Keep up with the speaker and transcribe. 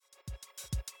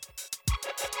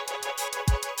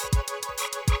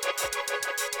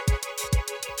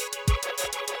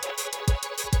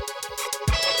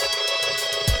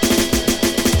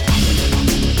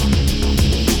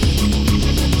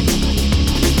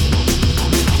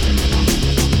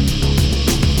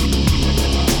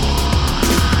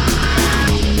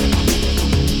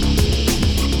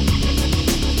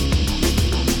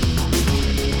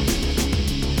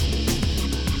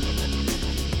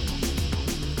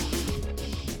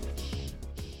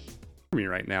me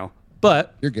right now.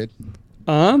 But you're good.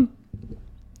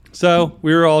 So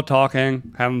we were all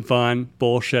talking, having fun,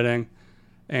 bullshitting,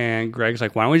 and Greg's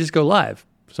like, "Why don't we just go live?"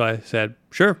 So I said,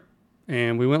 "Sure,"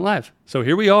 and we went live. So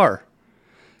here we are,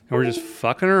 and we're just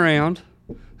fucking around,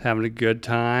 having a good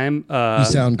time. You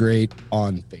sound great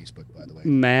on Facebook, by the way.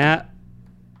 Matt,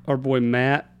 our boy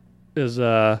Matt, is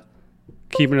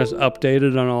keeping us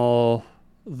updated on all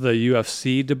the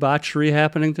UFC debauchery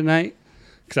happening tonight,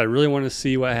 because I really want to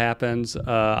see what happens.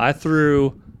 I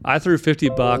threw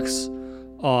 $50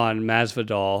 on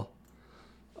Masvidal.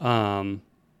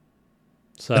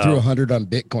 So I threw 100 on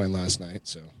Bitcoin last night.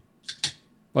 So.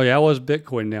 Oh yeah, I was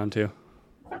Bitcoin down too.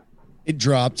 It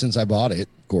dropped since I bought it,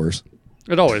 of course.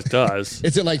 It always does.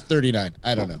 It's at like 39.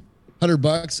 I don't know.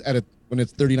 $100 when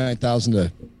it's 39,000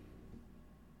 a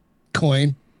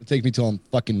coin. It'll take me till I'm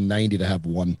fucking 90 to have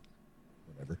one.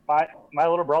 Whatever. My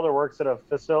little brother works at a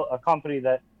company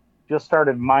that just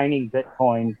started mining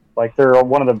Bitcoin. Like they're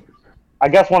one of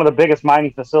the biggest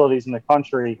mining facilities in the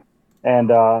country.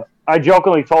 And I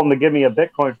jokingly told him to give me a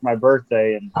Bitcoin for my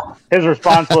birthday, and his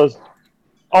response was,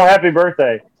 "Oh, happy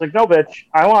birthday!" It's like, no, bitch,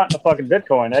 I want a fucking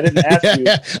Bitcoin. I didn't ask you.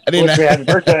 I didn't wish happy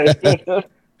birthday.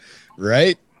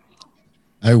 Right?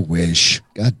 I wish.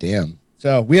 God damn.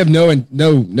 So we have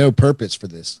no purpose for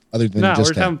this other than No,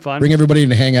 just we're having fun. Bring everybody in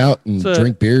to hang out and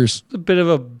drink beers. It's a bit of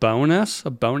a bonus,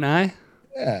 a boni.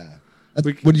 Yeah.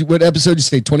 What episode did you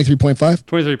say? 23.5?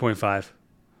 23.5.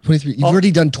 23. You've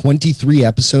already done 23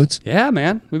 episodes? Yeah,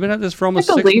 man. We've been at this for almost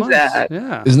I 6 believe months. that.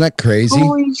 Yeah. Isn't that crazy?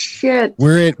 Holy shit.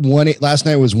 We're at last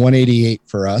night was 188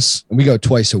 for us, and we go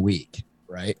twice a week,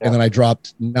 right? Yeah. And then I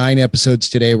dropped 9 episodes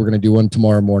today. We're going to do one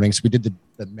tomorrow morning. So we did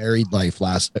the married life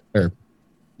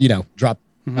dropped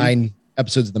 9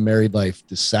 episodes of the married life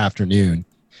this afternoon.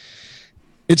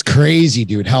 It's crazy,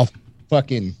 dude. How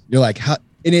fucking you're like, how,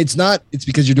 and it's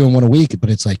because you're doing one a week,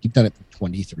 but it's like you've done it for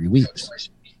 23 weeks.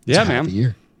 Yeah, man. A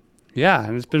year. Yeah,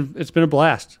 and it's been a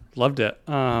blast. Loved it.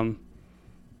 Yeah,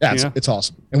 it's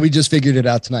awesome. And we just figured it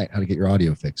out tonight, how to get your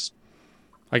audio fixed.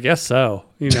 I guess so.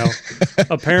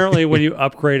 Apparently when you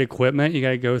upgrade equipment, you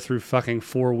got to go through fucking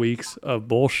 4 weeks of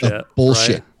bullshit.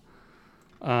 Bullshit.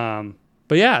 Right?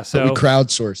 But yeah, so we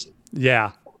crowdsource it.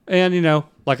 Yeah. And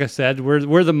like I said,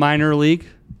 we're the minor league,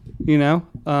 Yep.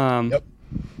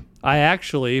 I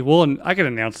actually, and I can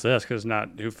announce this because not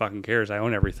who fucking cares. I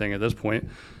own everything at this point.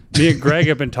 Me and Greg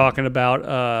have been talking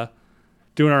about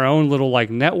doing our own little like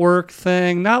network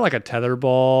thing, not like a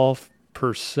tetherball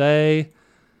per se,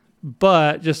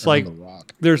 but just like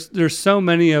there's so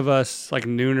many of us like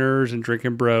nooners and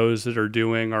drinking bros that are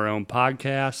doing our own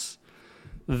podcasts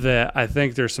that I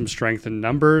think there's some strength in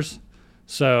numbers.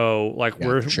 So like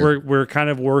we're kind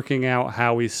of working out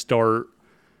how we start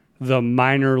the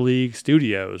minor league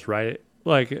studios, right?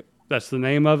 Like that's the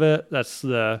name of it.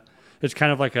 It's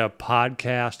kind of like a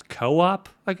podcast co-op,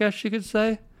 I guess you could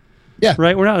say. Yeah.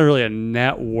 Right? We're not really a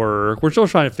network. We're still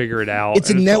trying to figure it out. It's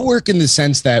a network in the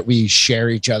sense that we share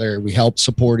each other, we help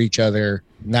support each other,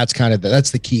 and that's kind of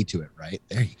that's the key to it, right?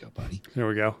 There you go, buddy. There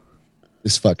we go.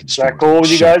 This fucking is that cool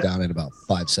with you guys? Down in about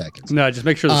 5 seconds. No, just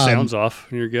make sure the sound's off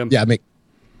and you're good. Yeah,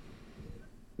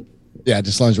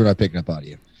 just as long as we're not picking up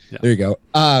audio. Yeah. There you go.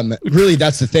 Really,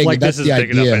 that's the thing. Like that's this is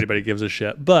big enough anybody gives a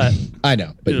shit. But I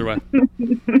know. But either way.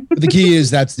 The key is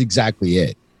that's exactly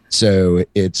it. So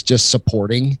it's just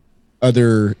supporting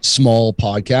other small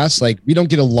podcasts. Like we don't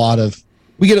get a lot of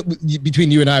between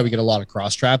you and I, we get a lot of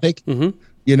cross traffic. But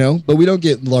we don't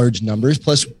get large numbers.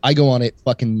 Plus, I go on at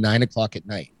fucking 9:00 at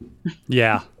night.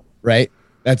 Yeah. Right.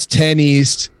 That's 10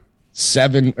 East,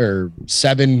 7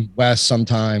 West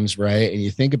sometimes. Right. And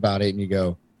you think about it and you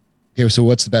go, okay, so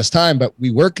what's the best time? But we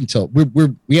work until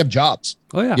we have jobs.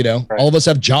 Oh yeah. All of us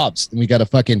have jobs, and we got to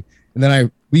fucking. And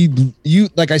then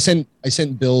I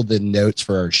sent Bill the notes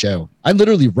for our show. I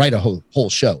literally write a whole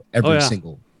show every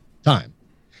single time.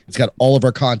 It's got all of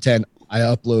our content. I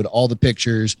upload all the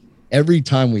pictures every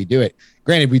time we do it.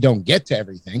 Granted, we don't get to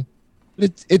everything,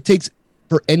 but it takes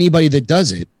for anybody that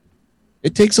does it.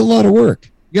 It takes a lot of work.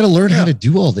 You got to learn how to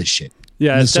do all this shit.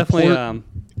 Yeah, and it's definitely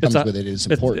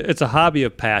it's a hobby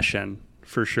of passion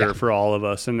for sure for all of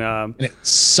us, and it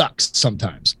sucks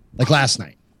sometimes. Like last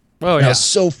night. Oh I was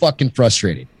so fucking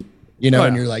frustrated,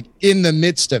 and you're like in the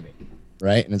midst of it,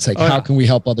 right? And it's like, how can we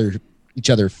help each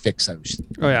other fix those?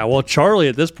 Oh yeah. Well, Charlie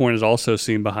at this point is also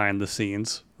seen behind the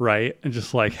scenes, right? And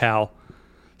just like how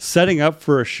setting up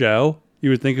for a show, you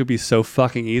would think it would be so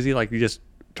fucking easy. Like you just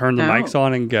turn the mics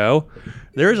on and go.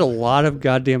 There's a lot of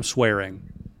goddamn swearing,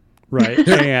 right?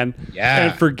 and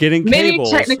forgetting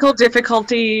cables. Many technical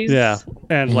difficulties. Yeah.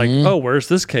 And like, oh, where's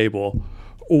this cable?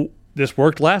 this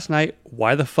worked last night.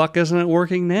 Why the fuck isn't it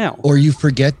working now? Or you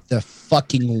forget the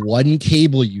fucking one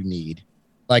cable you need,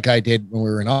 like I did when we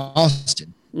were in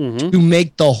Austin, to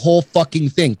make the whole fucking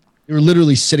thing. You were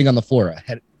literally sitting on the floor,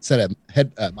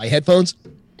 my headphones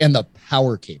and the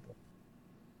power cable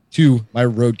to my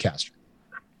Rodecaster.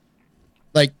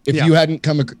 Like if you hadn't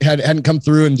come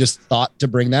through and just thought to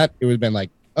bring that, it would have been like,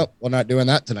 oh, we're not doing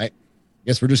that tonight.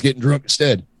 Guess we're just getting drunk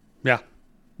instead. Yeah,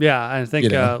 I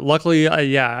think luckily,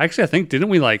 actually, I think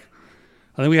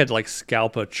we had to like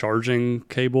scalp a charging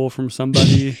cable from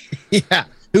somebody. Yeah.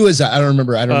 Who is that? I don't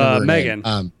remember. I don't remember. Megan.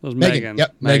 It was Megan.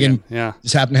 Yep. Megan. Yeah.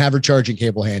 Just happened to have her charging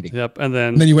cable handy. Yep. And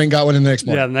then you went and got one in the next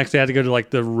morning. Yeah. The next day I had to go to like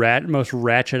the most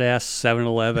ratchet ass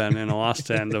 7-Eleven in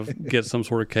Austin to get some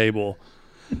sort of cable.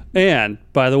 And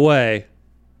by the way,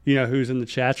 you know who's in the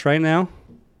chats right now?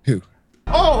 Who?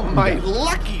 Oh, my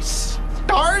lucky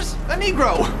stars, a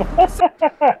Negro.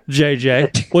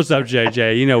 JJ. What's up,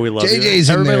 JJ? You know we love JJ's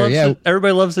you. in there,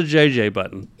 Everybody loves the JJ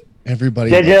button.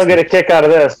 Everybody. JJ will get a kick out of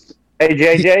this. Hey,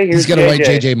 JJ, he's got a white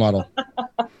JJ model.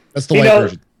 That's the white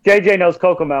version. JJ knows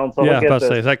Coco Melon, so yeah, about to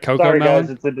say, is that Coco Guys,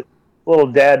 Melon? it's a little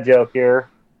dad joke here.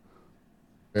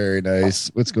 Very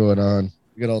nice. What's going on?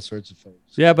 We got all sorts of folks.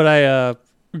 Yeah, but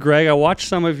Greg, I watched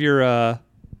some of your.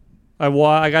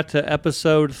 I got to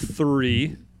episode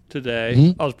 3 today.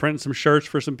 Mm-hmm. I was printing some shirts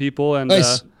for some people, and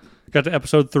nice. Got to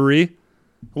episode 3. I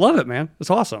love it, man.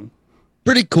 It's awesome.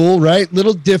 Pretty cool, right?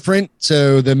 Little different.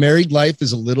 So the married life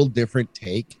is a little different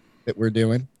take that we're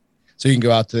doing. So you can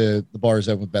go out to the Bar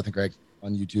Zone with Beth and Greg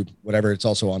on YouTube, whatever. It's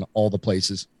also on all the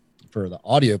places for the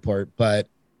audio part, but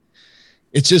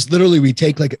it's just literally we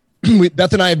take like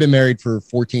Beth and I have been married for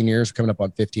 14 years, coming up on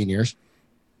 15 years.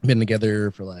 Been together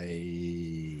for like,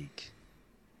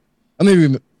 maybe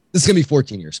this is gonna be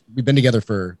 14 years. We've been together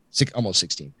for almost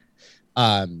 16.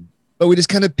 But we just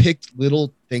kind of picked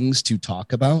little things to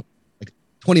talk about, like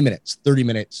 20 minutes, 30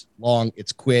 minutes long.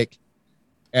 It's quick.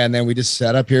 And then we just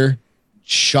sat up here,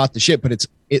 shot the shit, but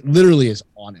it literally is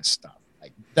honest stuff.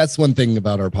 Like that's one thing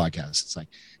about our podcast. It's like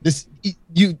this,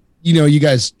 you know, you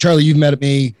guys, Charlie, you've met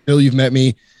me, Bill, you've met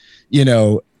me, you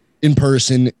know, in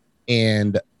person,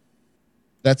 and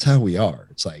that's how we are.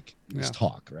 It's like, just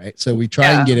talk, right? So we try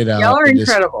and get it out. Y'all are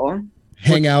incredible.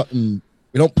 Hang out, and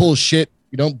we don't pull shit.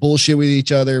 We don't bullshit with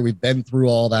each other. We've been through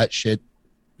all that shit.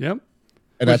 Yep.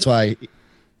 And that's why,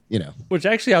 you know. Which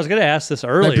actually, I was going to ask this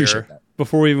earlier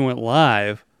before we even went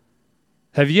live.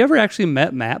 Have you ever actually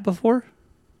met Matt before?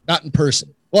 Not in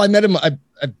person. Well, I met him. I've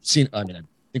seen, I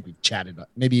think we've chatted.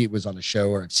 Maybe it was on a show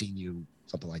or I've seen you,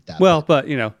 something like that. Well, but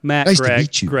you know, Matt, nice Greg, to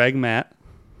meet you. Greg, Matt.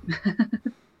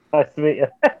 Nice to meet you.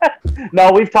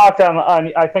 No, we've talked on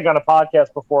I think on a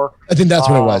podcast before. I think that's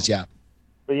what it was. Yeah.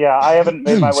 But yeah, I haven't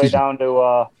made my way down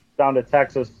to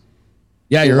Texas.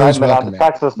 Yeah, you're always welcome. I've been out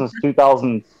to Texas since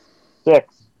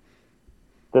 2006.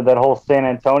 Did that whole San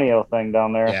Antonio thing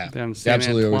down there. Yeah,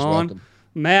 absolutely always welcome.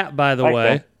 Matt, by the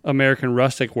way, American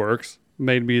Rustic Works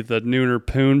made me the Nooner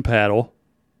Poon paddle.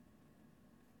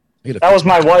 That was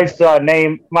my wife's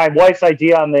name. My wife's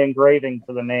idea on the engraving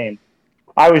for the name.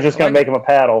 I was just going to make him a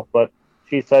paddle, but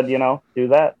she said, you know, do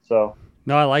that. So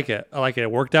no, I like it.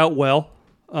 It worked out well.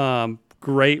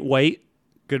 Great weight,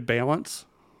 good balance.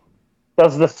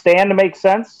 Does the stand make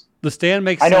sense? The stand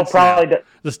makes sense. I know probably.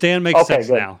 The stand makes sense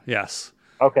now. Yes.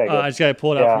 Okay. I just got to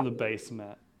pull it out from the base,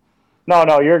 Matt.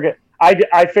 No, you're good.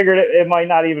 I figured it might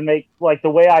not even make, like, the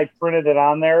way I printed it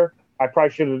on there. I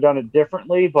probably should have done it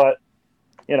differently, but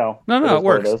you know. No, it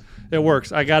works. It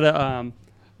works. I gotta.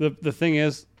 The thing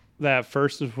is that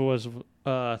first was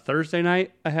Thursday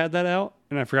night. I had that out,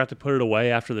 and I forgot to put it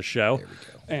away after the show. There we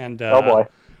go. And oh boy.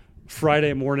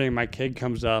 Friday morning, my kid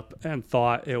comes up and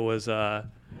thought it was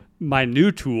my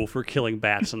new tool for killing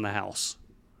bats in the house.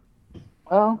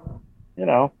 Well, you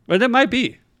know. But it might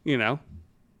be, you know.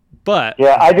 But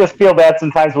yeah, I just feel bad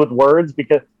sometimes with words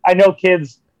because I know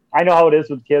kids. I know how it is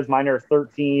with kids. Mine are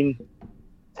 13,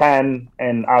 10,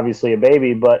 and obviously a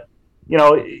baby. But, you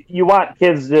know, you want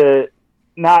kids to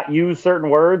not use certain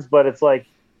words, but it's like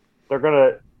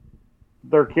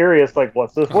they're curious, like,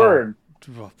 what's this word?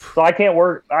 So I can't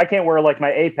wear like my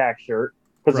APAC shirt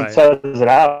because it says it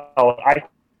out. I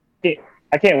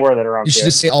can't wear that around. You should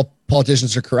just say all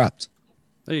politicians are corrupt.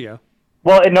 There you go.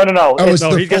 Well, no. Oh, it's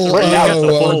the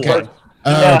full. Okay.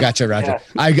 Oh, gotcha, Roger.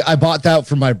 Yeah. I bought that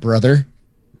for my brother,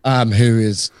 who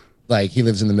is like he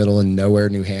lives in the middle of nowhere,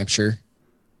 New Hampshire,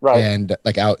 right? And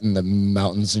like out in the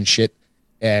mountains and shit.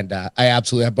 And I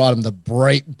bought him the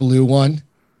bright blue one,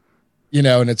 you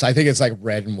know, and I think it's like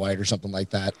red and white or something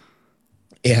like that.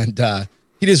 And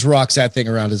he just rocks that thing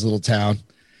around his little town.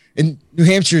 And New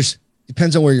Hampshire's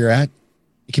depends on where you're at.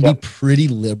 It can be pretty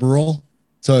liberal,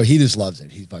 So he just loves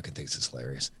it. He fucking thinks it's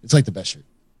hilarious. It's like the best shirt.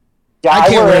 Yeah, I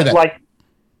can't wear that.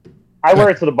 I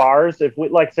wear it to the bars. If we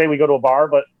say we go to a bar,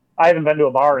 but I haven't been to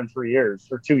a bar in 3 years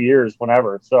or 2 years,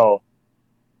 whenever. So,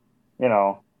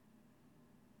 I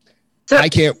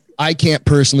can't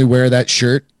personally wear that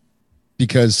shirt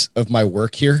because of my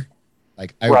work here.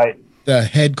 Like, the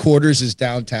headquarters is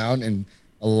downtown, and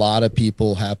a lot of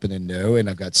people happen to know. And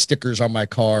I've got stickers on my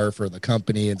car for the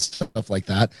company and stuff like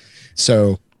that.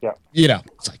 So,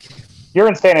 it's like you're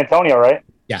in San Antonio, right?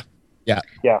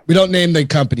 Yeah. We don't name the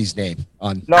company's name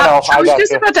on. No, I was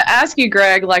just about to ask you,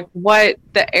 Greg, like what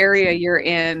the area you're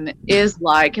in is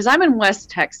like, because I'm in West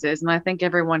Texas, and I think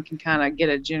everyone can kind of get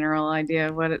a general idea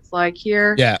of what it's like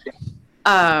here. Yeah.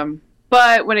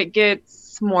 But when it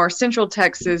gets more Central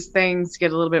Texas, things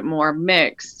get a little bit more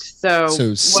mixed. So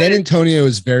San Antonio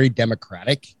is very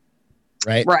democratic,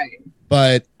 right? Right.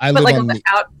 But I live on the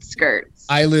outskirts.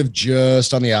 I live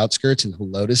just on the outskirts in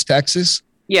Helotes, Texas.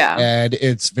 Yeah. And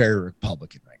it's very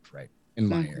Republican, right? In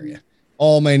my area.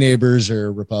 All my neighbors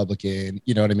are Republican,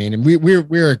 you know what I mean? And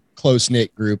we're a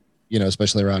close-knit group,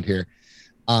 especially around here.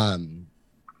 But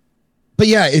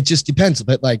yeah, it just depends.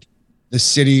 But like the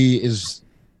city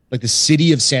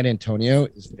of San Antonio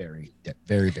is very,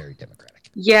 very, very democratic.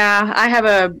 Yeah, I have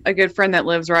a good friend that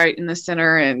lives right in the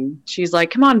center, and she's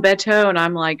like, "Come on, Beto," and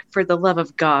I'm like, "For the love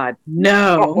of God,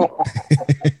 no."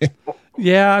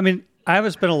 Yeah, I mean, I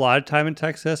haven't spent a lot of time in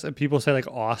Texas, and people say like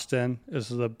Austin is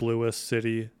the bluest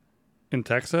city in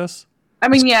Texas. I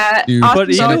mean, yeah, dude, but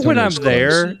even when I'm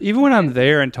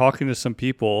there and talking to some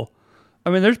people, I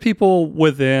mean, there's people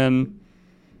within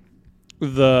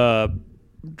the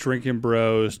Drinking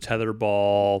Bros,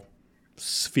 tetherball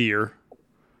sphere,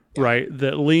 right,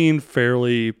 that lean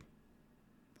fairly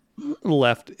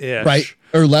left-ish, right,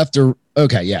 or left, or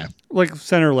okay, yeah. Like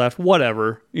center left,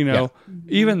 whatever,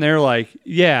 even they're like,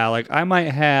 like I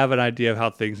might have an idea of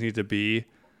how things need to be.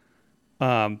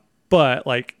 But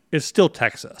like, it's still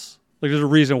Texas. Like there's a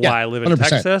reason why I live in 100%.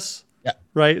 Texas. Yeah.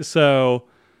 Right. So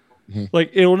like,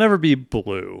 it'll never be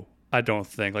blue. I don't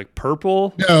think like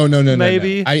purple. No.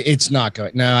 Maybe it's not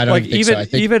going. No, I don't like think even, so. I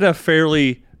think even a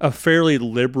fairly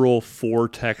liberal for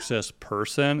Texas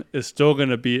person is still going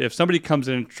to be, if somebody comes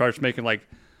in and starts making like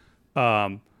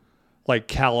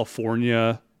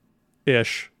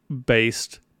California-ish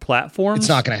based platforms. It's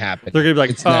not going to happen. They're going to be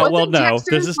like,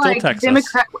 this is still Texas.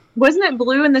 Democrat, wasn't it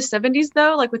blue in the 70s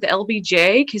though? Like with the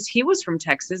LBJ, because he was from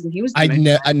Texas and he was. I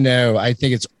know. I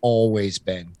think it's always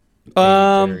been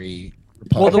very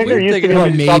Republican. Well, I think there used to be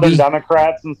like Southern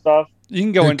Democrats and stuff. You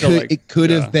can go it could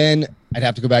have been. I'd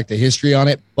have to go back to history on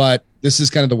it, but this is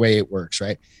kind of the way it works,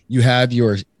 right? You have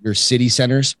your city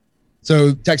centers.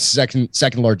 So Texas is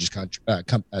second largest country,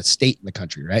 state in the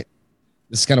country, right?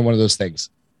 This is kind of one of those things.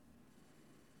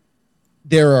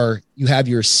 You have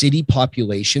your city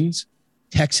populations.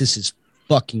 Texas is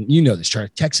fucking, this, Charlie.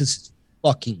 Texas is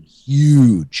fucking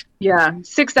huge. Yeah,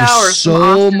 6 hours.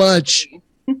 So much.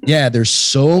 Yeah, there's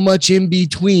so much in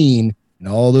between, and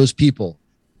all those people.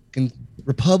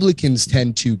 Republicans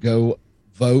tend to go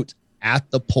vote at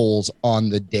the polls on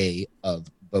the day of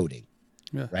voting.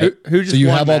 Yeah. Right? Who just so you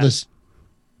won have that? all this.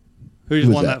 Who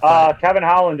just won that fight? Kevin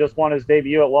Holland just won his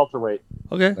debut at welterweight.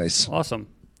 Okay, nice, awesome.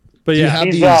 But yeah,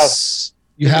 you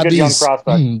have these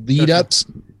lead ups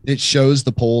that shows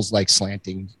the polls like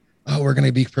slanting. Oh, we're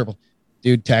gonna be purple,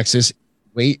 dude. Texas,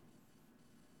 wait.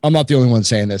 I'm not the only one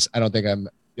saying this. I don't think I'm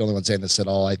the only one saying this at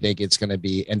all. I think it's gonna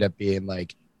end up being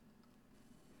like,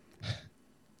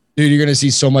 dude, you're gonna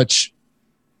see so much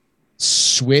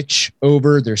switch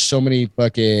over. There's so many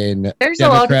fucking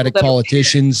Democratic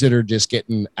politicians that are just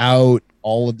getting out.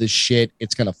 All of this shit,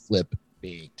 it's gonna flip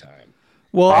big time.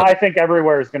 Well, I think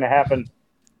everywhere is gonna happen.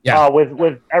 Yeah,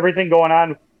 with everything going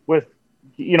on, with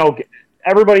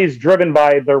everybody's driven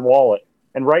by their wallet,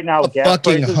 and right now, gas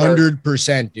fucking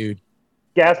 100%, dude.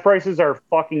 Gas prices are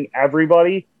fucking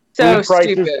everybody. So food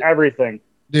prices, stupid. everything.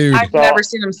 Dude, I've never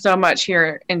seen them so much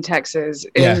here in Texas,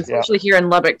 and especially here in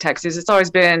Lubbock, Texas. It's always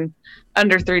been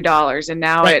under $3, and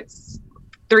now it's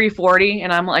 $3.40,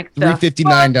 and I'm like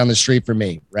 $3.59 down the street for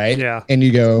me, right? Yeah, and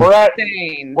you go, we're at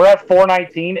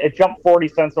 $4.19. It jumped 40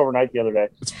 cents overnight the other day.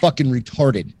 It's fucking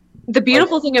retarded. The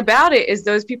beautiful thing about it is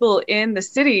those people in the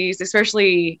cities,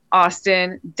 especially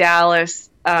Austin, Dallas,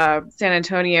 San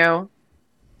Antonio,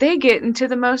 they get into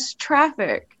the most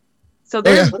traffic. So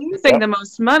they're losing the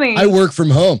most money. I work from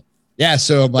home. Yeah,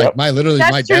 so I'm like my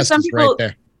desk is right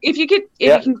there. If you can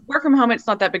work from home, it's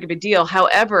not that big of a deal.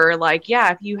 However,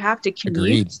 if you have to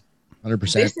commute,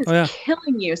 100%. this is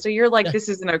killing you. So you're like, this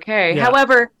isn't okay. Yeah.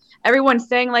 However, everyone's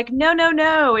saying like, no,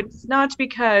 it's not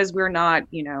because we're not,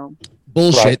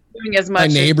 bullshit. Right. Doing as My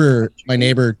much. neighbor,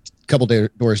 a couple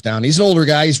doors down. He's an older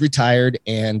guy. He's retired,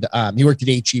 and he worked at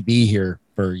HEB here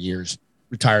for years.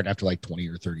 Retired after like 20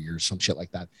 or 30 years, some shit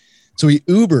like that. So he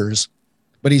Ubers,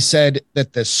 but he said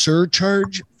that the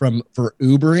surcharge for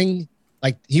Ubering,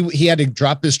 like he had to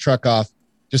drop his truck off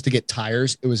just to get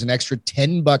tires. It was an extra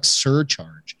 $10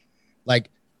 surcharge, like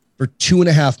for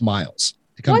 2.5 miles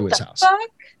to come to his house. Fuck?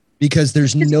 Because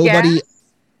there's It's nobody. gas?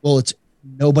 Well, it's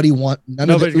none Nobody's of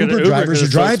the gonna Uber drivers 'cause are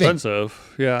it's so driving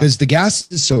expensive. Yeah. because the gas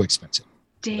is so expensive,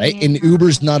 right? And Damn.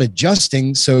 Uber's not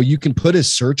adjusting, so you can put a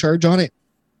surcharge on it,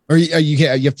 or you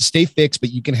have to stay fixed,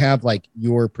 but you can have like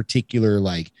your particular,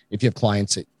 like if you have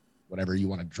clients at whatever you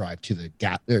want to drive to the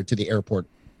gap or to the airport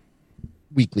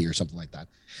weekly or something like that.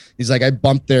 He's like, I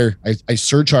bumped there, I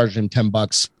surcharged him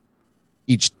 $10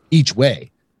 each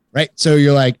way, right? So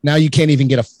you're like, now you can't even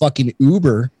get a fucking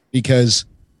Uber because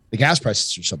the gas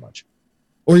prices are so much,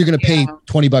 or you're going to pay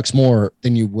 $20 more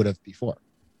than you would have before.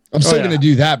 I'm still yeah. going to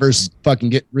do that versus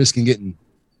fucking risking getting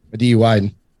a DUI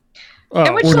and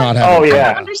And which, or not like, having. Oh, I yeah.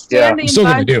 don't understand I'm still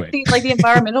gonna do it. the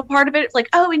environmental part of it. It's like,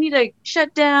 oh, we need to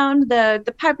shut down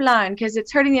the pipeline because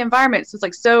it's hurting the environment. So it's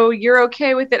like, so you're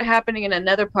okay with it happening in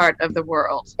another part of the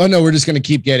world? Oh no, we're just going to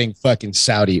keep getting fucking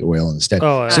Saudi oil instead.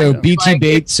 Oh, So yeah. BT Like,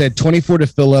 Bates said 24 to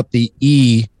fill up the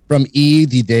from E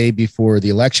the day before the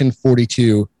election,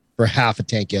 42 for half a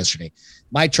tank yesterday.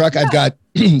 My truck, I've got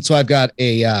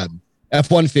a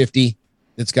F-150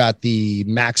 that's got the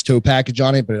max tow package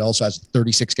on it, but it also has a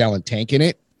 36-gallon tank in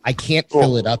it. I can't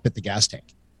fill it up at the gas tank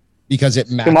because it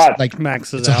much.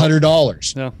 Maxes it's out.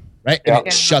 $100, Yeah. right? Yeah. And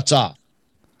it shuts off.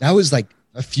 That was like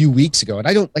a few weeks ago, and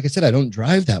I don't, like I said, I don't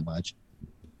drive that much.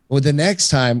 Well, the next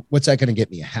time, what's that going to get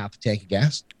me? A half tank of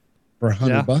gas for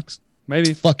 $100?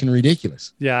 Maybe. Fucking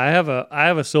ridiculous. Yeah, I have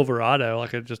a Silverado,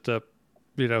 like a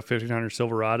 1500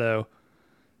 Silverado,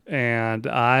 and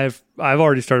I've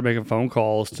already started making phone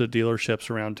calls to dealerships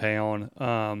around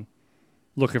town,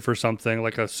 looking for something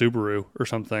like a Subaru or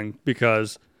something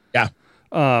because Yeah.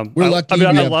 we're lucky we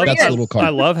have Beth's little car. I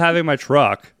love having my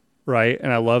truck, right,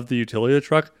 and I love the utility of the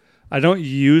truck. I don't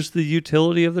use the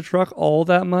utility of the truck all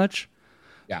that much,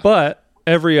 but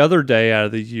every other day out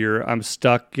of the year, I'm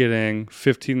stuck getting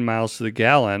 15 miles to the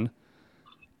gallon.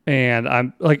 And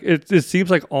I'm like, it seems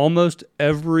like almost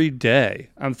every day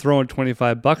I'm throwing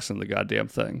 $25 in the goddamn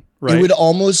thing. Right. It would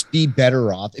almost be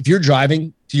better off if you're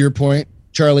driving, to your point,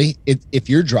 Charlie, if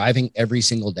you're driving every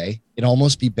single day, it'd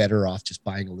almost be better off just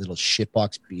buying a little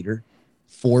shitbox beater,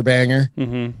 4-banger,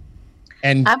 and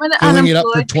I'm an filling it up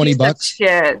for unemployed $20. piece of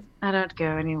shit. I don't go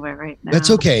anywhere right now. That's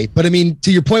okay. But I mean,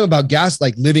 to your point about gas,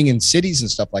 like living in cities and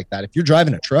stuff like that, if you're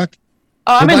driving a truck,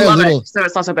 Oh, I'm go in buy a Lubbock, little- so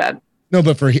it's not so bad. no,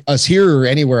 but for us here or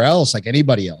anywhere else, like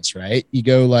anybody else, right? You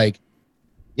go like,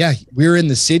 yeah, we're in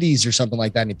the cities or something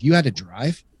like that. And if you had to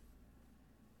drive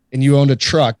and you owned a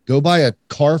truck, go buy a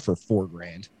car for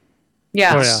 $4,000.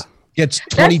 Yeah. Oh, yeah. Gets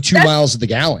 22 miles to the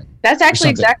gallon. That's actually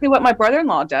something. exactly what my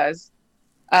brother-in-law does.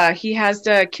 He has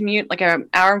to commute like an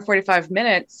hour and 45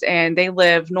 minutes, and they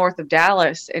live north of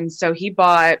Dallas. And so he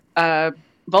bought a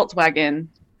Volkswagen,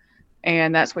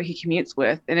 and that's what he commutes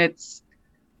with. And it's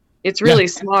really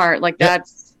smart. Like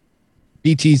that's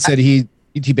BT said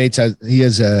BT Bates has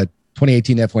a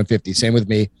 2018 F-150. Same with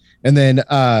me. And then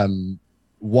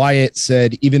Wyatt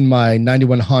said even my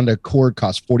 91 Honda Accord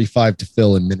costs $45 to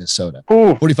fill in Minnesota.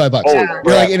 Ooh. $45. Oh, Yeah.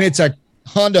 You're like, and it's a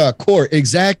Honda Accord.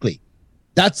 Exactly.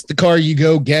 That's the car you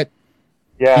go get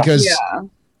Yeah. because yeah.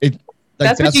 like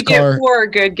That's what you get for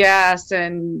good gas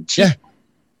and cheap.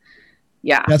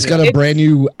 Yeah. That's got a brand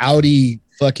new Audi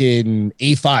fucking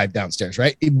A5 downstairs,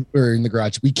 right? Or in the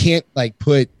garage. We can't like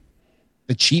put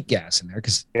the cheap gas in there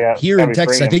because Yeah, here it's in gotta be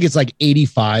Texas, I premium. think it's like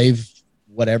 85,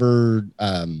 whatever,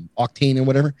 octane or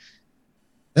whatever.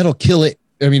 That'll kill it.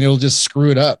 I mean, it'll just screw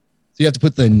it up. So you have to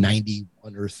put the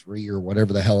 91 or 3 or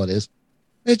whatever the hell it is.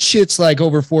 That shit's like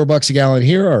over $4 a gallon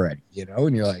here already, you know?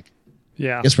 And you're like,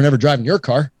 Yeah. guess we're never driving your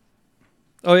car.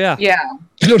 Oh yeah. Yeah.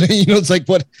 It's like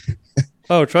what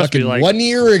Oh, trust me. fucking Like 1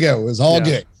 year ago was all Yeah.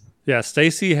 good. Yeah,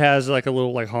 Stacy has like a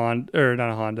little like Honda or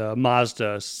not a Honda, a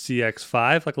Mazda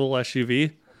CX-5, like a little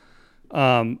SUV.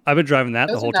 I've been driving that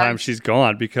Those the are whole time nice. she's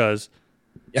gone because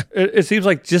Yeah. it seems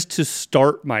like just to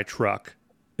start my truck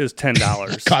is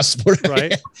 $10. Costs more,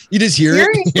 Right? You just hear it.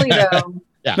 Seriously though.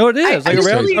 Yeah. No, it is. I Like just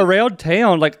around, really- around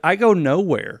town, like I go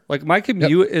nowhere. Like my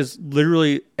commute is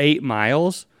literally 8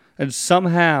 miles, and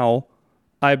somehow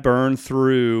I burn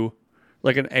through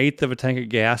like an eighth of a tank of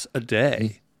gas a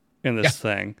day in this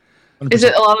thing. 100%. Is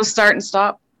it a lot of start and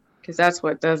stop? Because that's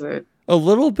what does it. A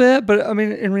little bit, but I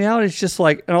mean, in reality, it's just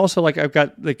like, and also like I've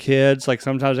got the kids. Like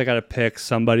sometimes I got to pick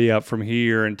somebody up from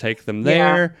here and take them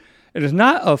there, And it's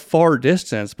not a far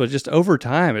distance, but just over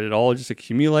time, it all just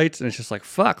accumulates, and it's just like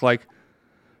fuck. Like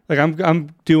I'm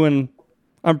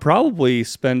probably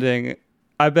spending.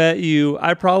 I bet you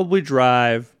I probably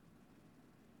drive.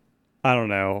 I don't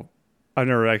know. I've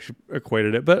never actually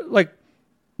equated it, but like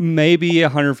maybe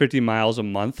 150 miles a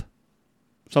month,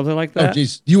 something like that. Oh,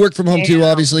 geez. You work from home too,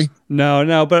 obviously?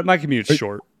 No, but my commute's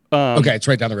short. Okay, it's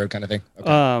right down the road kind of thing.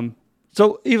 Okay.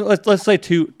 So even let's say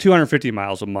 250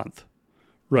 miles a month,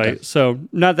 right? Okay. So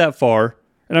not that far,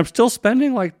 and I'm still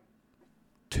spending like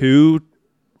 $150,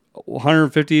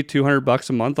 $200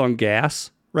 a month on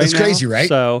gas right now. That's crazy, right?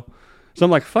 So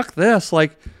I'm like, fuck this.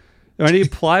 Like, if I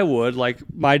need plywood, like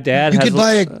my dad has a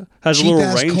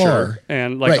little Ranger, car.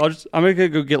 And like I'm gonna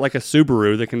go get like a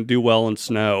Subaru that can do well in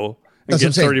snow and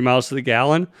get 30 miles to the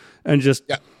gallon, and just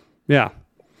yeah.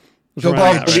 Go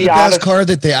buy a cheap ass car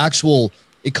that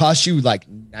it costs you like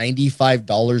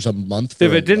 $95 a month. For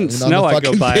if it didn't snow, I'd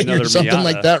go buy another something Miata.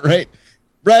 Like that, right?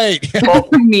 Right. Well,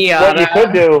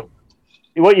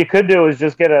 what you could do is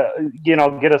just get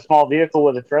a small vehicle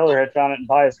with a trailer hitch on it and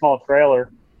buy a small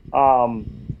trailer.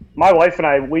 My wife and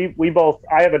I, I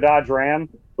have a Dodge Ram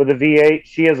with a V8.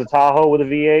 She has a Tahoe with a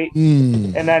V8.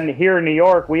 And then here in New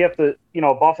York, we have to,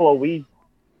 Buffalo, we'll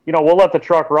let the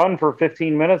truck run for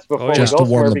 15 minutes before we go just to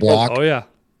warm the block. Oh yeah.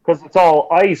 Because it's all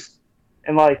ice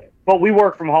and but we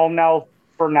work from home now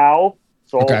for now.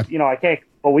 So, I can't,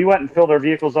 but we went and filled our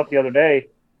vehicles up the other day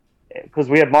because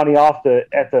we had money off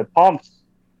at the pumps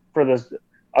for this.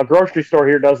 A grocery store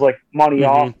here does like money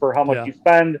off for how much you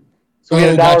spend. So we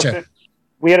had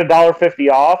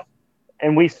 $1.50 off,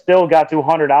 and we still got to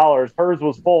 $100. Hers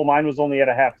was full. Mine was only at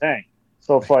a half tank.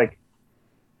 So it's like,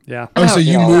 yeah. Oh, so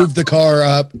you moved the car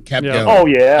up, kept going. Oh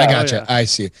yeah, I gotcha. I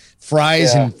see.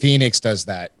 Fry's in Phoenix does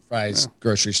that. Fry's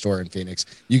grocery store in Phoenix.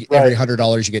 Every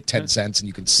 $100 you get 10 cents, and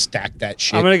you can stack that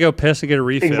shit. I'm gonna go piss and get a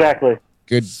refill. Exactly.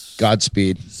 Good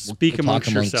Godspeed. We'll talk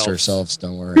amongst ourselves.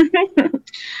 Don't worry.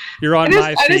 You're on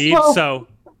my feed, so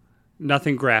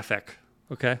nothing graphic.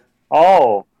 Okay.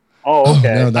 Oh,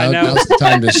 okay. No, now's the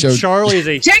time to show. Charlie's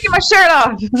taking my shirt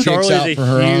off. Charlie's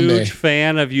a huge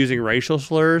fan of using racial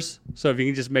slurs, so if you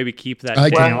can just maybe keep that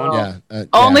down.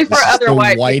 Only for other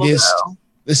white people.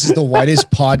 This is the whitest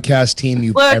podcast team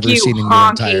you've ever seen in your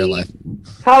entire life.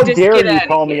 How dare you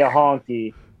call me a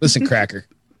honky? Listen, Cracker.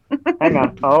 Hang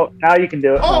on. Oh, now you can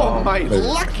do it. Oh, my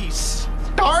lucky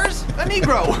stars, a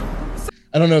Negro.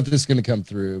 I don't know if this is going to come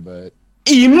through, but...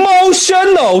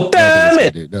 Emotional, damn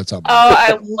it! That's all. Oh,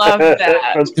 I love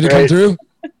that. Did it come through?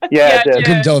 Yeah, it did. I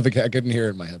couldn't tell if I couldn't hear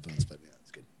it in my headphones, but yeah, it's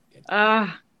good.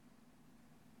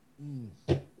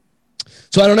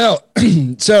 So I don't know.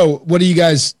 So what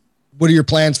are your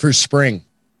plans for spring?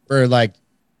 For you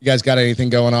guys got anything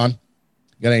going on?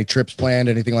 Got any trips planned?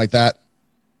 Anything like that?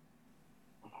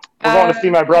 We're going to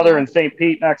see my brother in St.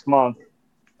 Pete next month.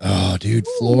 Oh, dude,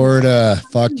 Florida.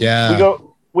 Fuck yeah.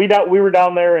 We were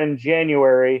down there in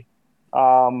January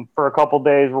for a couple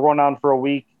days. We're going down for a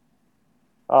week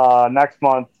next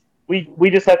month. We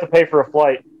just have to pay for a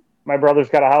flight. My brother's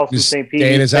got a house in St. Pete.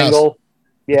 Stay in his house.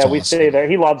 Yeah, we stay there.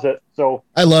 He loves it. So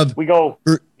we go,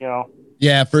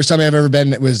 Yeah, first time I've ever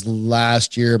been, it was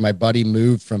last year. My buddy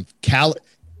moved from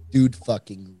Dude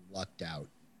fucking lucked out.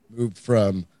 Moved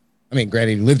from, granted,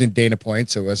 he lived in Dana Point,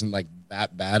 so it wasn't like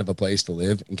that bad of a place to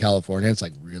live in California. It's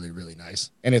like really, really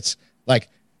nice. And it's like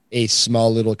a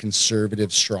small little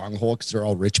conservative stronghold because they're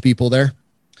all rich people there.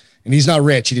 And he's not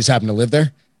rich. He just happened to live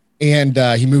there. And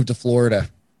he moved to Florida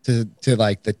to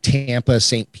like the Tampa,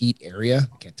 St. Pete area.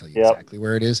 I can't tell you exactly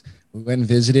where it is. We went and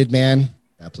visited, man.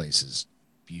 That place is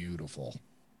beautiful.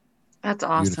 That's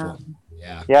awesome. Beautiful.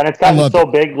 Yeah. Yeah, and it's gotten so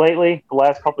big lately. The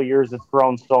last couple of years, it's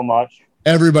grown so much.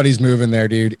 Everybody's moving there,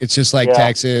 dude. It's just like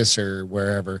Texas or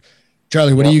wherever.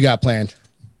 Charlie, what do you got planned?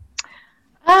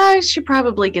 I should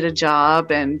probably get a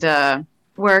job and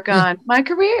work on my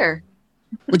career.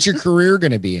 What's your career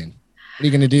going to be in? What are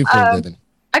you going to do for a living?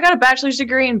 I got a bachelor's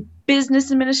degree in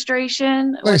business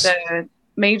administration with a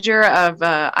major of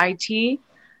IT.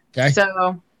 Okay.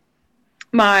 So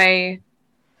my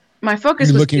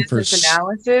focus was business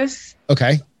analysis.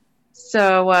 Okay.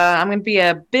 So I'm going to be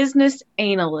a business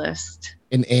analyst.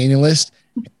 An analyst?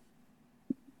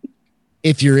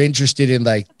 If you're interested in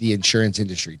like the insurance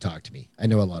industry, talk to me. I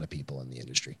know a lot of people in the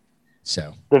industry.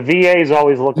 So the VA is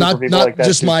always looking for people like that. Not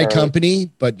just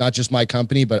my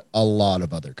company, but a lot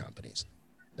of other companies.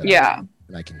 If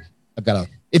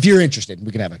you're interested,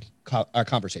 we can have a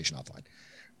conversation offline.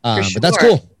 But that's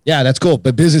cool. Yeah, that's cool.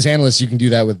 But business analysts, you can do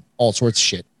that with all sorts of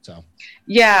shit. So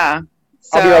yeah.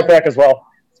 I'll be right back as well.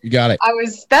 You got it.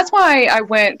 That's why I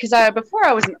went, because before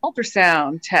I was an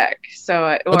ultrasound tech. So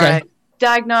I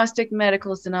diagnostic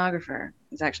medical sonographer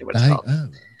is actually what it's called. Oh,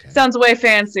 okay. Sounds way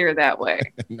fancier that way.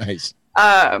 Nice.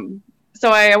 So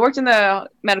I worked in the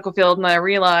medical field, and I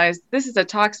realized this is a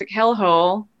toxic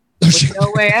hellhole with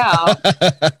no way out.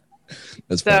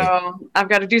 That's funny. So I've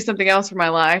got to do something else for my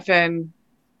life. And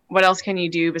what else can you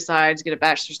do besides get a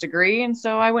bachelor's degree? And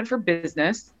so I went for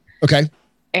business. Okay.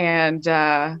 And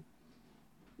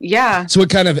yeah. So what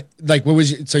kind of like what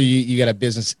was so you got a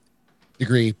business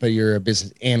degree, but you're a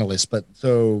business analyst, but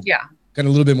so yeah, kind of a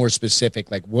little bit more specific,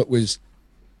 like what was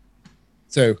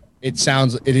so it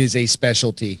is a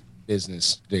specialty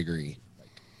business degree.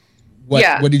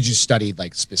 Like what did you study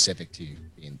like specific to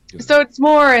doing so it's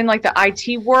more in like the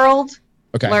IT world,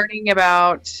 learning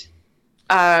about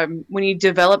when you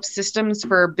develop systems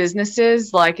for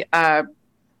businesses, like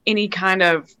any kind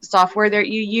of software that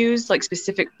you use, like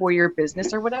specific for your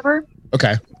business or whatever.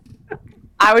 Okay.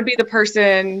 I would be the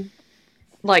person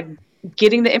like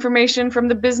getting the information from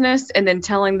the business and then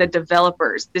telling the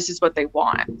developers this is what they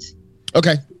want.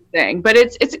 Okay. Thing. But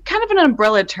it's kind of an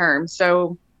umbrella term.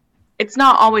 So it's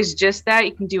not always just that.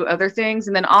 You can do other things.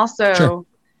 And then also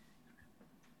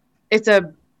it's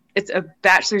a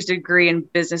bachelor's degree in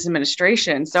business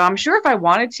administration. So I'm sure if I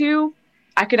wanted to,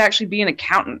 I could actually be an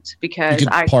accountant because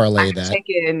I could take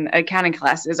in accounting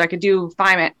classes. I could do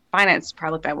finance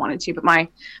probably if I wanted to, but my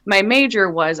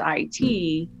major was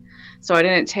IT, so I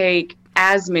didn't take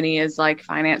as many as like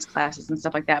finance classes and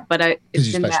stuff like that. But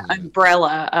it's in that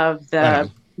umbrella of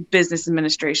the business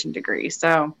administration degree.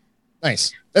 So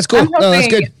nice. That's cool. That's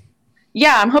good.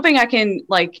 Yeah, I'm hoping I can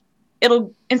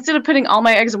it'll instead of putting all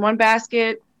my eggs in one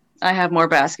basket, I have more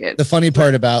baskets. The funny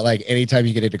part about like anytime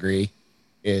you get a degree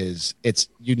is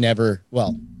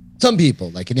some people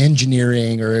like an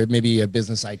engineering or maybe a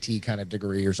business IT kind of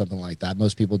degree or something like that.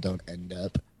 Most people don't end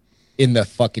up in the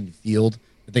fucking field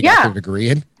that they got their degree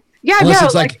in. Yeah, unless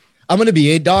it's like I'm going to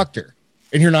be a doctor,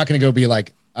 and you're not going to go be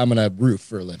like I'm going to roof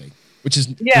for a living, which is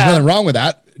there's nothing wrong with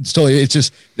that. It's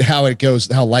just how it goes,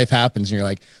 how life happens, and you're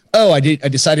like, oh, I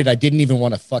decided I didn't even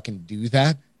want to fucking do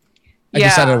that. I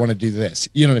decided I want to do this.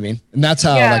 You know what I mean? And that's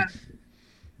how like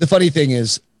the funny thing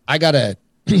is I got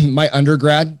my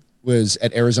undergrad was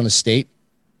at Arizona State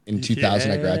in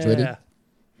 2000. I graduated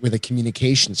with a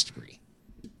communications degree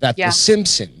that The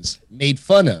Simpsons made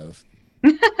fun of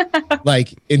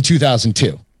like in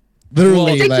 2002.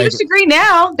 Literally, it's a huge degree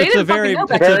now. It's a very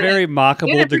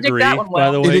mockable degree,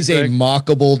 by the way. It is a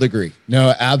mockable degree.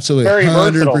 No, absolutely. Very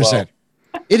 100%.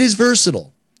 It is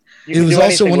versatile. It was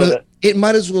also one of the, it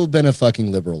might as well have been a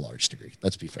fucking liberal arts degree.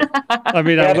 Let's be fair. I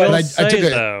mean, I will say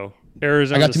though,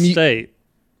 Arizona State,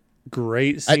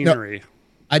 great scenery.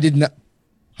 I did not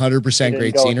 100%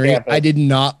 great scenery. I did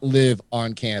not live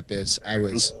on campus. I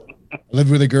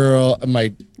lived with a girl,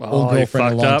 my old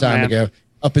girlfriend a long time ago,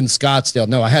 up in Scottsdale.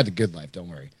 No, I had a good life. Don't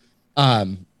worry.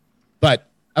 But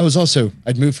I was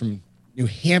I'd moved from New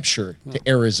Hampshire to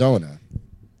Arizona.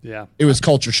 Yeah. It was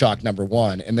culture shock number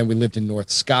one. And then we lived in North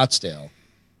Scottsdale. And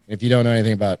if you don't know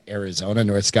anything about Arizona,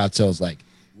 North Scottsdale is like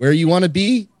where you want to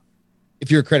be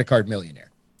if you're a credit card millionaire.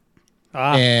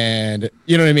 And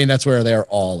you know what I mean? That's where they're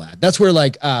all at. That's where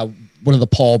like one of the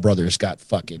Paul brothers got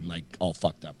fucking like all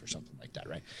fucked up or something like that,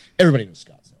 right? Everybody knows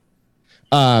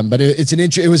Scottsdale. But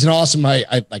it was an awesome, I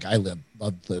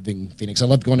loved living in Phoenix. I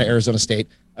loved going to Arizona State.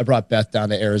 I brought Beth down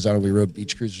to Arizona. We rode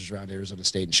beach cruisers around Arizona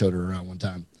State and showed her around one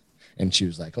time. And she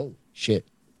was like, oh shit.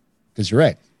 Because you're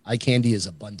right. Eye candy is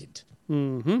abundant.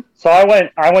 Mm-hmm. So I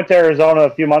went to Arizona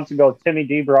a few months ago. Timmy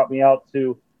D brought me out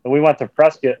and we went to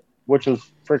Prescott, which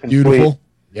was freaking beautiful.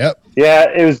 Sweet. Yep.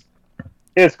 Yeah,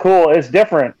 it's cool. It's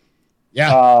different.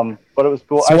 Yeah. But it was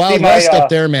cool. It's Wild West up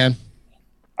there, man.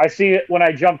 I see it when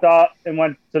I jumped out and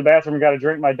went to the bathroom and got a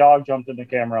drink. My dog jumped in the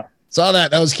camera. Saw that.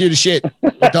 That was cute as shit.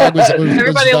 The dog was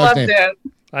everybody loved it.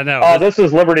 I know. Oh, this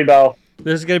is Liberty Bell.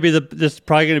 This is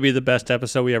probably gonna be the best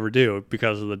episode we ever do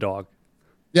because of the dog.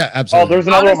 Yeah, absolutely. Oh, there's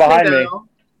another one behind me.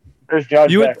 There's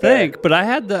Judge. You would think, but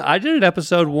I did an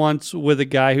episode once with a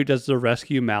guy who does the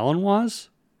rescue Malinois,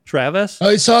 Travis. Oh,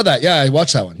 I saw that. Yeah, I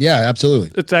watched that one. Yeah,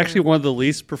 absolutely. It's actually one of the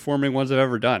least performing ones I've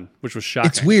ever done, which was shocking.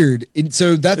 It's weird.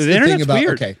 So that's the thing about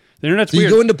weird. Okay. The internet's so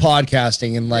weird. You go into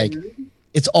podcasting and like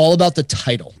it's all about the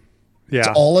title. Yeah. It's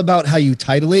all about how you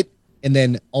title it and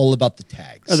then all about the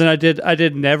tags. And then I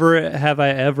did never have I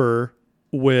ever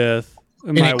with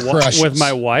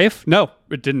my wife. No,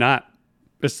 it did not.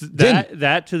 It's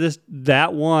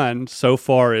that one so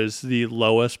far is the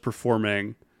lowest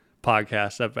performing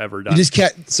podcast I've ever done. You just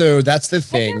can't. So that's the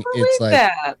thing. It's like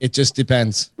that. it just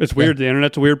depends. It's weird. The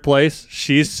internet's a weird place.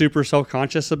 She's super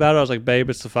self-conscious about it. I was like, babe,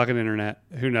 it's the fucking internet.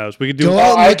 Who knows? We could do Go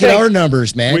out and look at our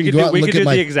numbers, man. We could do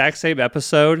the exact same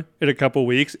episode in a couple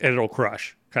weeks, and it'll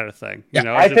crush, kind of thing. Yeah, you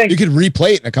know, I think you could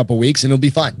replay it in a couple weeks, and it'll be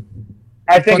fine.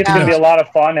 I think it's going to be a lot of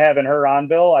fun having her on,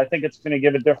 Bill. I think it's going to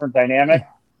give a different dynamic,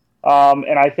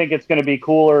 and I think it's going to be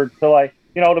cooler to like,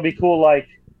 it'll be cool like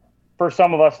for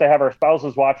some of us to have our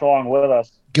spouses watch along with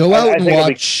us. Go out and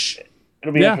watch.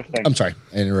 It'll be interesting. I'm sorry,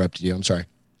 I interrupted you. I'm sorry.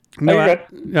 No,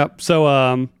 yep.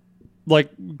 So, like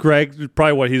Greg,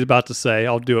 probably what he's about to say,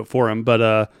 I'll do it for him.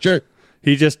 But sure.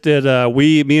 He just did.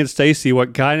 Me and Stacy.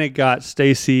 What kind of got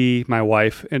Stacy, my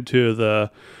wife, into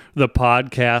the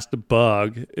podcast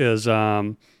bug is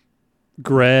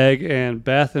Greg and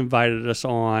Beth invited us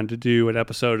on to do an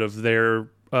episode of their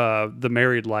the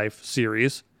Married Life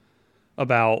series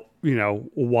about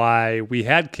why we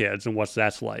had kids and what's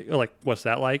that like.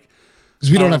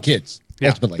 Because we don't have kids. Yeah,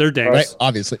 ultimately. They're dinks. Right?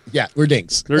 Obviously. Yeah, we're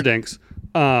dinks. They're dinks.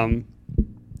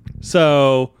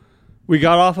 So we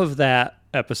got off of that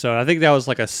episode. I think that was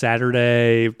like a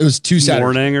Saturday. It was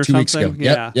morning or 2 weeks something. ago.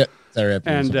 Yeah. Yep. Saturday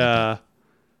and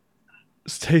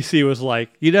Stacy was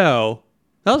like, that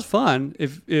was fun.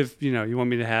 If you want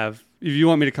me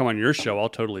to come on your show, I'll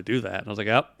totally do that. And I was like,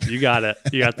 yep, you got it.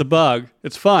 You got the bug.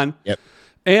 It's fun. Yep.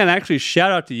 And actually,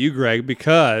 shout out to you, Greg,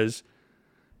 because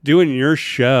doing your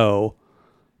show,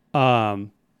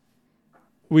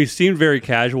 we seemed very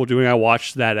casual doing. I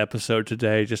watched that episode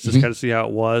today just to kind of see how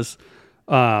it was.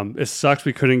 It sucks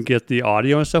we couldn't get the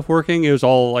audio and stuff working. It was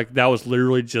all like that was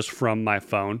literally just from my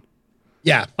phone.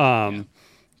 Yeah.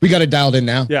 We got it dialed in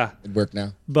now. Yeah. It worked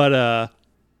now. But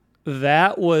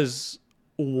that was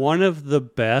one of the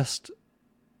best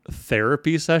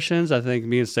therapy sessions I think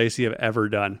me and Stacy have ever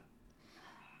done.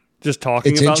 Just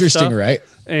talking about stuff. It's interesting, right?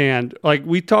 And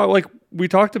we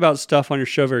talked about stuff on your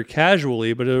show very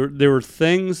casually, but there were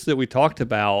things that we talked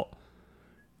about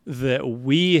that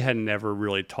we had never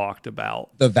really talked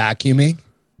about. The vacuuming?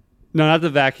 No, not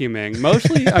the vacuuming.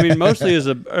 Mostly is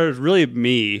really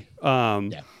me.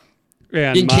 And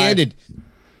being candid.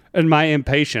 And my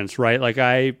impatience, right? Like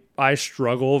I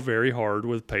struggle very hard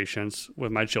with patience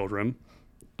with my children.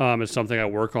 It's something I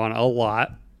work on a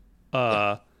lot.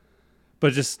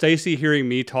 But just Stacy hearing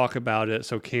me talk about it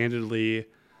so candidly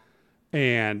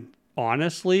and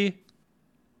honestly,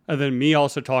 and then me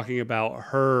also talking about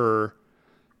her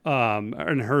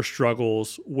and her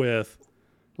struggles with,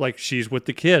 like, she's with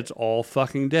the kids all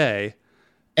fucking day.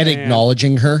 And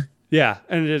acknowledging her. Yeah.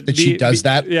 And that she does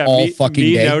that all fucking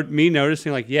day. Me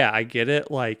noticing, like, yeah, I get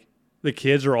it. Like, the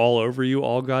kids are all over you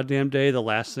all goddamn day. The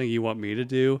last thing you want me to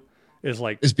do is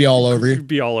be all over you.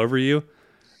 Be all over you.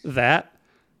 That,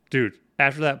 dude,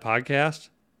 after that podcast,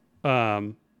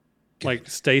 like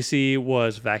Stacy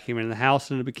was vacuuming the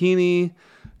house in a bikini,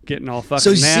 getting all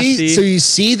fucking nasty. So you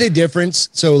see the difference.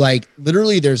 So like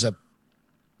literally there's a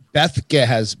Beth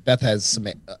has some,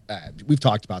 we've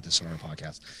talked about this on our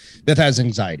podcast. Beth has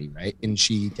anxiety, right? And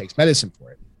she takes medicine for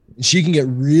it. And she can get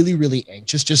really, really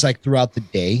anxious, just like throughout the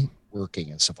day working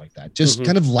and stuff like that. Just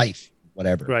kind of life,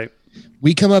 whatever. Right.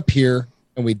 We come up here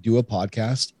and we do a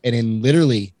podcast, and in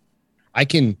literally I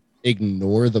can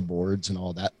ignore the boards and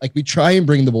all that. Like we try and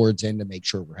bring the boards in to make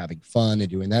sure we're having fun and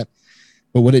doing that.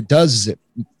 But what it does is it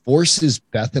forces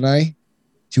Beth and I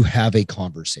to have a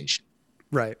conversation.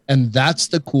 Right. And that's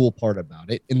the cool part about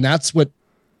it. And that's what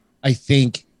I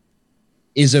think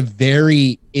is a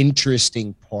very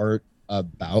interesting part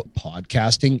about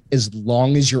podcasting, as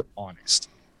long as you're honest,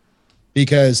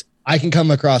 because I can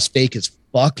come across fake as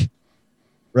fuck.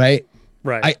 Right.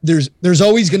 Right. There's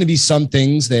always going to be some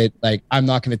things that like I'm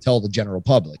not going to tell the general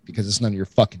public because it's none of your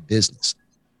fucking business,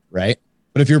 right?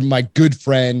 But if you're my good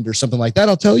friend or something like that,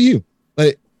 I'll tell you.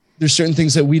 But there's certain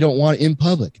things that we don't want in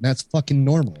public, and that's fucking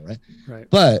normal, right? Right.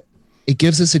 But it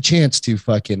gives us a chance to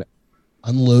fucking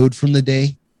unload from the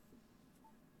day,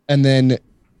 and then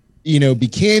be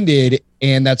candid,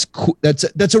 and that's cool. That's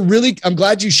a really. I'm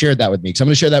glad you shared that with me, because I'm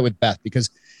going to share that with Beth, because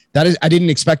I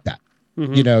didn't expect that.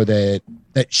 Mm-hmm.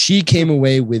 That she came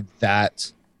away with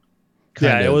that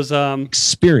kind of was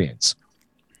experience.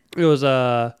 It was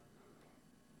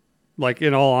like,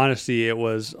 in all honesty, it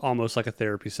was almost like a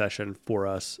therapy session for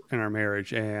us in our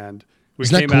marriage, and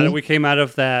we came out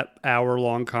of that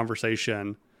hour-long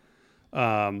conversation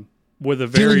with a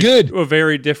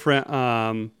very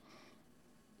different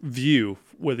view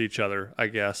with each other, I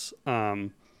guess. Not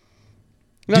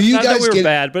that we were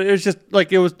bad, but it was just like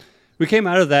we came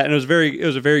out of that, and it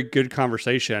was a very good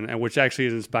conversation, and which actually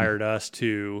has inspired us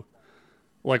to,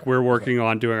 like, we're working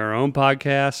on doing our own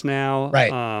podcast now.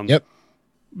 Right. Yep.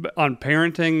 on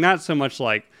parenting, not so much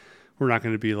like we're not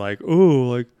going to be like, oh,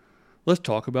 like let's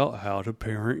talk about how to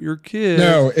parent your kids.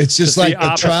 No, it's just like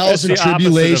the trials and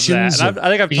tribulations. And I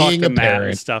think I've talked to Matt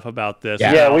and stuff about this.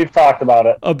 Yeah, we've talked about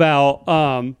it.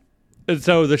 And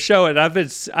so the show, and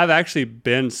I've actually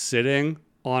been sitting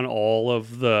on all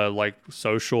of the like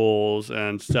socials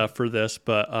and stuff for this,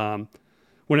 but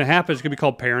when it happens, it's gonna be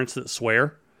called Parents That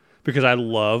Swear, because I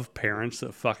love parents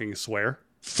that fucking swear.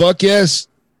 Fuck yes.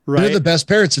 Right. They're the best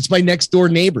parents. It's my next door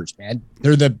neighbors, man.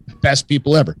 They're the best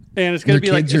people ever. And it's gonna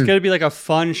be like it's gonna be like a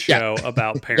fun show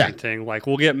about parenting. Like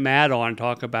we'll get Matt on,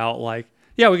 talk about like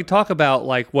we could talk about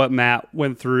like what Matt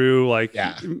went through. Like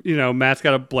Matt's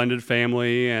got a blended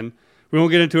family, and we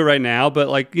won't get into it right now. But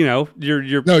like you'll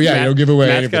give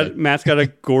away. Matt's got a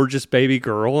gorgeous baby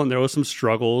girl, and there was some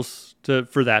struggles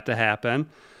for that to happen.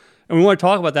 And we want to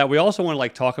talk about that. We also want to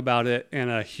like talk about it in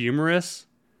a humorous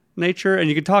nature, and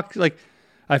you can talk like.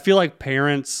 I feel like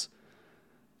parents,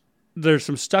 there's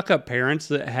some stuck-up parents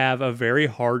that have a very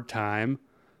hard time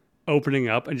opening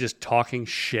up and just talking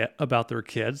shit about their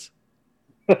kids,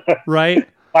 right?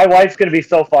 My wife's going to be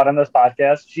so fun on this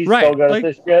podcast. She's so good at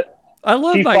this shit. I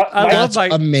love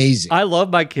amazing. I love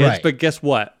my kids, but guess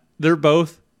what? They're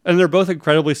both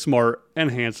incredibly smart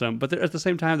and handsome, but at the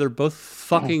same time, they're both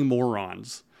fucking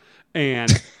morons,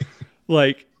 and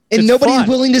like. And nobody's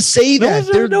willing to say that.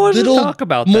 They're little talk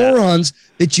about morons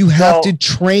that you have to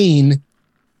train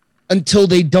until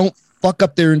they don't fuck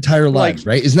up their entire lives,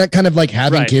 right? Isn't that kind of like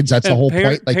having kids? That's the whole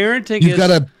point. Like parenting you've got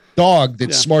a dog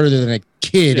that's smarter than a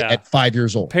kid at 5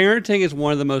 years old. Parenting is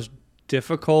one of the most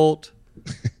difficult,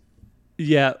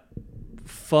 yet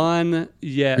fun,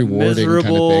 yet rewarding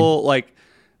miserable. Kind of like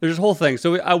there's this whole thing.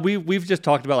 So we've just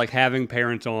talked about like having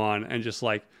parents on and just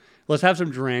like let's have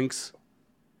some drinks.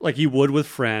 Like you would with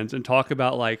friends, and talk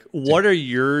about like what are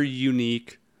your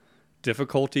unique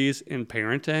difficulties in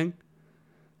parenting,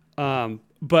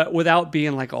 but without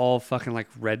being like all fucking like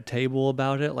red table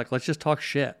about it. Like let's just talk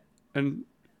shit, and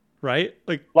right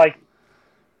like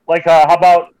how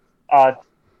about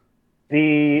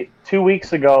the 2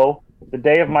 weeks ago, the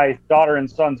day of my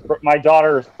daughter's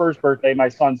first birthday, my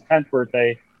son's 10th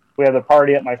birthday, we had a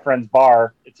party at my friend's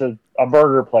bar. It's a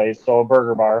burger place, so a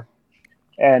burger bar.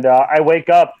 And I wake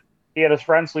up, he had his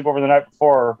friend sleep over the night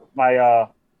before, my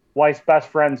wife's best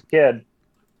friend's kid.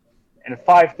 And at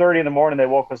 5:30 in the morning, they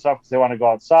woke us up because they want to go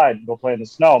outside and go play in the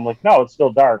snow. I'm like, no, it's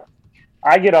still dark.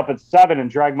 I get up at 7 and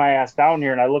drag my ass down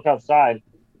here, and I look outside,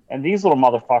 and these little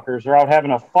motherfuckers are out having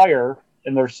a fire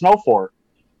in their snow fort.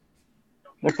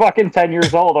 They're fucking 10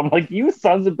 years old. I'm like, you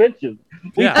sons of bitches.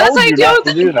 That's how you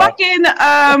do fucking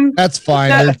That's fine.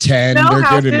 They're 10. They're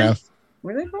good enough.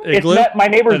 My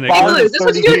neighbor's barn is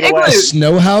 30 feet away. A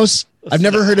snow house? I've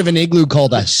never heard of an igloo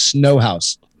called a snow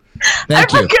house.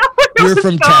 Thank you. You're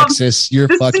from Texas. You're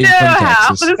fucking from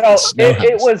Texas. No,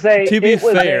 it was a. To be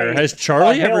fair, has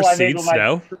Charlie ever seen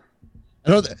snow?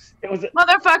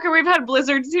 Motherfucker, we've had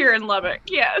blizzards here in Lubbock.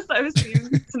 Yes, I've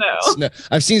seen snow.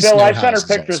 I've seen Bill, snow. I sent her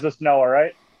pictures of snow, all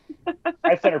right?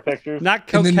 I sent her pictures. Not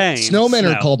cocaine. And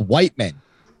snowmen are called white men.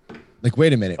 Like,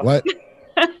 wait a minute, what?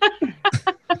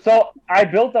 So I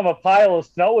built them a pile of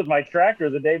snow with my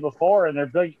tractor the day before, and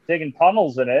they're digging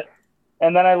tunnels in it.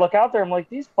 And then I look out there, I'm like,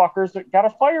 these fuckers got a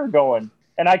fire going.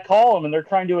 And I call them, and they're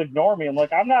trying to ignore me. I'm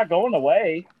like, I'm not going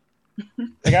away.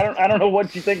 Like, I don't know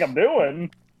what you think I'm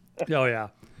doing. Oh, yeah.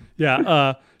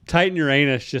 Yeah. Titan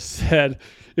Uranus just said,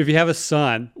 if you have a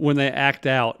son, when they act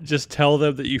out, just tell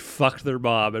them that you fucked their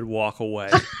mom and walk away.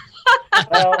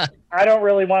 Well, I don't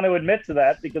really want to admit to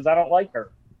that because I don't like her.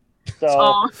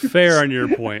 So fair on your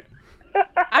point.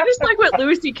 I just like what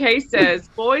Louis C.K. says.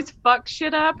 Boys fuck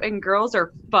shit up and girls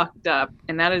are fucked up.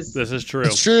 And this is true.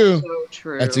 It's true. So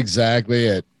true. That's exactly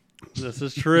it. This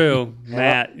is true.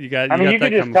 Matt, you could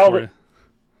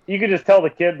just tell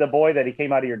the boy that he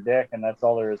came out of your dick, and that's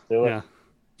all there is to it. Yeah.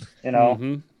 You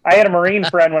know, I had a Marine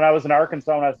friend when I was in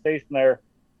Arkansas when I was stationed there,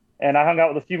 and I hung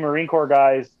out with a few Marine Corps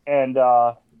guys, and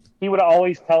he would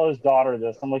always tell his daughter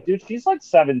this. I'm like, dude, she's like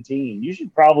 17. You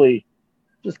should probably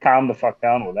just calm the fuck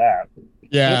down with that.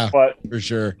 Yeah, but for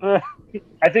sure.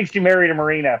 I think she married a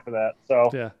Marine after that. So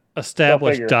yeah,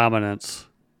 established dominance,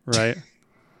 right?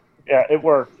 Yeah, it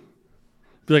worked.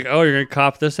 Be like, oh, you're gonna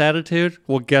cop this attitude?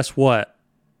 Well, guess what?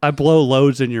 I blow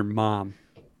loads in your mom.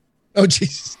 Oh,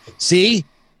 Jesus. See,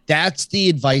 that's the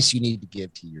advice you need to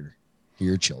give to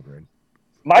your children.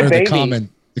 My baby.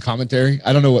 The commentary.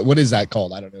 I don't know what is that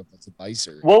called. I don't know if that's advice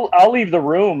or. Well, I'll leave the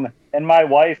room, and my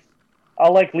wife.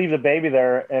 I'll leave the baby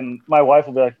there, and my wife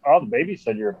will be like, "Oh, the baby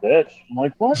said you're a bitch." I'm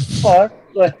like, "What the fuck?"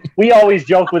 Like, we always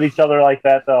joke with each other like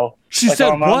that, though. She like,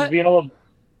 said, "What?" Being a little.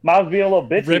 Mom's being a little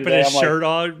bitchy. Ripping today. his shirt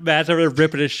off. Matt's over there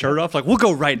ripping his shirt off. Like, we'll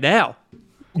go right now.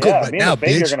 Yeah, me and the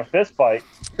baby are gonna fist fight.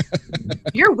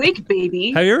 You're weak,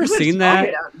 baby. Have you ever seen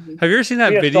that? Have you ever seen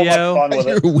that video? So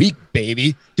You're weak,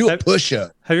 baby. Do a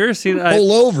push-up. Have you ever seen that?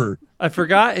 Roll over. I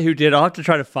forgot who did. I'll have to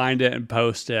try to find it and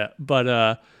post it.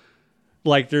 But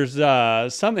like, there's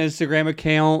some Instagram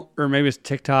account or maybe it's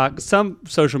TikTok, some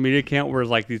social media account where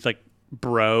like these like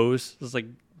bros, this like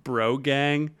bro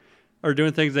gang, are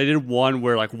doing things. They did one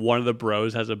where like one of the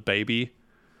bros has a baby,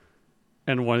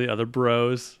 and one of the other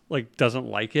bros like doesn't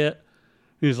like it.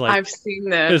 He's like, I've seen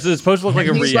this. It's supposed to look like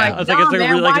a reality.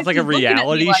 It's like a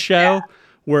reality show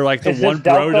where like the one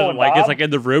bro doesn't like it's like in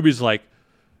the room. He's like,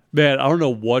 man, I don't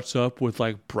know what's up with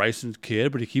like Bryson's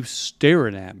kid, but he keeps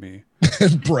staring at me.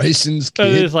 Bryson's kid.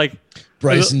 And it's like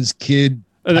Bryson's kid.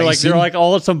 And they're like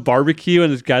all at some barbecue,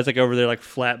 and this guy's like over there like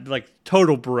flat, like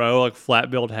total bro, like flat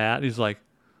build hat. And he's like,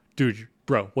 dude,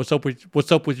 bro, what's up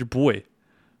with your boy?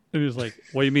 And he's like,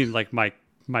 what do you mean, like my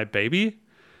baby?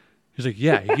 He's like,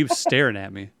 yeah, he keeps staring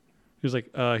at me. He's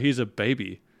like, he's a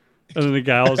baby. And then the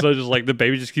guy also just like, the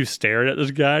baby just keeps staring at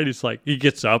this guy. And he's like, he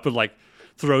gets up and like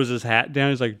throws his hat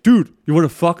down. He's like, dude, you want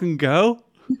to fucking go?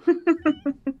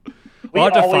 I'll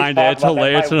have to find it. It's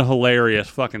hilarious. It's a hilarious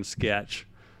fucking sketch.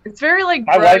 It's very like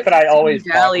my wife and I always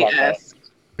talk about that.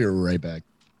 Be right back.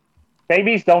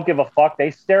 Babies don't give a fuck.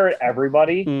 They stare at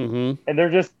everybody, and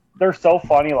they're so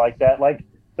funny like that. Like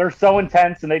they're so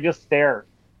intense and they just stare.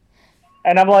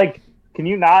 And I'm like, can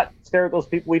you not stare at those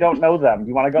people? We don't know them.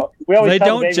 You want to go? We always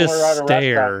tell the baby when we're at a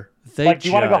restaurant. They like, do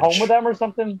you want to go home with them or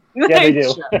something? Yeah, they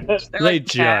do. They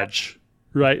judge,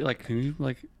 right? Like, can you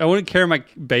like? I wouldn't care if my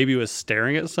baby was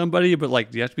staring at somebody, but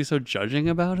like, do you have to be so judging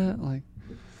about it? Like,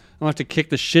 I'm gonna have to kick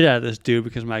the shit out of this dude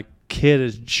because my kid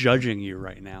is judging you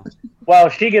right now. Well,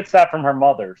 she gets that from her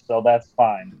mother, so that's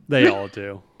fine. They all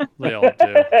do. They all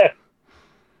do.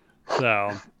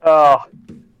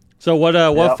 So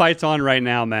what fight's on right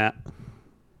now, Matt?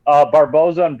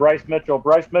 Barboza and Bryce Mitchell.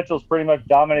 Bryce Mitchell's pretty much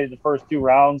dominated the first 2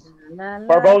 rounds.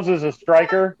 Barboza's a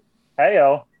striker.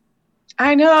 Heyo.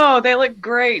 I know. They look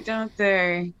great, don't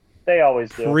they? They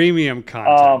always do. Premium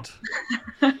content.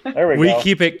 There we go. We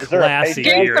keep it classy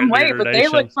here. Gained some weight, but they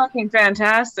look fucking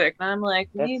fantastic. And I'm like,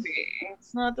 maybe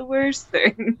it's not the worst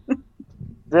thing.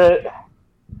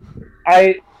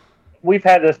 We've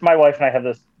had this. My wife and I have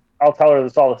this. I'll tell her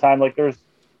this all the time. Like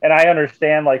and I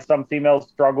understand like some females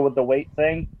struggle with the weight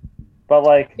thing, but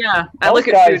like I look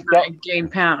at food and I gain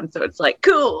pounds, so it's like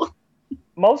cool.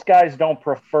 Most guys don't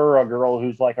prefer a girl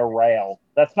who's like a rail.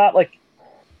 That's not like.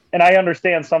 And I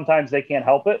understand sometimes they can't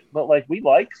help it, but like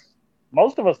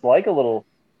most of us like a little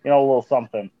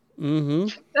something. Mm-hmm.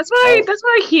 That's what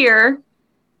I hear.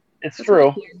 It's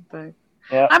true. But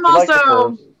yeah, I'm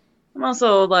also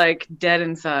like dead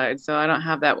inside, so I don't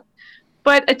have that.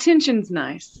 But attention's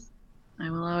nice. I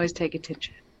will always take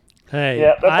attention. Hey,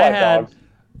 yeah, that's I had dogs.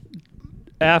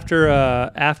 After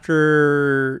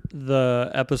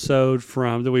the episode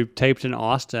that we taped in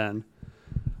Austin,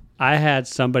 I had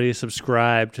somebody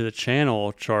subscribe to the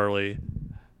channel, Charlie,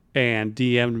 and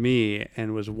DM'd me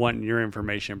and was wanting your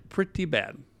information pretty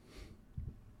bad.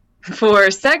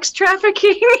 For sex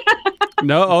trafficking?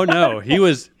 No. He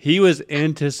was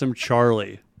into some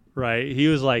Charlie, right? He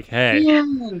was like, hey,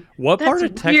 what part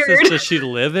of Texas does she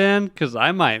live in? Because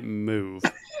I might move.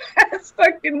 That's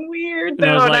fucking weird,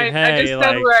 though. I just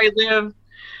said where I live.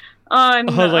 I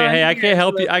was like, hey, I can't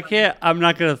help you. I'm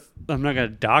not gonna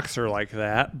dox her like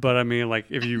that. But I mean, like,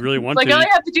 if you really want to, all you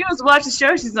have to do is watch the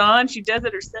show she's on. She does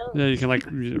it herself. Yeah, you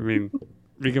can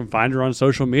you can find her on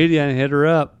social media and hit her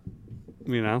up.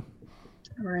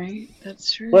 Right,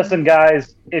 that's true. Listen,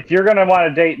 guys, if you're gonna want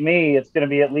to date me, it's gonna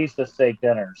be at least a steak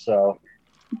dinner. So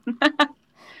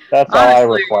that's all I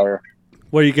require.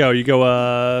 Where you go? You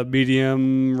go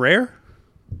medium rare?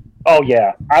 Oh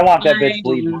yeah, I want that bitch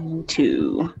bleeding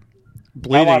too.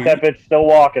 I want that bitch still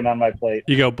walking on my plate.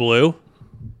 You go blue?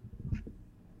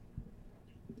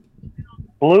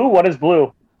 Blue? What is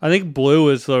blue? I think blue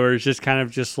is where it's just kind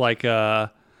of just like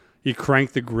you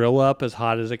crank the grill up as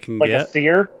hot as it can get. Like a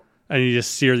sear? And you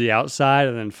just sear the outside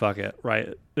and then fuck it,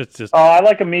 right? It's just. Oh, I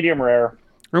like a medium rare.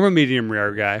 I'm a medium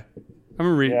rare guy. I'm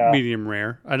a medium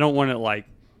rare. I don't want it like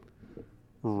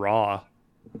raw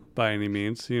by any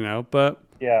means, but.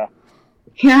 Yeah.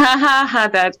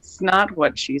 That's not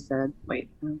what she said. Wait.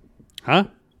 Huh?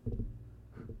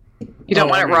 You don't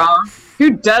want it raw?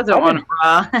 Who doesn't want it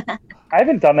raw? I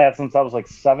haven't done that since I was like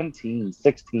 17,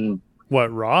 16.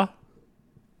 What, raw?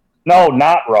 No,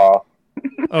 not raw.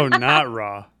 Oh, not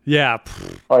raw. Yeah.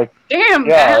 Like, damn,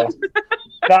 man.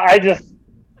 No, I just.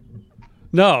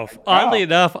 No, oddly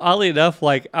enough,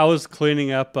 like I was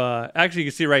cleaning up. Actually,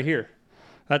 you can see right here.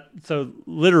 So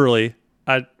literally,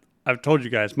 I've told you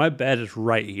guys, my bed is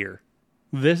right here.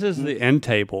 This is the end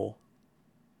table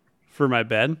for my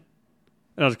bed.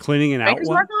 And I was cleaning it out. Painters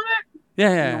work on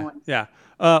it? Yeah.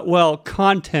 Well,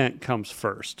 content comes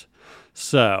first,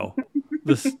 so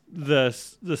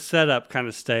the setup kind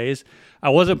of stays. I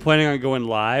wasn't planning on going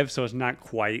live, so it's not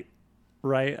quite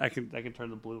right. I can turn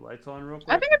the blue lights on real quick.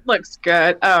 I think it looks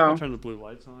good. I'll turn the blue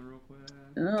lights on real quick.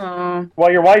 Oh.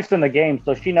 Well, your wife's in the game,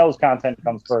 so she knows content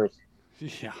comes first.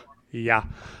 Yeah.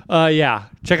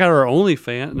 Check out our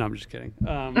OnlyFans. No, I'm just kidding.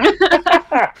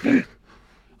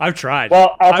 I've tried.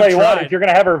 Well, I'll tell you what. If you're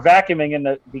gonna have her vacuuming in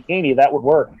the bikini, that would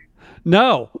work.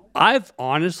 No, I've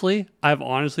honestly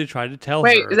tried to tell her.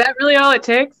 Wait, is that really all it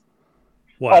takes?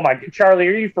 What? Oh my, Charlie,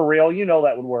 are you for real? You know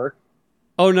that would work.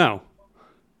 Oh no.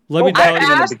 Let me tell I you.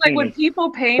 asked, like, would people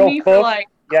pay me for like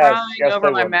crying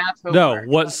over my math homework?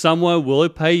 No, what someone will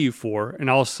pay you for, and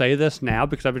I'll say this now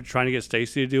because I've been trying to get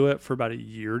Stacy to do it for about a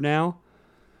year now.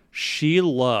 She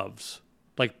loves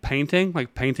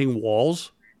painting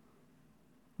walls,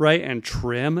 right, and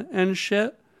trim and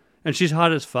shit. And she's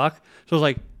hot as fuck. So I was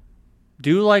like,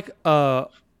 do like an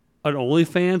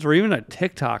OnlyFans or even a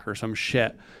TikTok or some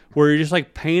shit where you're just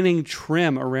like painting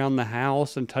trim around the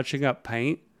house and touching up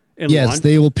paint. Yes,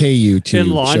 they will pay you to in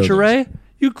lingerie.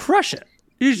 You crush it.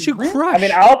 You crush. I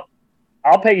mean,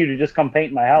 I'll pay you to just come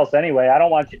paint my house anyway. I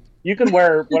don't want you. You can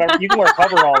wear whatever. You can wear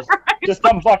coveralls. Just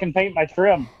come fucking paint my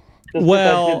trim. Just get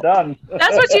that shit done.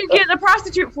 That's what you get a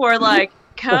prostitute for. Like,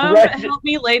 come help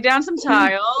me lay down some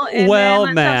tile.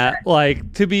 And Matt,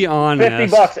 like, to be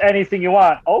honest, $50, anything you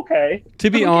want. Okay. To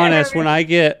be honest, when I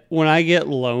get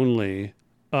lonely,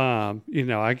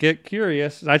 I get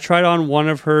curious. I tried on one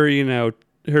of her,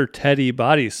 her Teddy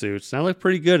bodysuits, and I look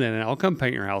pretty good in it. I'll come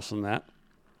paint your house in that.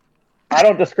 I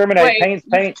don't discriminate. Wait, Paint's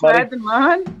paint, buddy. Them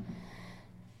on?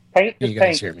 Paint is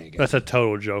paint. Hear me again. That's a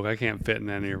total joke. I can't fit in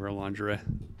any of her lingerie.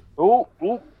 Ooh.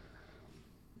 Oh,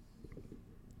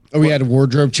 we had a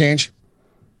wardrobe change?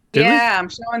 I'm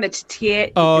showing the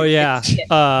tit. Oh, yeah.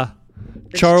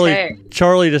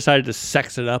 Charlie decided to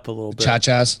sex it up a little bit.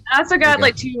 Cha-chas. I also got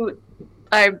like two.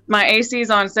 My AC is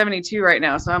on 72 right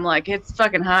now, so I'm like, it's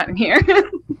fucking hot in here.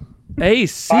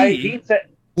 AC?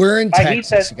 We're in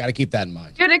Texas. You got to keep that in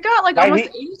mind. Dude, it got like almost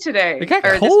 80 today. It got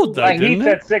cold though, didn't it?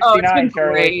 At 69,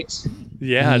 Charlie. Great.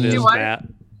 Yeah, it is, Matt.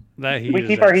 That heat. We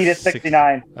keep our heat at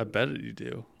 69. I bet you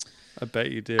do. I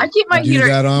keep my heater do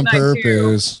that on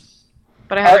purpose. Too,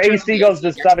 but our AC goes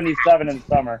to 77 in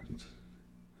summer.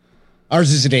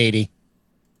 Ours is at 80.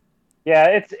 Yeah,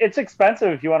 it's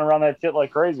expensive if you want to run that shit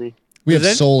like crazy. We have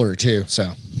solar too,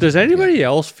 so. Does anybody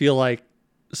else feel like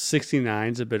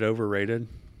 69 is a bit overrated?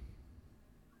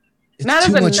 It's not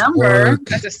too as a much number,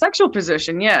 work. as a sexual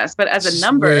position, yes, but as a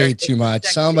number, way too much.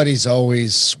 Somebody's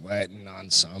always sweating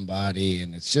on somebody,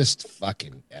 and it's just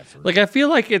fucking effort. Like, I feel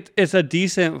like it's a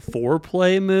decent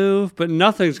foreplay move, but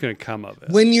nothing's going to come of it.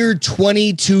 When you're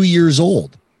 22 years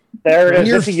old, when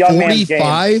you're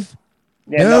 45.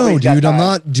 Yeah, no, dude, I'm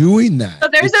not doing that. So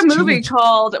there's a movie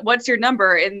called What's Your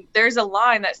Number? And there's a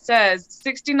line that says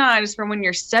 69 is from when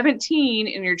you're 17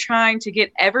 and you're trying to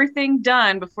get everything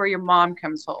done before your mom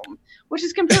comes home, which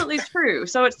is completely true.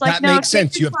 So it's like, that makes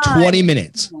sense. You have 20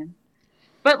 minutes.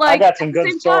 But like, I got some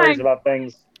good stories about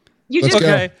things. Let's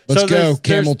go.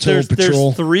 Camel Toe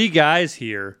Patrol. There's 3 guys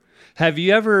here. Have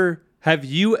you ever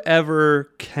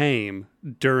came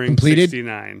during completed?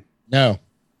 69? No.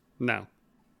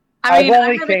 I mean, I've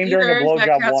only came during a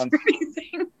blowjob once.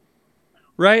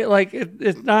 Right? Like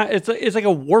it's not. It's like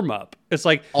a warm up. It's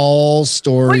like all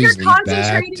stories. Well, you're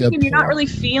concentrating and you're not really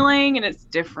feeling, and it's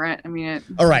different. I mean,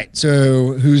 all right.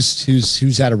 So who's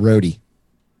had a roadie?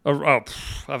 I've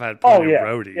had plenty of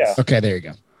roadies. Yeah. Okay, there you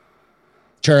go.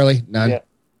 Charlie, none. Yeah.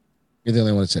 You're the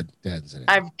only one that said.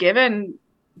 I've given.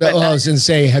 I was going to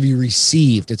say, have you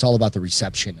received? It's all about the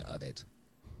reception of it.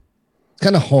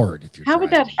 Kind of hard if you're. How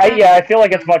would that happen? I feel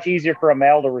like it's much easier for a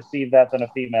male to receive that than a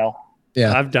female.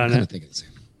 Yeah, I've done it. Think it's the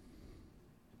same.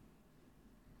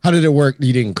 How did it work?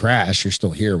 You didn't crash. You're still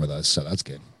here with us, so that's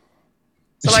good.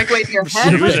 So like, wait, your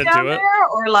head was down there,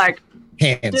 or like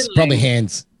hands? Diddling? Probably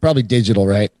hands. Probably digital,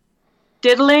 right?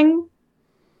 Diddling.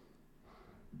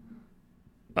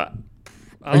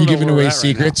 Are you giving away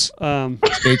secrets?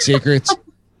 State secrets.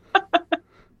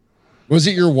 Was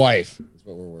it your wife? That's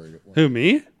what we're worried about. Who,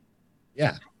 me?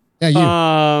 Yeah,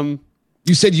 you.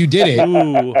 You said you did it.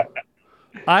 Ooh,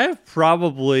 I have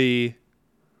probably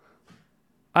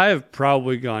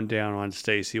gone down on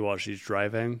Stacy while she's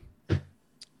driving.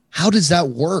 How does that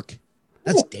work?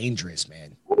 That's dangerous,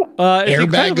 man.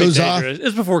 Airbag goes off. It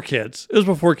was before kids.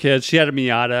 She had a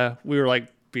Miata. We were like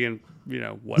being,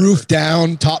 whatever. Roof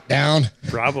down, top down.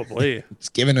 Probably. It's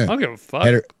giving a. I don't give a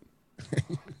fuck.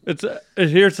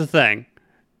 Here's the thing.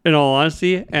 In all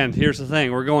honesty, and here's the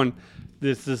thing. We're going.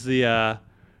 This is the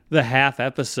half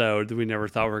episode that we never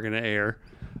thought we were going to air.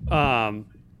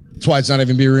 That's why it's not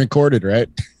even being recorded, right?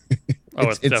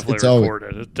 It's definitely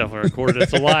recorded. It's definitely recorded.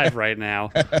 It's alive right now.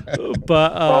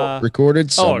 But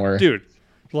recorded somewhere. Oh, dude.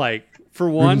 Like, for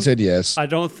one, Ruben said yes. I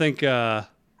don't think there's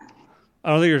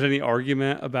any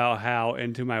argument about how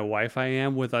into my wife I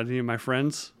am with any of my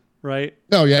friends, right?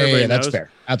 No, yeah, that's fair.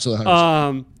 Absolutely.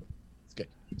 100%.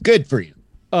 It's good for you.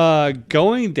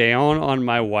 Going down on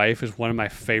my wife is one of my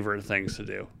favorite things to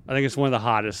do. I think it's one of the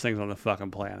hottest things on the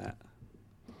fucking planet.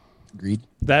 Agreed.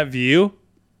 That view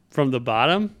from the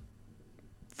bottom,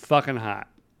 fucking hot.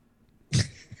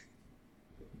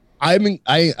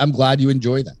 I'm glad you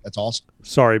enjoy that. That's awesome.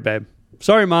 Sorry, babe.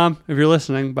 Sorry, Mom, if you're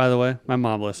listening, by the way. My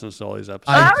mom listens to all these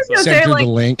episodes. I was gonna sent say, her the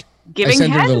link. Giving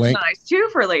head is nice too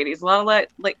for ladies. A lot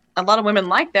of women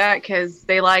like that because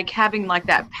they like having like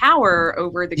that power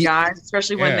over the guys,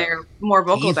 especially when they're more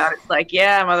vocal about it. It's like,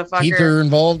 yeah, motherfucker. Teeth are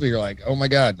involved. You're like, oh my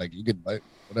god, like you could bite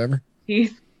whatever.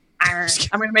 Teeth. I'm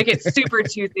gonna make it super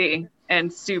toothy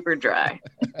and super dry.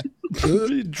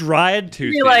 Dry and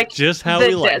toothy, like just how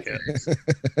we like it.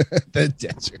 The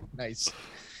desert, nice.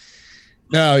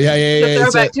 No, yeah.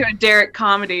 Throwback to a Derek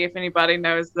comedy, if anybody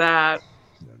knows that.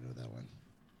 I don't know that one.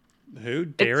 Who?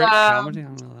 Derek comedy? I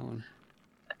don't know that one.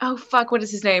 Oh fuck! What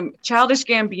is his name? Childish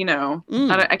Gambino.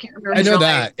 I can't remember. I know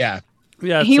that. Name.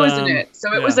 Yeah. He was in it.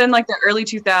 So it was in like the early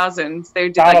 2000s. They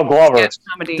did Donald Glover. Sketch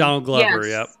comedy. Donald Glover.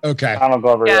 Yep. Okay. Donald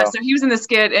Glover. Yeah. So he was in the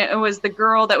skit, and it was the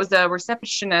girl that was the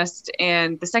receptionist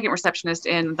and the second receptionist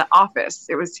in The Office.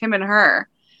 It was him and her.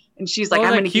 And she's like, I'm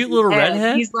going to cute little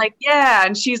redhead. He's like, yeah.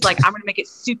 And she's like, I'm going to make it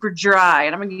super dry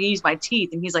and I'm going to use my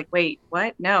teeth. And he's like, wait,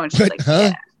 what? No. And she's like,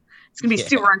 yeah. It's going to be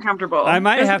super uncomfortable. I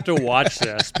might have to watch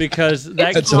this because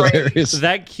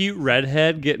that cute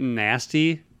redhead getting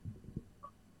nasty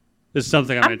is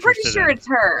something I'm interested in. I'm pretty sure it's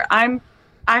her.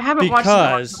 I haven't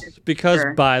watched it. Because,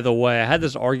 by the way, I had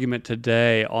this argument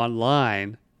today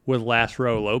online with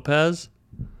Laszlo Lopez.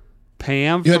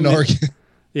 Pam. You had an argument?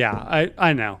 Yeah,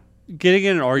 I know. Getting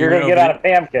in an argument. You're going to get on a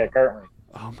Pam kick, aren't we?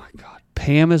 Oh my God.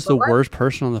 Pam is the worst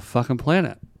person on the fucking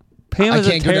planet. Pam is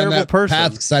a terrible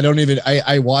person. Because I don't even.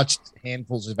 I watched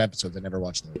handfuls of episodes. I never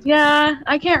watched them. Yeah,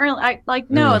 I can't really.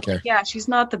 Yeah, she's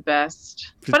not the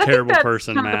best. She's a terrible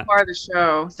person, kind of the part of the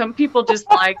show. Some people just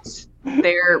liked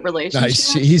their relationship.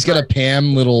 Nice. He's got a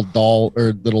Pam little doll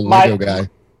or little Lego guy.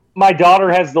 My daughter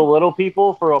has the little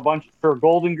people for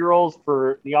Golden Girls,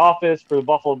 for The Office, for the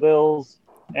Buffalo Bills,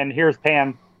 and here's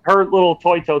Pam. Her little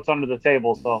toy tote's under the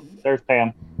table, so there's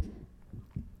Pam.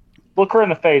 Look her in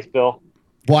the face, Bill.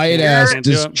 Wyatt asked,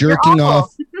 does jerking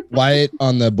off... Wyatt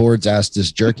on the boards asked,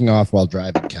 does jerking off while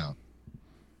driving count?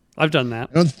 I've done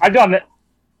that. I've done that.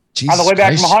 On the way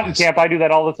back from a hunting camp, I do that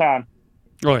all the time.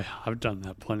 Oh, yeah. I've done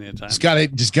that plenty of times.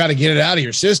 Just gotta get it out of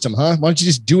your system, huh? Why don't you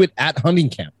just do it at hunting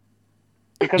camp?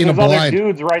 Because there's other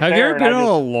dudes right there. Have you ever been on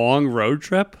a long road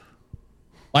trip?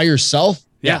 By yourself?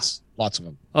 Yeah. Yes. Lots of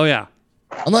them. Oh, yeah.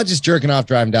 I'm not just jerking off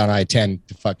driving down I-10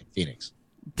 to fucking Phoenix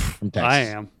from Texas. I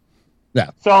am.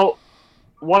 Yeah. So,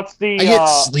 what's the... I get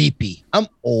sleepy. I'm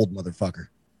old, motherfucker.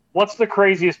 What's the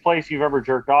craziest place you've ever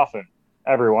jerked off in?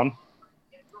 Everyone.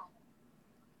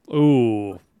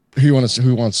 Ooh. Who wants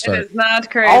to start? It is not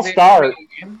crazy. I'll start.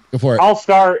 Go for it. I'll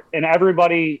start, and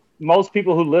everybody, most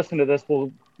people who listen to this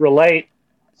will relate.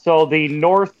 So the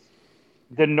north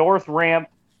ramp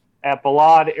at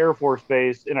Balad Air Force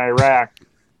Base in Iraq,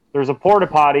 there's a porta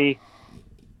potty,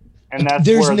 and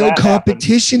there's no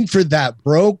competition for that,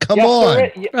 bro. Come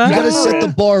on, you gotta set the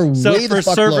bar way the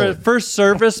fuck lower. For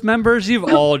service members, you've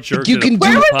all jerked. You can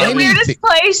Where was the weirdest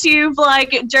place you've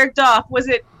jerked off? Was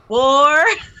it war?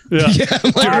 Yeah,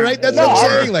 right. That's what I'm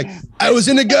saying. Like, I was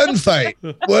in a gunfight.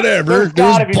 Whatever.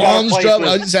 There's bombs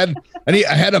dropping.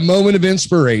 I had a moment of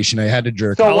inspiration. I had to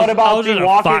jerk. So what about the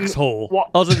foxhole?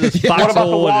 I was in this What about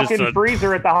the walk-in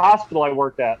freezer at the hospital I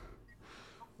worked at?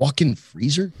 Walk-in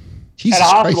freezer? Jesus At a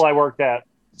hospital Christ. I worked at.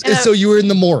 So you were in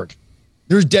the morgue.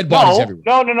 There's dead bodies everywhere.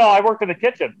 No. I worked in the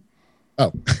kitchen.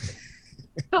 Oh.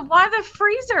 But why the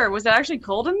freezer? Was it actually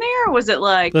cold in there, or was it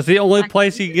like... That's the only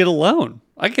place you can get alone.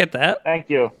 I get that. Thank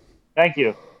you.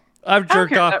 I've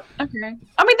jerked off. Okay.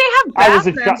 I mean, they have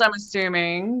bathrooms, I'm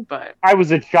assuming, but... I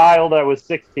was a child. I was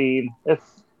 16.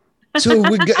 So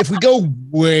if we go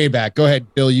way back, go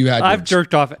ahead, Bill. You had. I've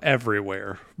jerked off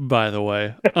everywhere, by the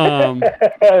way.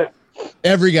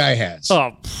 Every guy has.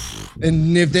 Oh,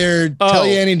 And if they're tell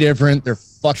you any different, they're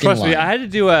fucking trust lying. me, I had to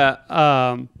do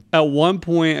at one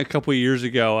point a couple of years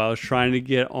ago, I was trying to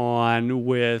get on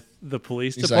with the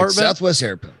police He's department. like, Southwest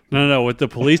Airplane. No, with the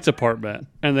police department.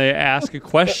 And they ask a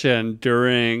question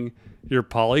during your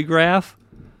polygraph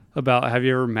about have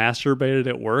you ever masturbated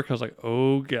at work? I was like,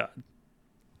 oh, God.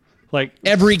 Like,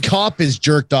 Every cop is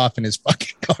jerked off in his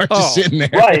fucking car Oh, just sitting there.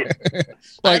 Right.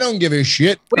 I don't give a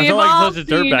shit. I We've felt like all such a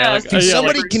dirtbag. seen Like, us. yeah, Can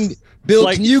somebody like- can Bill,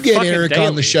 like can you get fucking Eric on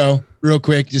daily. the show real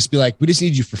quick? Just be like, we just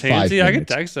need you for 5 Tansy, I can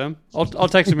minutes. text him. I'll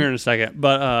text him here in a second,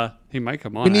 but he might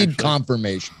come on. We need actually.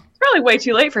 confirmation. It's probably way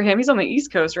too late for him. He's on the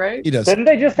East Coast, right? He does. Didn't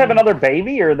they just have another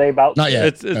baby, or are they about? Not yet.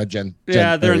 It's- no, Jen.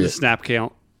 Yeah, they're in the the. snap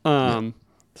count.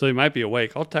 So he might be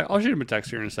awake. I'll shoot him a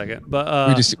text here in a second.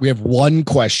 But We have one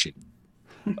question.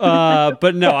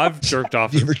 but no, I've jerked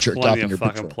off You ever at jerked off plenty in of your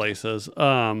fucking patrol? places.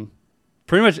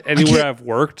 Pretty much anywhere I've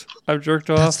worked, I've jerked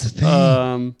off. That's the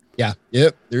thing. Yeah.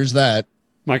 Yep. There's that.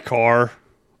 My car.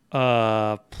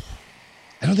 I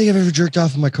don't think I've ever jerked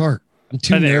off in my car. I'm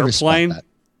too An nervous airplane? about that.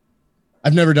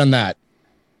 I've never done that.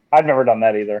 I've never done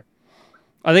that either.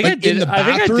 I think I Like did. in the I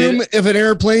think I bathroom did. of an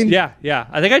airplane. Yeah.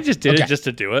 I think I just did Okay. it just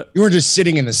to do it. You weren't just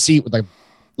sitting in the seat with like a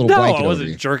little No, blanket I over wasn't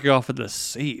you. jerking off at the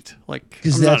seat. Like,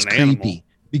 Because I'm that's not an animal. creepy.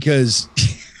 Because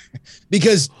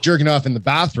because jerking off in the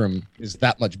bathroom is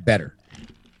that much better.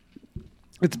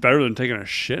 It's better than taking a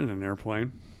shit in an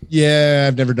airplane. Yeah,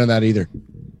 I've never done that either.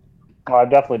 Well, I've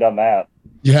definitely done that.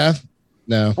 You have?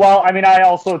 No. Well, I mean, I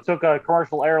also took a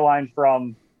commercial airline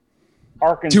from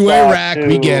Arkansas To Iraq,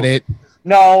 we get it.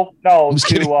 No, I'm just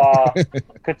to kidding.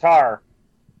 Qatar.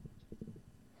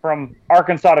 From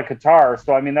Arkansas to Qatar.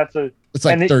 So I mean, that's a. It's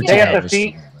like and 13 they have to hours.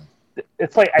 feed.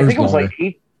 It's like I Or think it was longer.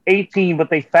 like 18, but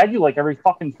they fed you like every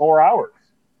fucking 4 hours.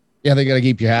 Yeah, they got to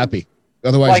keep you happy.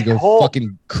 Otherwise, Like you go whole-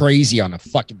 fucking crazy on a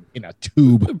fucking in a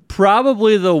tube.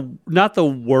 Probably not the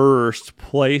worst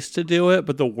place to do it,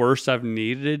 but the worst I've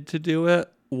needed to do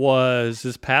it was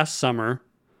this past summer.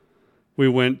 We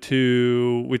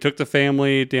took the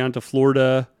family down to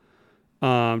Florida,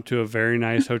 to a very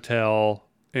nice hotel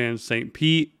in St.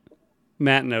 Pete.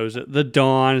 Matt knows it. The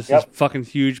Dawn is Yep. this fucking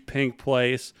huge pink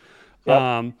place.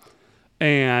 Yep.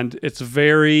 And it's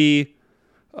very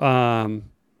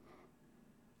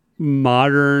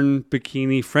modern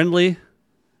bikini friendly,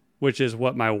 which is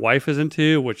what my wife is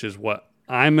into, which is what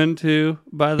I'm into,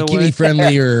 by the way. Bikini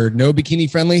friendly or no bikini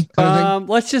friendly kind of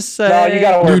Let's just say No, you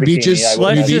gotta thing? wear a Nude bikini, beaches, I would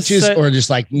let's nude imagine. just beaches, say- or just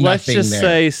like let's nothing just there.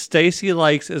 say Stacy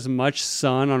likes as much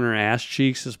sun on her ass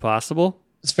cheeks as possible,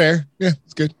 It's fair. Yeah,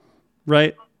 it's good.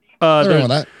 right? Nothing wrong There's, with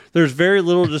that. there's very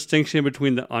little distinction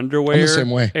between the underwear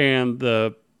same way. and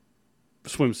the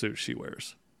swimsuit she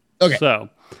wears. Okay. So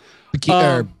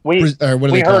Bikini, We or what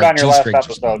do we they call heard it? on your last G-strings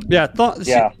or something. episode.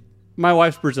 yeah, Yeah. my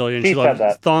wife's Brazilian. She She said loves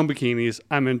that. thong bikinis.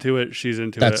 I'm into it. She's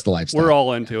into it. That's the lifestyle. We're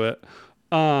all into it.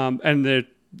 And it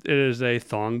is a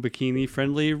thong bikini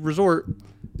friendly resort.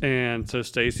 And so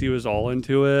Stacy was all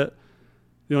into it.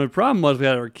 The only problem was we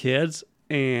had our kids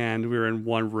and we were in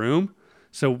one room.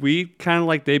 So we kind of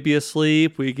like they'd be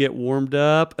asleep, we get warmed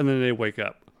up, and then they wake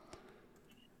up.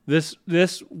 This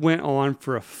went on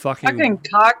for a Fucking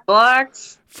cock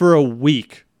blocks. for a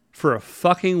week, for a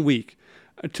fucking week,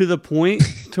 to the point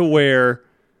to where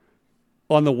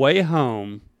on the way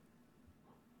home,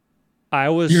 I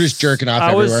was You're just jerking off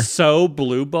I everywhere. was so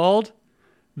blue balled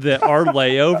that our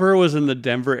layover was in the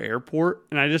Denver airport,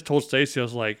 and I just told Stacy, I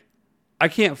was like, I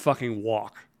can't fucking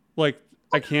walk. Like,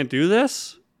 I can't do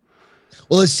this.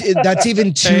 Well, that's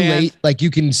even too And- late. Like you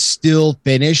can still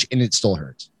finish and it still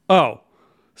hurts. Oh,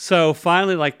 so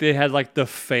finally, like they had like the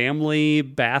family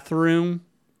bathroom,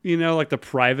 you know, like the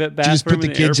private You bathroom. just put the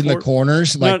kids in the airport.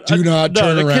 corners, like do not no,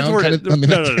 turn the kids around. weren't kind in- of- I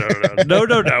mean, no.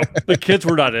 The kids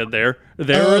were not in there.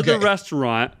 They were at the Okay.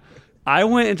 restaurant. I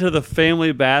went into the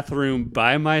family bathroom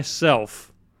by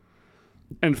myself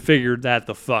and figured that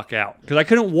the fuck out because I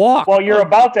couldn't walk. Well, you're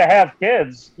about to have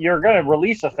kids. You're going to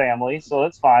release a family, so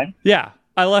that's fine. Yeah,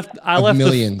 I left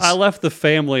millions. I left the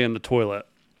family in the toilet.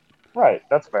 Right,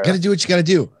 that's fair. Got to do what you got to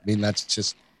do. I mean, that's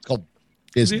just it's called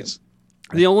business.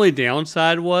 The only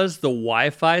downside was the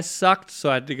Wi-Fi sucked, so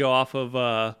I had to go off of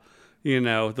the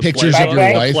Pictures of your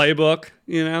wife? playbook.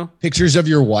 You know, Pictures of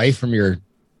your wife from your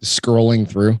scrolling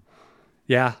through.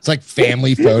 yeah. It's like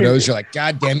family photos. You're like,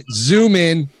 God damn it, zoom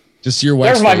in to see your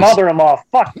wife's There's my face. mother-in-law.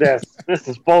 Fuck this. This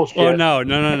is bullshit. Oh no.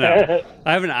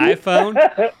 I have an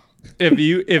iPhone.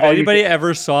 If anybody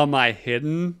ever saw my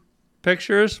hidden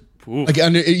pictures, oof. Like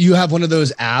you have one of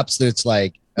those apps that's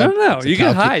like No, it's a you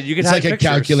can hide. You can it's hide like pictures. a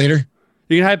calculator.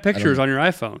 You can hide pictures on your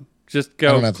iPhone. Just I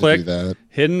don't go have click to do that.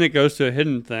 hidden. It goes to a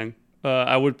hidden thing.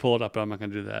 I would pull it up, but I'm not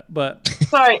going to do that. But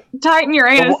sorry, Titan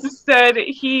Uranus said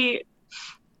he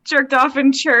jerked off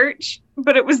in church,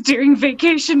 but it was during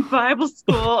vacation Bible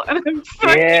school, and I'm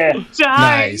fucking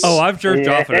dying. Nice. Oh, I've jerked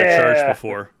off at a church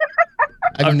before.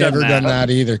 I've never done that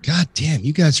either. God damn,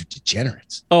 you guys are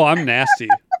degenerates. Oh, I'm nasty.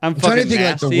 I'm trying to think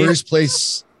nasty. like the worst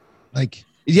place. Like,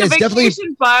 yeah, it's vacation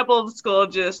definitely Bible school.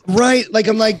 Just right. Like,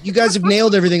 I'm like, you guys have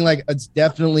nailed everything. Like, it's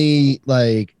definitely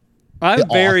like. I'm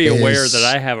very office, aware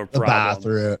that I have a the problem.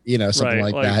 bathroom, you know, something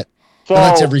Right, like that. So Well,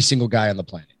 that's every single guy on the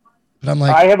planet. But I'm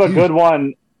like, I have a good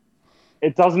one.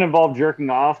 It doesn't involve jerking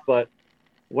off, but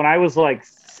when I was like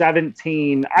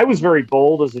 17, I was very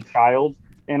bold as a child,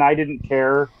 and I didn't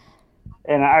care.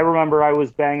 And I remember I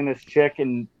was banging this chick,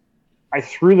 and I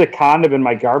threw the condom in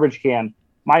my garbage can.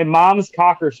 My mom's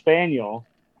Cocker Spaniel.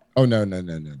 Oh no!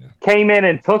 Came in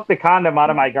and took the condom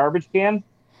out of my garbage can.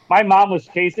 My mom was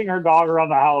chasing her dog around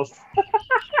the house.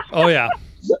 Oh yeah.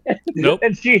 Nope.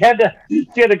 And she had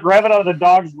to grab it out of the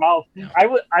dog's mouth.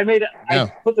 I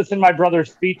put this in my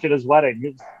brother's speech at his wedding.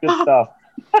 It was good stuff.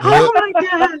 oh my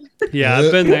god. Yeah,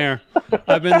 I've been there.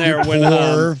 I've been there when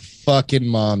poor fucking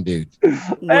mom, dude.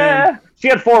 She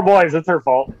had 4 boys. It's her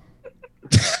fault.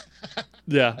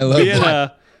 Yeah. I love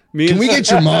that. Can we get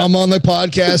your mom on the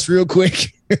podcast real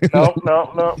quick? No.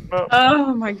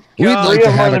 Oh my god. We'd like Three to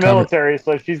of them are have in the a military,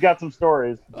 so she's got some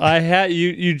stories. I had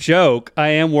you joke. I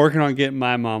am working on getting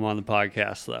my mom on the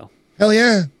podcast though. Hell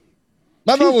yeah.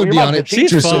 My mom would be on it. She's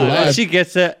Teachers still fun. alive. She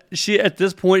gets it. She at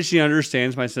this point she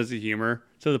understands my sense of humor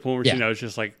to the point where she knows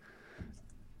just like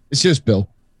It's just Bill.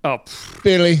 oh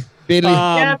Billy.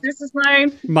 Yeah, this is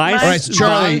mine. All right, so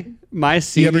Charlie, my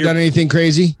senior. you ever done anything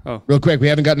crazy? Oh. Real quick, we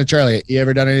haven't gotten to Charlie yet. You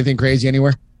ever done anything crazy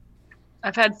anywhere?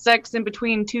 I've had sex in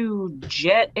between 2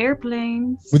 jet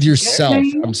airplanes. With yourself,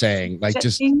 I'm saying. Like Jet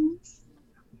just things?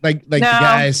 like the No.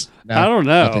 guys. No. I don't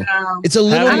know. Okay. No. It's a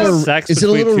little Having more sex it's a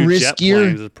between little two jet riskier.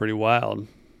 planes is pretty wild.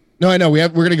 No, I know. We're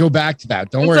gonna go back to that.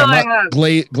 Don't That's worry, all I'm I not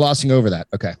have. glossing over that.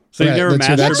 Okay. So you All right, never let's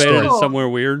hear that masturbated story. somewhere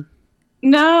weird?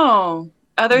 No.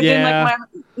 Other Yeah. than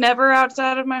like never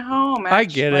outside of my home. I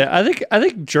get it. I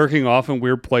think jerking off in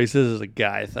weird places is a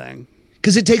guy thing.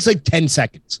 Because it takes like 10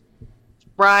 seconds.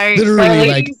 Right. Literally, like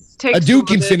Ladies take a dude some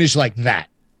can of it. finish like that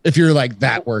if you're like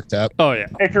that worked up. Oh yeah.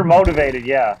 If you're motivated,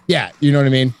 yeah. Yeah, you know what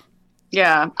I mean?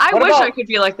 Yeah. I What wish about- I could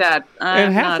be like that.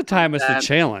 And half not the time like it's the that.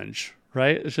 challenge,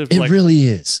 right? It's just It like really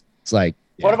is. It's like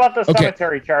What about the Okay.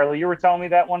 cemetery, Charlie? You were telling me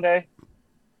that one day.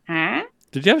 Huh?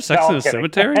 did you have sex No, in I'm a kidding.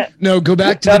 cemetery? no, go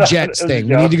back to No, the no, Jets it was a thing.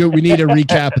 joke. We need a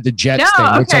recap of the Jets No,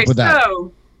 thing. What's okay, up with that?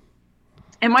 so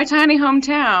in my tiny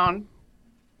hometown,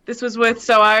 this was with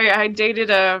I dated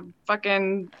a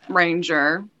fucking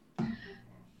ranger.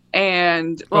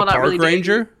 And well a not park really dating.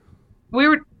 ranger? We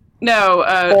were no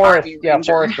Forest, army yeah,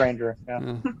 ranger. forest ranger.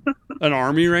 Yeah. An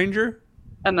army ranger?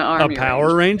 An army a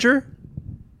Power Ranger?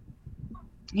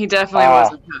 He definitely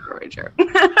was a Power Ranger.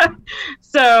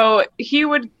 So he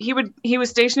was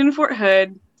stationed in Fort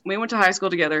Hood. We went to high school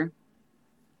together.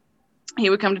 He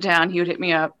would come to town. He would hit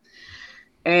me up,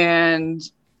 and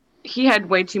he had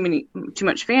way too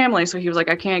much family. So he was like,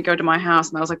 "I can't go to my house,"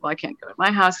 and I was like, "Well, I can't go to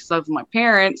my house because I live with my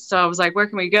parents." So I was like, "Where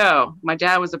can we go?" My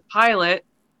dad was a pilot,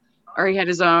 or he had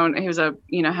his own. He was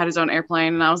had his own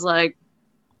airplane, and I was like,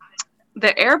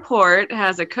 "The airport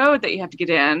has a code that you have to get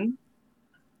in."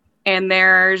 And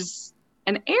there's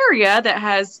an area that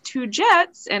has 2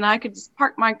 jets, and I could just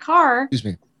park my car Excuse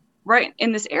me. right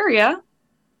in this area.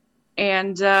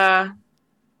 And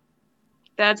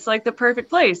that's like the perfect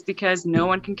place because no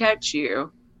one can catch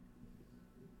you.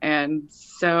 And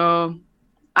so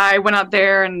I went out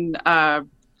there and, I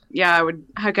would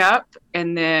hook up.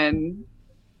 And then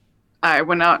I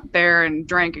went out there and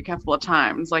drank a couple of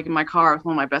times, like in my car with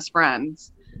one of my best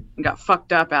friends. And got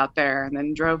fucked up out there and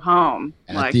then drove home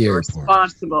At like the a airport.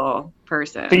 responsible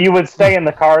person. So you would stay in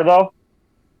the car though?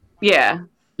 Yeah.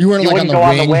 You weren't You like on wouldn't the go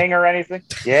on wing. the wing or anything?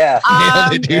 Yeah.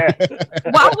 Nailed it, dude.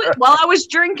 Yeah. While I was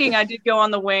drinking, I did go on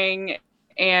the wing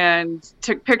and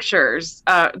took pictures.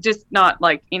 Just not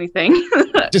like anything.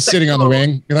 Just sitting on the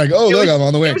wing. You're like, oh, It look, was- I'm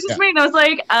on the It wing. was just Yeah. me, and I was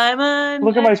like, I'm on.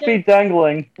 Look at my feet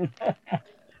dangling.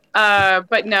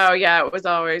 But no, yeah, it was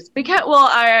always because. Well,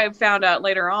 I found out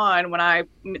later on when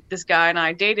this guy and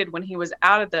I dated when he was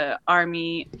out of the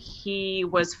army, he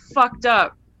was fucked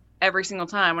up every single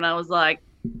time, and I was like,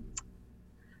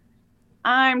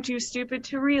 I'm too stupid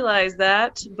to realize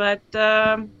that, but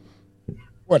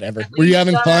Whatever. At Were you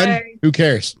having least fun? I- Who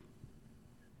cares?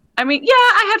 I mean, yeah,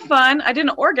 I had fun. I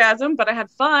didn't orgasm, but I had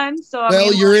fun. So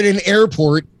Well, you're in an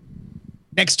airport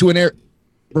next to an air,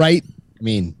 right? I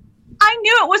mean, I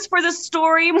knew it was for the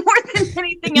story more than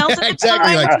anything else. Yeah, at the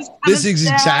exactly. time, Like, which is this kinda is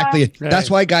sad. exactly it. Right. That's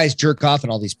why guys jerk off in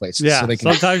all these places. Yeah, so they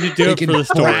can, sometimes you do they it can for the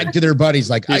story. brag to their buddies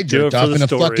like, You I do it jerked for off the in a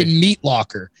story. fucking meat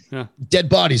locker. Yeah. Dead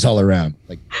bodies all around.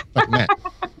 Like, fucking man.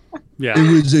 Yeah.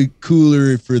 It was a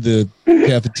cooler for the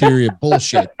cafeteria.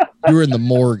 Bullshit. You were in the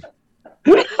morgue.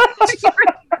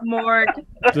 Morgue.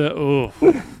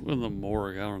 In the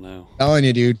morgue. I don't know. Telling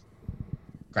you, dude.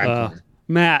 Crime corner.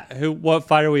 Matt, what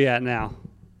fight are we at now?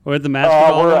 We're at the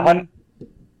basketball. We're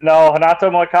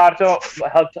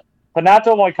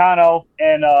Hanato Moicano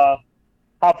and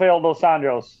Rafael Dos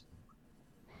Anjos.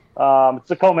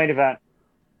 It's a co-main event.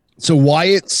 So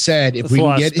Wyatt said if That's we a can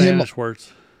lot get of Spanish him,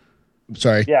 words. I'm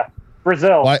sorry. Yeah,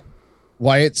 Brazil.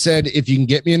 Wyatt said if you can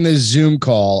get me in the Zoom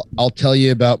call, I'll tell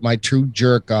you about my true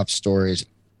jerk off stories.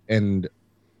 And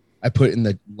I put in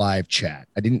the live chat.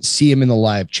 I didn't see him in the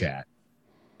live chat.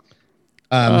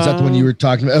 Is that the one you were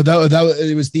talking about?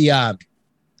 It was that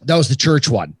was the church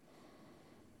one.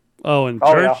 Oh, in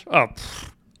Oh, church? Oh,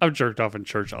 I've jerked off in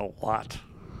church a lot.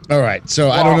 All right. So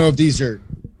I don't know if these are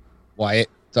Wyatt.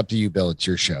 It's up to you, Bill. It's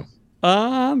your show.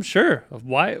 Sure.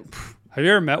 Wyatt. Have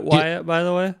you ever met Wyatt, by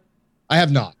the way? I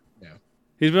have not. No.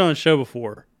 He's been on the show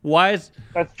before. Wyatt's.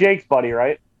 That's Jake's buddy,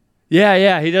 right?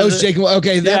 Yeah. He does. Jake.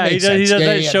 Okay, that makes sense. He does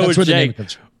that show that's with where the name Jake.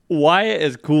 comes from. Wyatt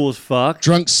is cool as fuck.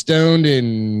 Drunk, stoned,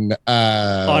 and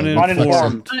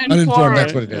Uninformed. uninformed.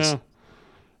 That's what it is.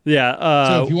 Yeah.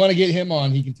 So if you want to get him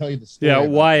on, he can tell you the story. Yeah, about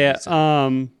Wyatt.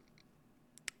 it.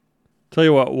 Tell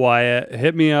you what, Wyatt,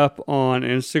 hit me up on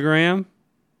Instagram,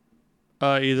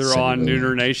 either Send on it over.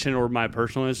 Nooner Nation or my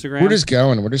personal Instagram. We're just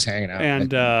going. We're just hanging out. And,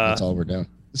 that's all we're doing.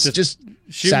 It's just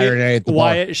shoot Saturday me, night at the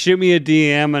Wyatt, bar. shoot me a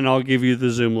DM and I'll give you the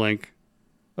Zoom link.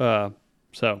 So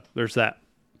there's that.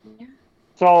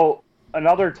 So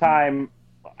another time,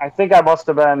 I think I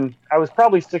was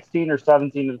probably 16 or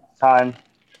 17 at the time,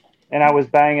 and I was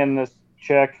banging this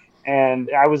chick, and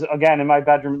I was, again, in my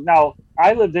bedroom. Now,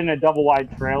 I lived in a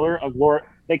double-wide trailer.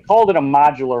 They called it a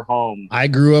modular home. I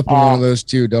grew up in one of those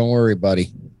too. Don't worry, buddy.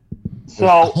 So,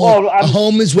 a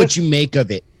home is what you make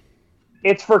of it.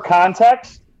 It's for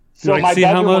context. So Like, my see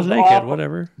how bedroom I was was naked, off,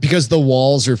 whatever. Because the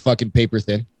walls are fucking paper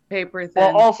thin. Paper thin.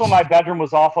 well, also my bedroom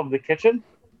was off of the kitchen.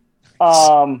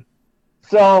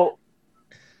 So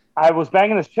I was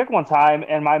banging this chick one time,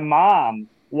 and my mom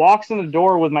walks in the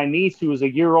door with my niece, who was a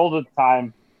year old at the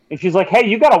time, and she's like, "Hey,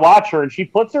 you got to watch her." And she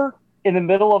puts her in the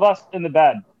middle of us in the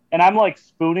bed, and I'm like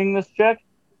spooning this chick.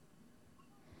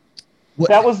 What?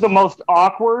 That was the most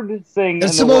awkward thing.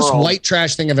 That's in the the most world. white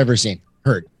trash thing I've ever seen.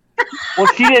 Heard. Well,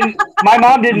 she didn't. My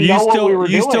mom didn't know what we were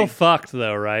You doing. still fucked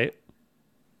though, right?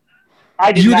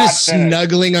 I did You not just finish.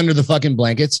 snuggling under the fucking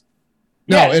blankets.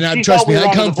 No, Yeah, and she trust thought we me, were I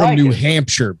under come the from New blanket.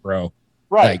 Hampshire, bro.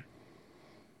 Right. Like,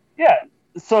 Yeah.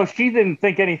 So she didn't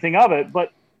think anything of it,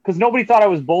 but because nobody thought I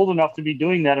was bold enough to be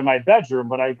doing that in my bedroom,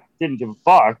 but I didn't give a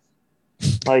fuck.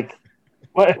 Like,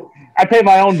 but I pay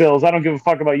my own bills. I don't give a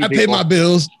fuck about you. I pay people. my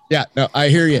bills. Yeah, no, I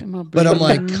hear you. my But I'm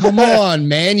like, bills. come on,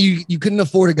 man. You couldn't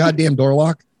afford a goddamn door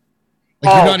lock?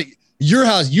 Like, Oh. you're not, your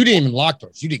house, you didn't even lock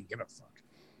doors. You didn't give a fuck.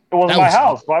 It wasn't That my was-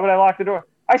 house. Why would I lock the door?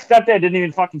 My stepdad didn't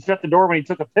even fucking shut the door when he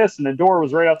took a piss, and the door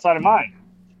was right outside of mine.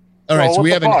 All right, Well, so what we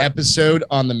the have an fuck? episode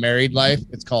on the married life.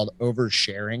 It's called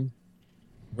Oversharing,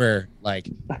 where like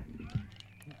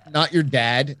not your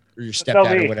dad or your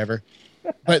stepdad me. or whatever,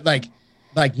 but like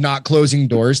not closing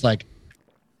doors. Like,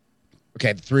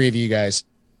 okay, the three of you guys,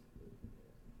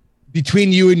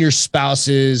 between you and your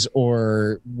spouses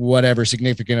or whatever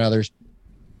significant others,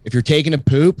 if you're taking a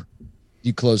poop,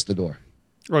 you close the door.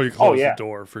 Oh, you close yeah. the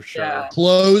door for sure. Yeah.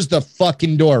 Close the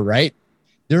fucking door, right?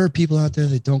 There are people out there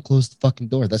that don't close the fucking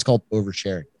door. That's called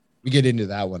oversharing. We get into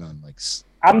that one on like.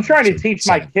 I'm trying to teach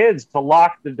my Seven. kids to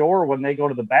lock the door when they go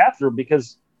to the bathroom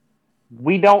because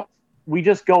we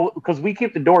just go because we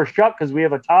keep the door shut because we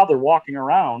have a toddler walking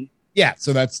around. Yeah,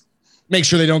 so that's make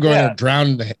sure they don't go in Yeah. there and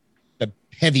drown the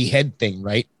heavy head thing,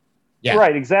 right? Yeah.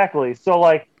 Right, exactly. So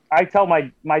like I tell my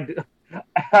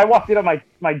I walked in on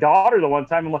my daughter the one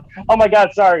time and like, oh my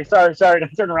god, sorry. And I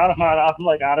turn around, I'm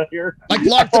like out of here. Like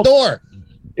lock the door.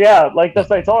 Yeah, like that's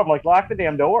what I told him. Like lock the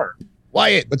damn door.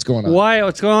 Wyatt, what's going on? Why?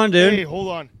 What's going on, dude? Hey, hold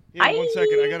on. Yeah, 1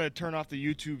 second. I gotta turn off the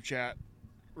YouTube chat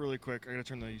really quick. I gotta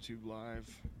turn the YouTube live.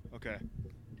 Okay.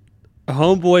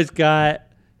 Homeboy's got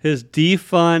his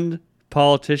defund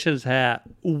politician's hat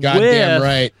Goddamn with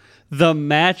right. the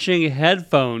matching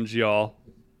headphones, y'all.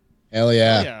 Hell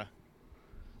yeah. Yeah.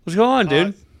 What's going on,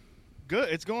 dude? Good.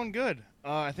 It's going good.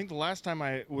 I think the last time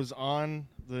I was on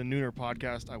the Nooner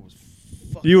podcast, I was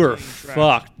fucking You were trashed.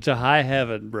 fucked to high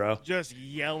heaven, bro. Just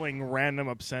yelling random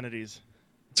obscenities.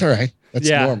 It's all right. That's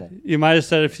normal. You might have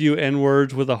said a few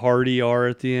N-words with a hard ER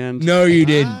at the end. No, you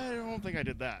didn't. I don't think I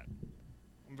did that.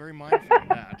 I'm very mindful of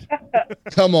that.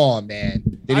 Come on, man.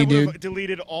 Did he I do? would have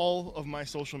deleted all of my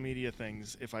social media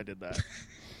things if I did that.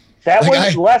 That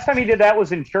was last time he did that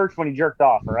was in church when he jerked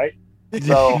off, right?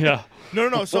 So Yeah.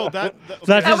 No. So that's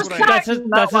That's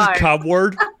his cub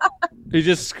word. He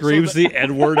just screams the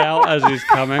N-word out as he's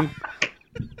coming.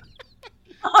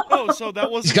 No, so that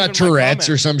was. He's got Tourette's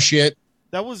or some shit.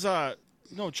 That was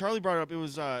no. Charlie brought it up. It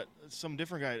was some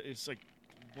different guy. It's like,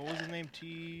 what was his name?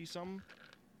 T something.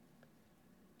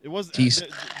 It was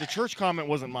the church comment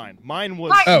wasn't mine. Mine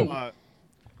was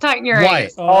Tighten your Why?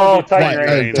 ass. Oh, tighten your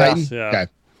ass. Titan. Yeah. Okay.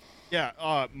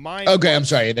 Yeah. Mine. Okay, I'm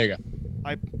sorry. There you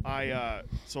go.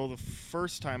 So the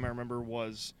first time I remember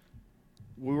was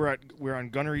we were on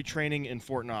gunnery training in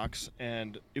Fort Knox,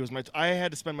 and it was I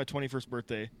had to spend my 21st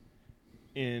birthday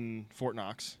in Fort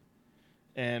Knox,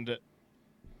 and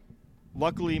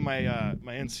luckily my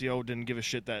my NCO didn't give a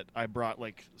shit that I brought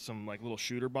like some like little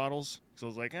shooter bottles. So I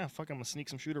was like, fuck, I'm gonna sneak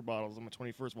some shooter bottles on my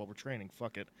 21st while we're training.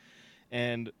 Fuck it.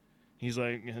 And he's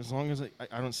like, as long as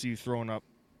I don't see you throwing up,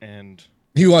 and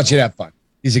He wants you to have fun.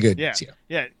 He's a good NCO.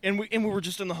 Yeah. And we were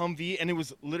just in the Humvee, and it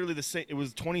was literally the same. It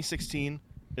was 2016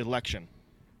 election,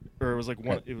 or it was like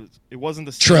one. It wasn't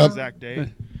the same Trump. exact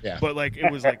day. Yeah. But like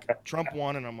it was like Trump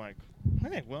won, and I'm like,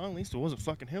 hey, well at least it wasn't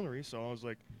fucking Hillary. So I was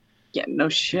like, Yeah, no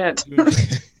shit. doing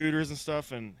shooters and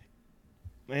stuff, and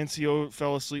my NCO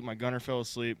fell asleep, my gunner fell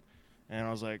asleep, and I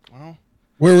was like, well,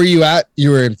 Where were you at? You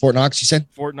were in Fort Knox, you said?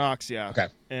 Fort Knox, yeah. Okay.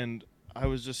 And I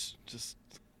was just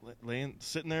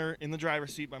sitting there in the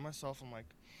driver's seat by myself. I'm like,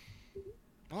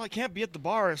 well, I can't be at the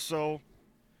bar, so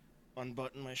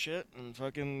unbuttoned my shit and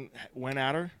fucking went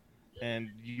at her and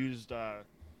used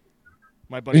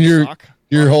my buddy's sock.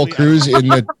 Your whole crew's in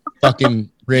the fucking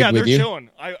rig yeah, with you? they're chilling.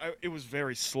 It was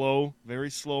very slow,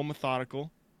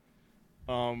 methodical.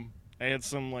 I had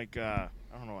some like I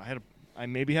don't know. I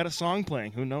maybe had a song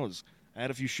playing. Who knows? I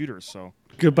had a few shooters, so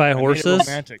Goodbye I made it Horses.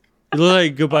 romantic. You look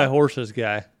like a Goodbye Horses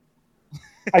guy.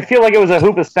 I feel like it was a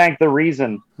Hoobastank the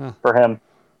reason for him.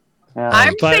 Yeah.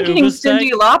 I'm But it thinking was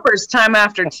Cyndi Lauper's Time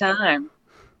After Time.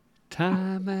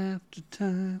 Time after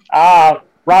time.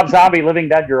 Rob Zombie, Living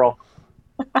Dead Girl.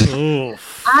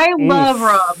 Oof. I love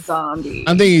Rob Zombie.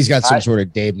 I'm thinking he's got some sort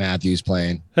of Dave Matthews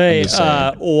playing. Hey,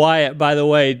 Wyatt, by the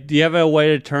way, do you have a way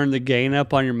to turn the gain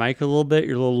up on your mic a little bit?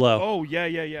 You're a little low. Oh yeah.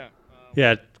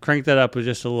 Yeah, crank that up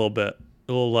just a little bit.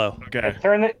 A little low. Okay.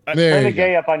 Turn There the you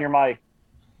gay up on your mic.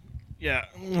 Yeah.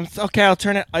 It's okay. I'll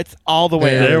turn it. It's all the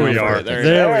way. There up. we are. There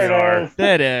There it we are. is.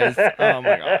 That is. Oh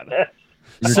my god.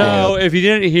 So, if you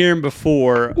didn't hear him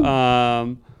before,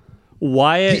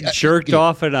 Wyatt jerked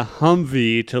off in a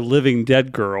Humvee to Living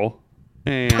Dead Girl,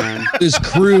 and His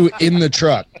crew in the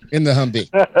truck, in the Humvee.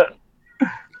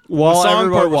 while The song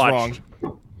everybody part was watched,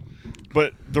 wrong.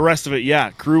 But the rest of it,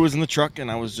 yeah. Crew was in the truck, and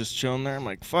I was just chilling there. I'm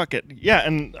like, fuck it. Yeah,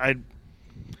 and I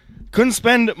couldn't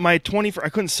spend my I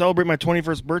couldn't celebrate my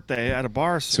 21st birthday at a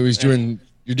bar. So he's doing.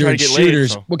 You're Trying doing to get laid,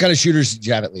 shooters. so. What kind of shooters did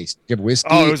you have at least? Did you have whiskey?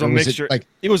 Oh, it was a or mixture.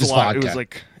 It was a just lot. vodka?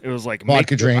 It was like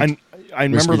Vodka drink, I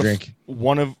remember whiskey drink.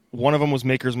 one of them was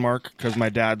Maker's Mark because my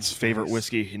dad's favorite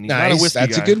whiskey. And he's not a Nice. whiskey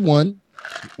That's guy. a good one.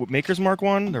 Maker's Mark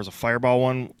one. There's a Fireball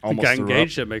one. I Almost got threw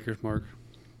engaged up. at Maker's Mark.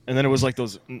 And then it was like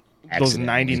those Accidentally.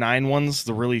 99 ones,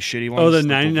 the really shitty ones. Oh, the like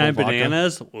 99 full vodka.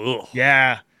 bananas? Ugh.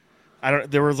 Yeah.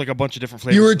 There was like a bunch of different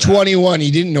flavors. You were of that. 21.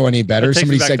 You didn't know any better. That takes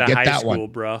Somebody me back said, to "Get high that school, one,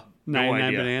 bro. No 99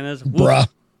 idea. bananas? bruh."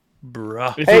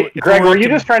 Bruh. If Hey, it- if Greg, it were worked you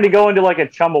to- just trying to go into like a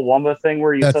Chumbawamba thing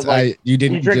where you That's said like you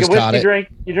didn't you drink just a got whiskey it. drink,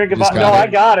 you drink a Just vodka? got No, it. I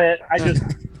got it. I just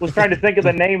was trying to think of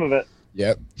the name of it.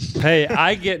 Yep. Hey,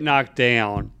 I get knocked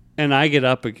down, and I get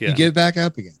up again. You get back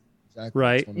up again. Exactly.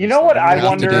 Right. That's one of You those know what things I you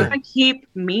have to wonder? do.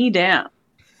 Keep me down.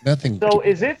 Nothing. So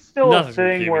is it still Nothing a can keep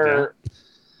thing me where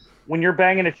when you're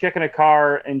banging a chick in a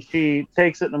car and she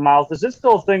takes it in the mouth, is it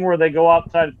still a thing where they go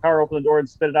outside the car, open the door, and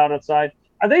spit it out outside?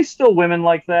 Are they still women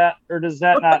like that, or does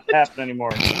that not happen anymore?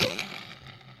 Yeah.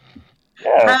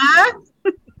 Huh?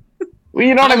 Well,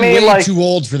 you know what I I'm mean? way Like, too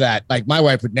old for that. Like my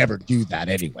wife would never do that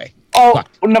anyway. oh, Fuck.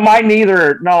 no, mine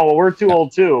neither. No, we're too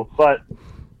old too. But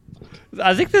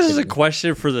I think this is a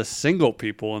question for the single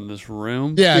people in this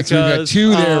room. Yeah, so we've got because,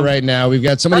 two there right now. We've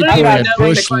got somebody I don't pouring even a know what the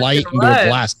bush question light into was. a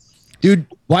glass. Dude,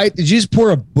 why did you just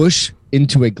pour a bush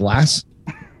into a glass?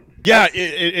 Yeah,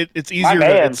 it's easier.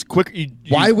 man. It's quick.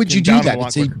 Why would you can do down it that? a lot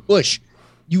It's a quicker. bush.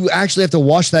 You actually have to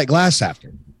wash that glass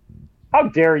after. how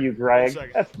dare you, Greg? One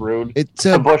second. That's rude. It's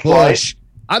a Busch bush. Light.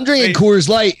 I'm drinking Hey. Coors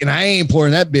Light, and I ain't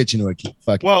pouring that bitch into a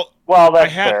fucking. Well, Well, that's I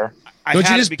had- fair. I Don't had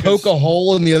you it just because- poke a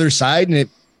hole in the other side and it?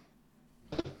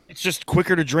 It's just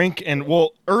quicker to drink. And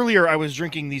earlier I was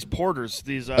drinking these porters.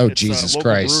 These Jesus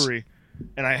local Christ. brewery,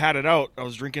 and I had it out. I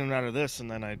was drinking it out of this,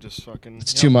 and then I just fucking.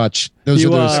 It's too much. Those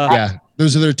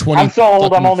are their 20. I'm so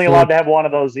old. I'm only allowed to have one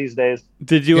of those these days.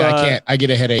 Did you? I can't. I get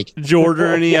a headache. Did you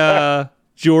order any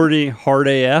Jordy Hard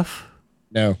AF?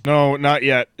 No, not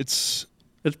yet. It's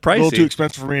pricey. A little too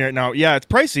expensive for me right now. Yeah, it's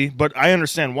pricey, but I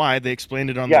understand why. They explained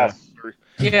it on the.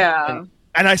 Yeah.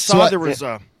 And I saw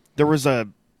there was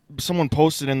someone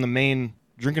posted in the main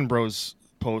Drinking Bros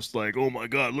post like, "Oh my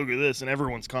god, look at this," and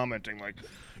everyone's commenting like,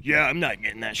 "Yeah, I'm not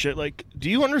getting that shit." Like, do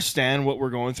you understand what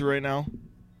we're going through right now?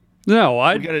 No,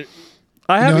 I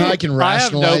can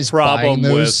rationalize no problem buying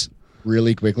those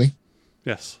really quickly.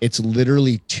 Yes, it's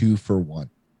literally 2 for 1.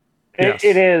 It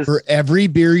is. For every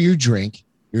beer you drink,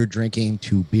 you're drinking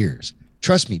 2 beers.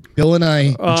 Trust me, Bill and I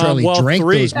and Charlie drank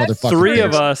those motherfuckers. 3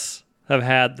 of us have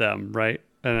had them, right?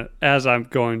 And as I'm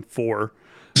going 4.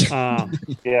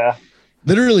 Yeah.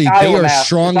 Literally, they are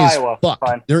strong as fuck.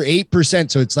 Fine. They're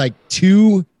 8%, so it's like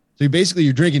 2. So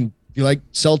you're drinking, if you like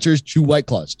seltzers, 2 White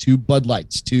Claws, 2 Bud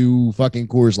Lights, 2 fucking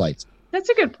Coors Lights. That's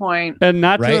a good point. And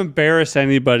not to embarrass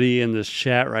anybody in this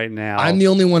chat right now. I'm the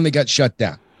only one that got shut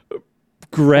down.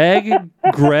 Greg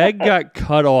got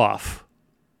cut off.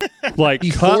 Like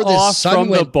cut off from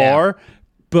the bar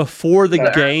before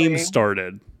the game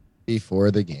started. Before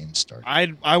the game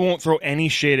started. I won't throw any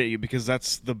shade at you because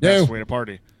that's the best way to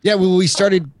party. Yeah, well, we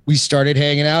started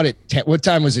hanging out at 10. What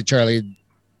time was it, Charlie?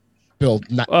 Bill,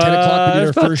 10 o'clock. We did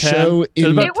our first 10. show.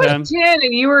 It was 10,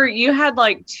 and you had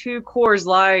like 2 Coors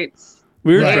Lights.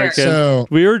 We were drinking.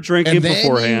 We were drinking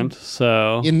beforehand.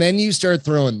 And then you start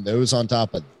throwing those on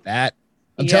top of that.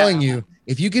 I'm telling you,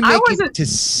 if you can make it to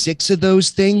 6 of those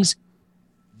things,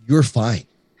 you're fine.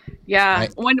 Yeah.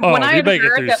 Right? When I had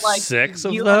heard that like 6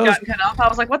 of you those? had gotten cut off, I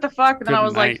was like, "What the fuck?" And then I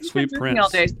was like, "Sweet Prince." All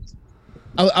day.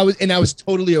 I was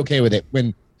totally okay with it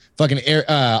when fucking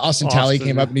Austin Talley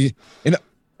came up and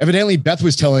evidently Beth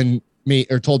was telling me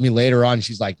or told me later on.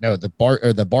 She's like, "No, the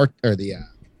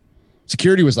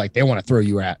security was like, they want to throw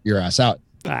your ass out."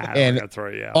 And throw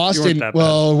you out. Austin,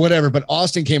 whatever. But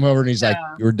Austin came over and he's like,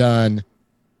 "You're done.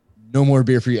 No more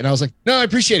beer for you." And I was like, "No, I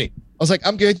appreciate it." I was like,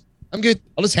 I'm good.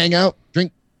 I'll just hang out,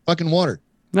 drink fucking water."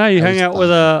 No, you hang out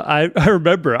with I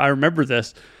remember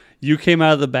this. You came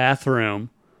out of the bathroom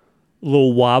a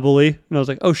little wobbly, and I was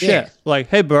like, "Oh shit!" Yeah. Like,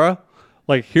 "Hey, bro,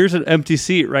 like here's an empty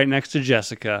seat right next to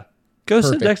Jessica. Go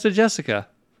sit next to Jessica."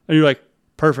 And you're like,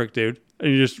 "Perfect, dude."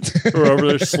 And you just were over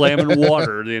there slamming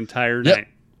water the entire night.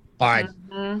 Fine.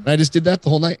 Mm-hmm. I just did that the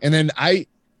whole night, and then I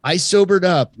sobered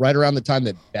up right around the time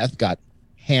that Beth got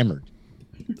hammered.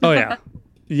 Oh yeah,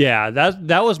 yeah.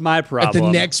 That was my problem. At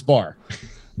the next bar.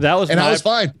 That was I was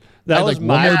fine. That was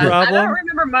my problem. I don't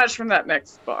remember much from that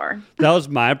next bar. That was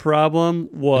my problem.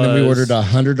 And then we ordered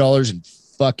 $100 in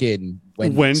fucking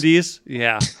Wendy's.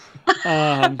 Yeah.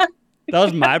 That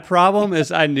was my problem.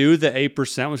 Is I knew the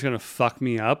 8% was going to fuck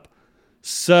me up,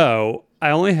 so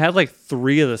I only had like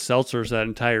 3 of the seltzers that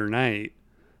entire night.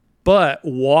 But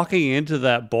walking into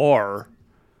that bar,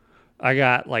 I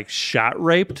got like shot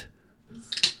raped.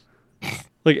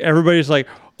 Like everybody's like,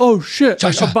 "Oh shit,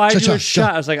 I'll buy you a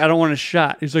shot." I was like, "I don't want a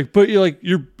shot." He's like, "But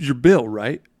you're Bill,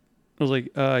 right?" I was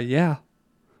like, "Yeah."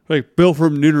 Like, "Bill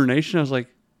from Neuter Nation?" I was like,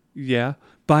 "Yeah."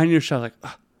 "Buying you a shot." I was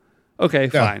like, "Okay,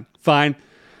 fine.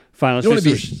 Let's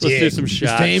do some shots."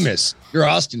 You're famous. You're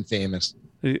Austin famous.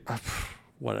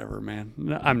 Whatever, man.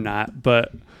 No, I'm not,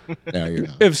 but no, you're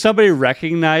not. If somebody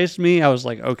recognized me, I was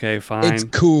like, "Okay, fine." It's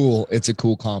cool. It's a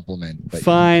cool compliment. But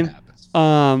fine.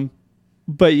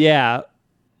 But yeah.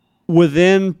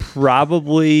 Within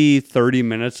probably 30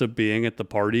 minutes of being at the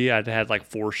party, I'd had like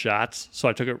 4 shots. So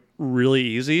I took it really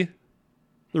easy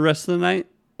the rest of the night.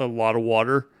 A lot of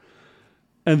water.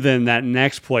 And then that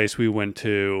next place we went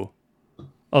to,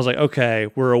 I was like, okay,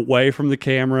 we're away from the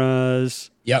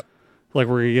cameras. Yep. Like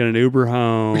we're going to get an Uber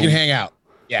home. We can hang out.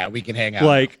 Yeah, we can hang out.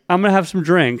 Like I'm going to have some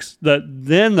drinks.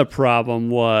 Then the problem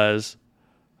was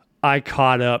I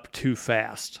caught up too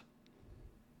fast.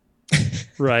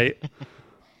 Right?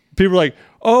 People are like,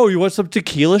 "Oh, you want some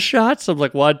tequila shots?" I'm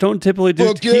like, "Well, I don't typically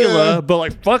do tequila, but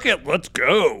like, fuck it, let's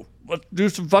go. Let's do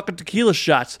some fucking tequila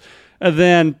shots." And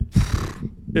then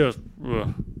it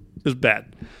was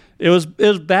bad. It was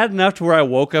bad enough to where I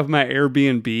woke up in my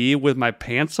Airbnb with my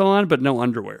pants on, but no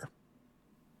underwear.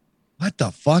 What the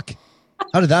fuck?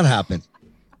 How did that happen?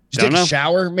 Did you take a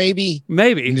shower, maybe?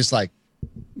 Maybe. And just like...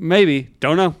 Maybe.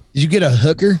 Don't know. Did you get a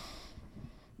hooker?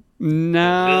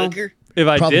 No. If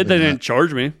I did, they didn't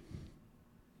charge me.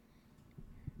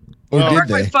 Or did broke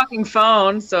they? my fucking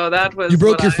phone, so that was. You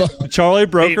broke your phone. Charlie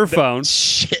broke her phone.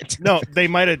 Shit. No, they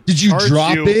might have. Did you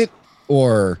drop it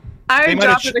or? I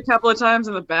dropped it a couple of times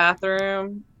in the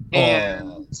bathroom,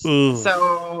 and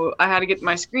so I had to get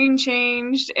my screen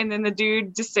changed, and then the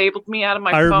dude disabled me out of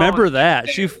my phone. I remember that.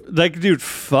 Dude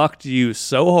fucked you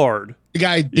so hard. The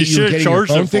guy you should have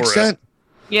charged him for it.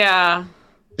 Yeah.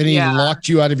 Then he locked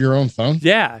you out of your own phone?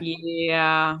 Yeah.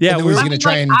 Yeah. Yeah. And he was going to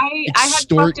try and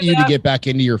extort you to get back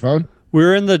into your phone? We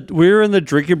were in the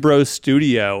Drinking Bros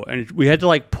studio, and we had to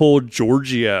like pull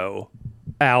Giorgio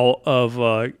out of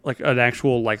like an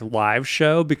actual like live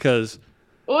show because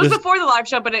it was before the live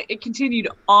show, but it continued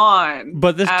on.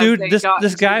 But this dude,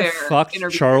 this guy fucked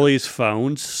Charlie's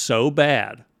phone so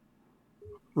bad,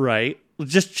 right?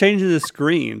 Just changing the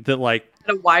screen that like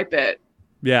to wipe it.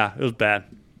 Yeah, it was bad.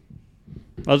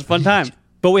 That was a fun time.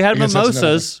 But we had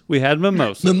mimosas. We had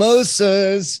mimosas.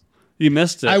 Mimosas. You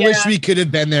missed it. I wish we could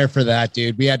have been there for that,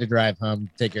 dude. We had to drive home,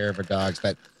 take care of our dogs,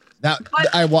 but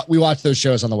we watched those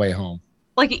shows on the way home.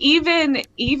 Like even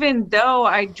though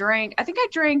I think I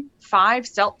drank 5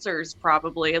 seltzers,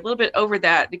 probably a little bit over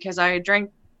that, because I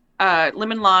drank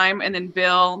lemon lime, and then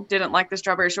Bill didn't like the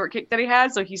strawberry shortcake that he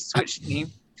had, so he switched me.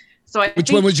 So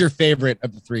which one was your favorite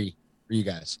of the 3 for you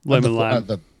guys? Lemon lime.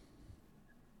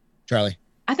 Charlie.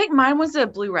 I think mine was a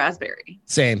blue raspberry.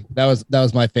 Same. That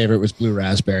was my favorite. Was blue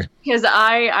raspberry. Because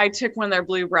I took one of their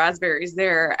blue raspberries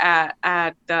there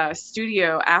at the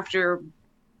studio after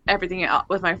everything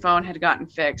with my phone had gotten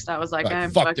fixed. I was like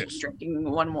I'm fucking drinking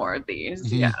one more of these.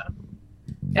 Mm-hmm. Yeah.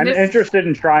 I'm interested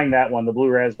in trying that one, the blue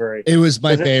raspberry. It was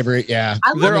my favorite. Yeah.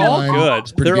 They're all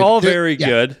good. They're all very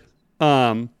good.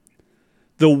 The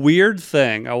weird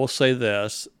thing, I will say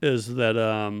this, is that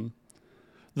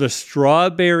the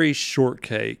strawberry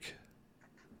shortcake,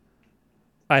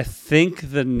 I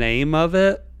think the name of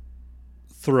it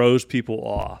throws people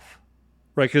off,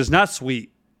 right? Because it's not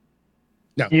sweet.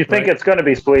 No, you think it's going to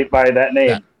be sweet by that name?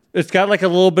 Yeah. It's got like a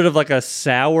little bit of like a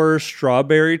sour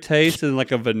strawberry taste and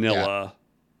like a vanilla. Yeah.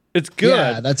 It's good.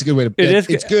 Yeah, that's a good way to.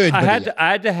 It's good. I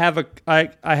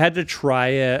had to try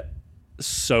it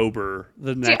sober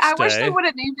the next day. I wish they would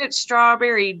have named it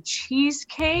strawberry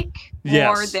cheesecake.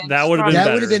 Yes, that would have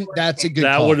been better. That's a good.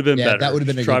 That would have been better. That would have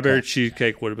been a strawberry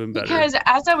cheesecake would have been better. Because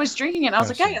as I was drinking it, I was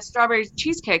like, "Yeah, strawberry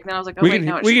cheesecake." And then I was like, "Oh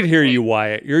we can hear you,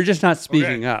 Wyatt. You're just not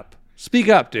speaking up. Speak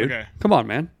up, dude. Okay. Come on,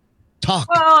 man. Talk."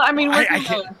 Well, I mean, we're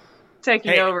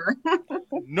taking over.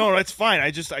 No, that's fine.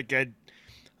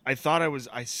 I thought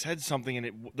I said something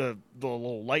and the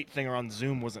little light thing around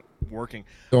Zoom wasn't working.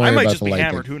 I might just be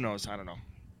hammered. Who knows? I don't know.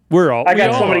 I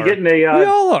got somebody getting a. We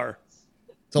all are.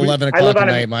 It's 11 o'clock at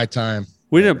night, my time.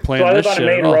 We didn't plan this shit. So I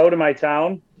live on a main road in my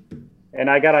town, and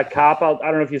I got a cop out. I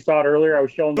don't know if you saw it earlier. I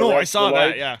was showing the. No, I saw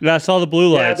that. Yeah. I saw the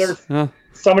blue lights. Yeah,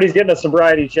 somebody's getting a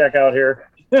sobriety check out here.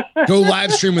 Go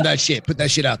live stream with that shit. Put that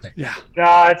shit out there. Yeah.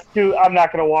 No, it's too. I'm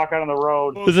not going to walk out on the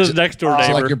road. This is next door neighbor.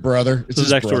 It's like your brother. This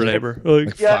is next door neighbor.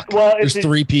 There's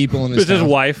 3 people in this. It's his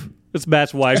wife. It's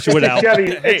Matt's wife. She went out.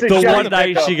 The one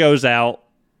night she goes out,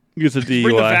 gets a DUI.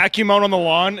 Bring the vacuum out on the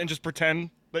lawn and just pretend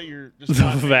that you're just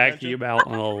vacuum out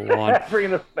on the lawn.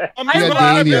 Bring the vacuum. I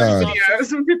love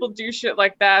videos when people do shit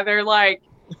like that. They're like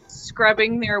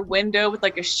scrubbing their window with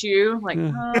like a shoe. Like,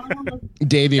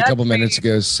 Davey a couple minutes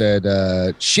ago said,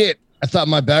 "Shit, I thought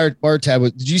my bar tab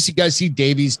was." Did you guys see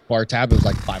Davey's bar tab? It was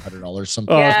like $500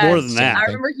 something. Oh, it's more than that. I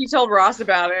remember he told Ross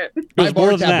about it. My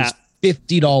bar tab was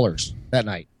 $50 that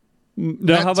night.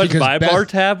 Know how much my bar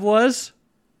tab was?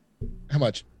 How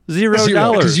much? $0.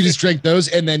 Because you just drank those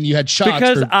and then you had shots.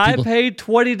 Because I paid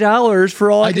 $20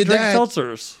 for all I could drink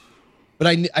seltzers. But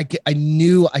I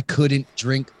knew I couldn't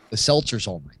drink the seltzers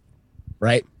all night,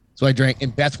 right? So I drank,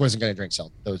 and Beth wasn't going to drink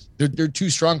those. They're too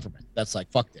strong for me. That's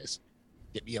like, fuck this.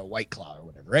 Get me a White Claw or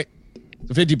whatever, right?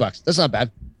 So $50. That's not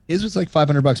bad. His was like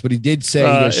 $500, but he did say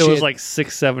it was like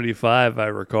 $675, I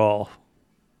recall.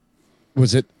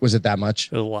 Was it that much?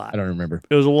 It was a lot. I don't remember.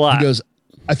 It was a lot. He goes,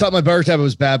 I thought my bar tab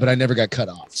was bad, but I never got cut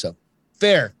off. So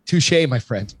fair. Touche, my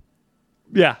friend.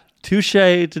 Yeah. Touche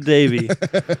to Davey.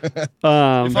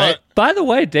 By the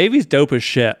way, Davey's dope as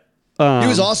shit. He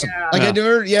was awesome.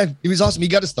 He was awesome. He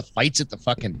got us the fights at the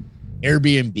fucking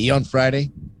Airbnb on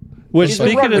Friday. Which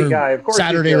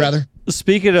Saturday rather.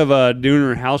 Speaking of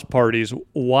Nooner house parties,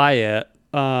 Wyatt,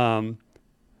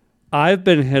 I've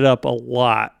been hit up a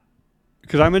lot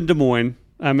because I'm in Des Moines.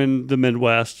 I'm in the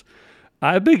Midwest.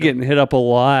 I've been getting hit up a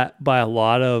lot by a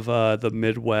lot of the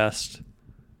Midwest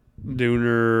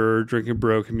Nooner Drinking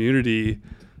Bro community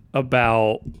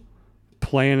about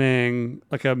planning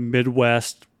like a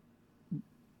Midwest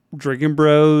Drinking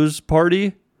Bros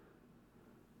party.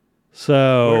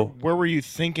 So where were you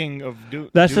thinking of doing?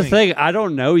 That's the thing. I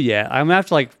don't know yet. I'm gonna have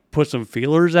to like put some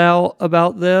feelers out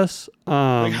about this.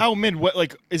 Like how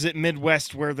like is it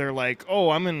Midwest where they're like, oh,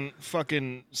 I'm in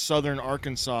fucking southern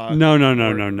Arkansas?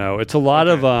 No. It's a lot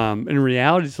of in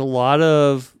reality, it's a lot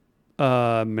of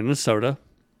Minnesota.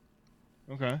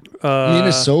 Okay.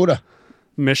 Minnesota,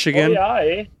 Michigan. Oh,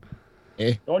 yeah,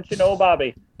 eh? Don't you know,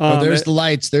 Bobby? There's the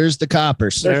lights. There's the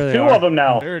coppers. There's two of them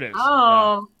now. There it is.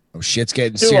 Oh, Oh, shit's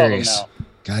getting Two of them serious. now.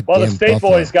 God Well, the damn state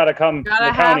Buffalo. boys got to come. gotta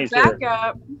the have counties here.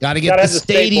 backup. Gotta get gotta the have the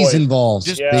state stadies boys. involved.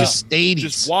 Just- The Yeah. stadies.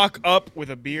 Just walk up with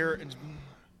a beer and.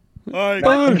 What's Hey,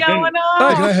 going can on?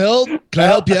 I help? Can I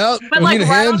help you out? But You like need a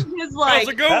right hand? on his like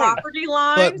it going? property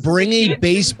line. But bring a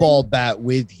baseball bat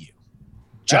with you,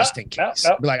 just in No, case.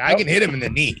 no, Be like, I no. can hit him in the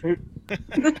knee.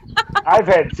 I've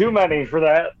had too many for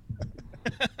that.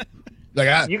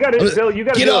 Like, You got to, Bill. You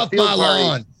got to get do a off field my party.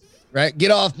 lawn, right?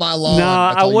 Get off my lawn. No,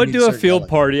 That's I all you would need do to a start field yelling.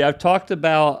 party. I've talked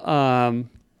about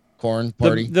Corn the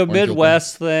party. Cornfield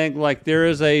Midwest thing. Like there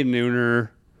is a nooner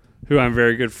who I'm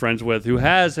very good friends with who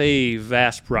has a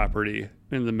vast property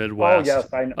in the Oh Midwest. yes,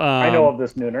 I know of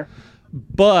this nooner.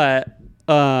 But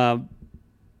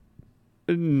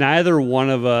neither one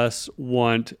of us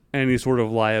want any sort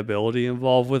of liability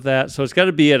involved with that. So it's got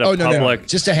to be at a party. Oh, no, public,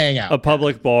 just to hang out. a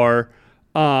public bar.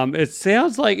 It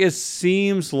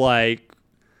seems like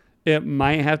it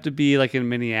might have to be like in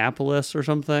Minneapolis or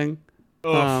something.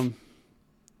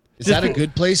 Is that a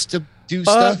good place to do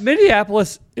stuff?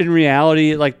 Minneapolis, in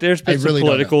reality, like there's been I some really don't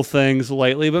political things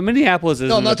lately, but Minneapolis isn't.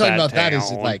 No, I'm not talking a bad about that. Is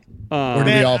town. like, Um, where do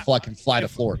we Man, all fucking fly to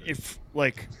Florida? If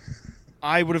like,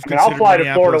 I would have I mean, considered I'll fly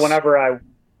to Florida Minneapolis-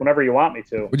 whenever you want me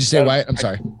to. Would you say Wyatt? I'm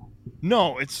sorry.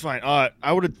 No, it's fine.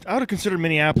 I would have considered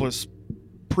Minneapolis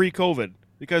pre-COVID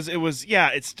because it was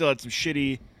it still had some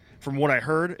shitty. From what I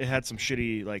heard, it had some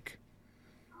shitty like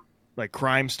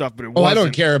crime stuff, but it Oh, I wasn't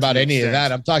don't care about to the any of extent.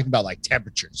 that. I'm talking about like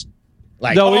temperatures.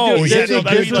 Like, no, Oh, we do. yeah, This no, would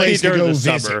that'd be be nice to during go the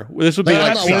visit. summer. This would be Like, I'm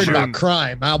like not worried June. about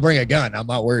crime. I'll bring a gun. I'm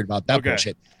not worried about that Okay.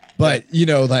 bullshit. But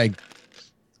like,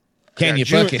 can Yeah, you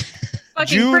June- fucking? Fucking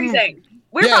June- freezing.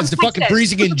 We're Yeah, about it's the fucking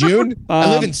freezing. freezing in June.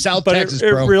 I live in South but Texas,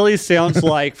 it bro. really sounds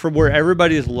like from where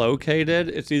everybody is located,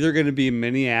 it's either going to be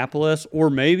Minneapolis or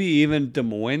maybe even Des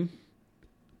Moines.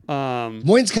 Des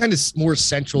Moines kind of more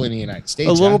central in the United States.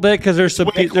 A little huh? bit because there's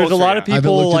Way there's a lot of closer, yeah. I haven't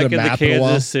people looked at like a in the map in a while.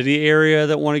 Kansas City area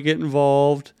that want to get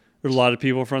involved. There's a lot of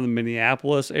people from the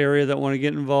Minneapolis area that want to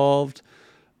get involved.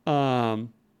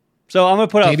 So I'm gonna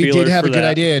put out Davey feelers did have for a good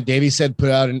that. idea. Davey said put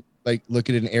out look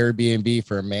at an Airbnb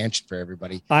for a mansion for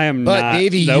everybody. I am But not.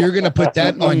 Davey, nope. you're gonna put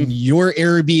that on your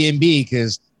Airbnb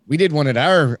because we did one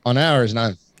on ours.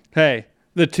 And Hey,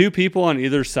 the two people on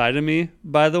either side of me,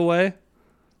 by the way,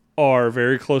 are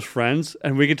very close friends,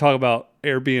 and we can talk about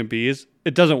Airbnbs.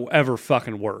 It doesn't ever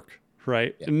fucking work,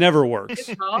 right? It never works.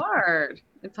 It's hard.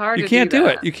 It's hard. You to can't do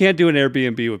that. it. You can't do an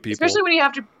Airbnb with people. Especially when you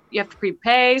have to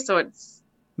prepay. So it's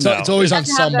so No. it's always You on have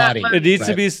to have that somebody. money. It needs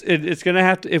to Right. be. It's gonna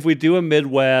have to. If we do a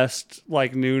Midwest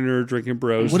like nooner drinking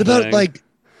bros. What about thing, like?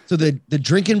 So the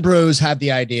drinking bros have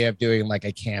the idea of doing like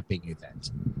a camping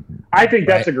event. I think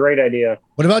that's Right. a great idea.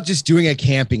 What about just doing a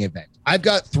camping event? I've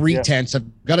got 3 Yeah. tents. I've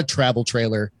got a travel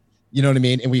trailer. You know what I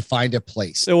mean? And we find a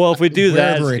place. Well, if we do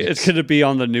that, Wherever it it's is. going to be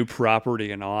on the new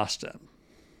property in Austin.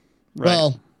 Right.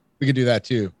 Well, we could do that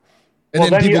too. And Well,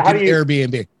 then then people how can do you-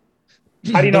 Airbnb.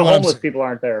 How do you know But what I'm homeless people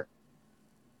aren't there?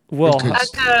 well,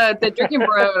 because- at the drinking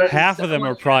bros. half of them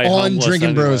are probably On homeless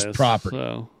Drinking Bros anyways, property.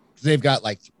 So. They've got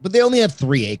but they only have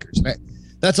 3 acres. Right?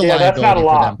 That's a Yeah, that's liability not a for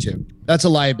lot. them too. That's a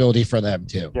liability for them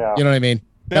too. Yeah. You know what I mean?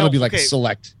 That'll be like okay.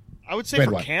 select. I would say Red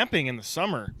for wine. camping in the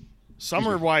summer,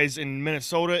 wise in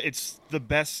Minnesota, it's the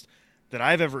best that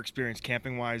I've ever experienced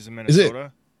camping wise in Is it?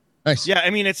 Minnesota. Nice. Yeah, I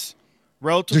mean it's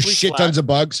relatively There's shit flat. tons of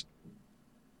bugs.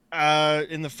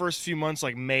 In the first few months,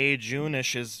 like May,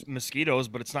 June-ish, is mosquitoes,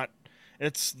 but it's not.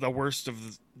 It's the worst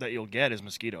that you'll get is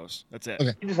mosquitoes. That's it.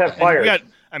 Okay. You just have And fires. we got,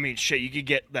 I mean, shit, you could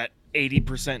get that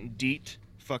 80% DEET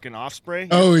fucking off spray.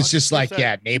 Oh, Yeah, it's fuck, just what's like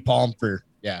that? napalm for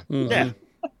yeah. Mhm. Yeah.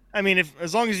 I mean,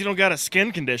 as long as you don't got a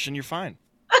skin condition, you're fine.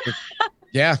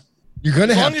 Yeah. You're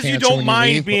gonna As have long as you cancer don't when mind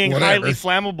leave, but being whatever, highly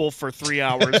flammable for 3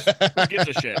 hours, who gives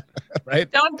a shit?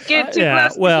 right? Don't get too Yeah,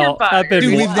 close to well, campfire. I've been,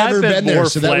 Dude, we've I've never been there, more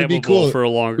so that would be flammable cool. for a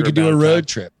longer. We could do a amount of road time.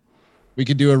 trip. We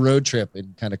could do a road trip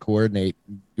and kind of coordinate,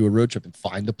 do a road trip and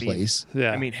find a place.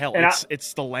 Yeah, I mean, hell, And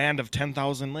it's the land of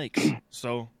 10,000 lakes.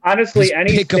 So Honestly, Just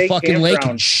any pick a state fucking lake and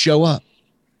campground, show up.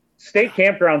 state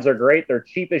campgrounds are great. They're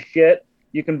cheap as shit.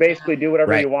 You can basically do whatever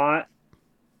Right. you want.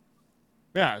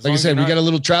 yeah, as Like I long as said, you're we got a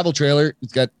little travel trailer.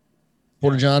 It's got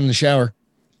Porta John in the shower.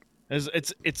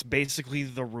 it's basically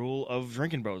the rule of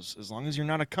drinking bros. As long as you're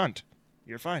not a cunt,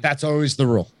 you're fine. That's always the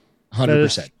rule.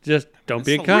 100%. Just don't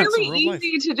be a That's cunt. Really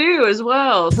easy to do as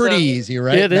well. Pretty so. easy,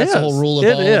 right? It That's is. the whole rule of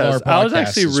It all is. of our podcasts. I was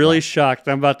actually as really well. shocked.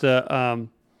 I'm about to.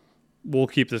 We'll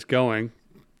keep this going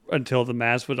until the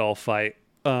Masvidal fight.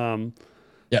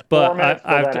 Yeah. But 4 minutes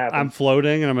till that I'm happens.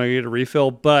 floating and I'm going to get a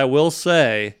refill. But I will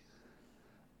say,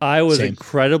 I was Same.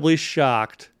 incredibly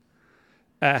shocked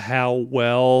at how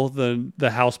well the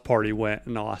house party went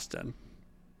in Austin.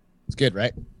 It's good,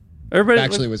 right? Everybody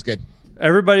Actually, it was good.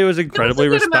 everybody was incredibly It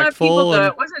was a good amount of people, respectful. though. And,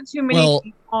 It wasn't too many Well,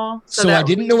 people. So I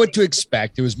didn't know what to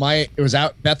expect. It was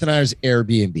out Beth and I's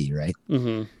Airbnb, right?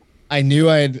 Mhm. I knew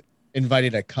I had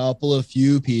invited a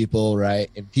few people, right?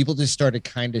 And people just started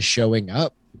kind of showing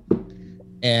up.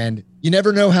 And you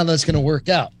never know how that's going to work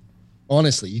out.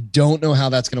 Honestly, you don't know how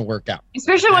that's going to work out.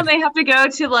 Especially when they have to go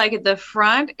to like the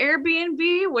front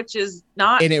Airbnb, which is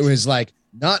not. And it was like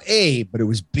not A, but it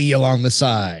was B along the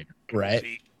side, right?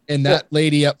 And that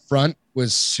lady up front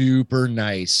was super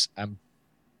nice.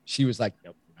 She was like,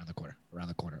 nope, around the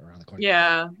corner.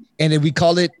 Yeah. And then we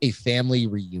called it a family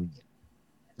reunion.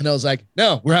 And I was like,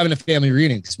 no, we're having a family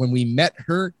reunion. Because when we met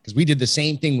her, because we did the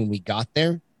same thing when we got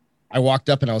there, I walked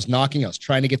up and I was knocking. I was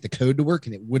trying to get the code to work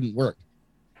and it wouldn't work.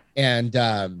 And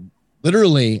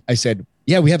literally I said,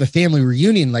 yeah, we have a family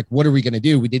reunion. Like, what are we going to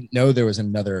do? We didn't know there was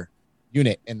another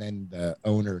unit. And then the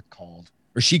owner called,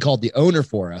 or she called the owner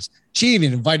for us. She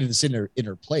even invited us in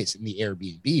her place in the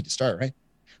Airbnb to start, right?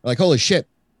 We're like, holy shit,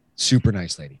 super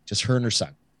nice lady, just her and her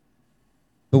son.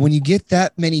 But when you get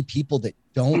that many people that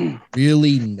don't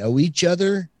really know each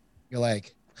other, you're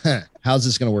like, how's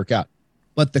this going to work out?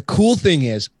 But the cool thing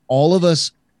is all of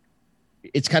us,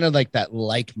 it's kind of like that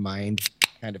like mind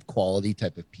kind of quality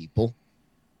type of people.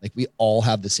 Like we all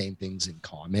have the same things in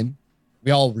common.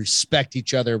 We all respect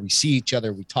each other. We see each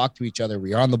other. We talk to each other.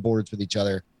 We are on the boards with each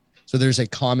other. So there's a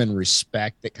common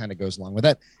respect that kind of goes along with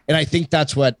that. And I think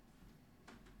that's what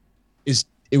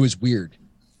it was weird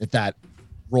that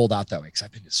rolled out that way. Cause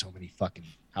I've been to so many fucking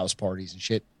house parties and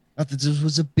shit. Not that this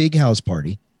was a big house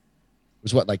party. It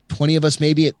was what, like 20 of us,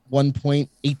 maybe at one point,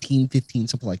 18, 15,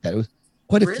 something like that. It was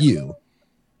quite a few.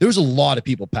 There was a lot of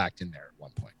people packed in there at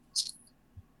one point.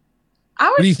 I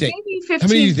would What do you think? maybe 15 How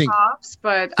many do you think? tops,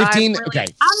 but 15? I'm Okay.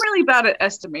 really bad at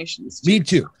estimations. Me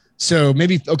too. So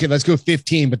maybe, okay, let's go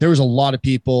 15, but there was a lot of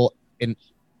people and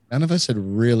none of us had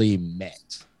really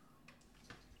met.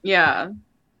 Yeah.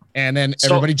 And then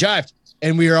everybody jived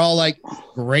and we were all like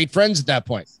great friends at that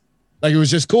point. Like, it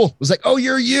was just cool. It was like, oh,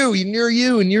 you're you and you're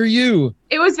you and you're you.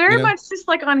 It was very You know? much just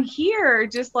like on here,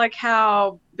 just like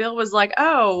how Bill was like,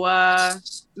 oh,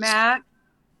 Matt,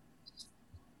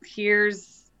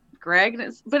 here's Greg.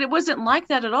 But it wasn't like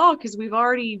that at all because we've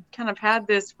already kind of had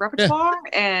this repertoire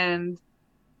and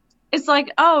it's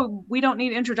like, oh, we don't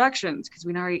need introductions because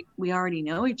we already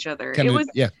know each other. Kind it of, was,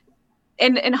 yeah.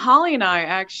 and Holly and I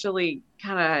actually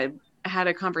kind of had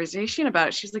a conversation about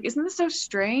it. She's like, isn't this so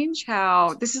strange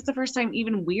how this is the first time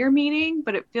even we're meeting,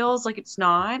 but it feels like it's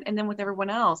not. And then with everyone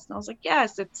else. And I was like,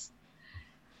 yes, it's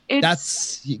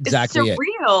That's exactly it's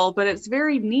surreal, but it's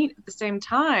very neat at the same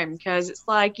time. Cause it's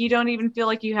like, you don't even feel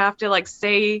like you have to like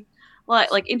say,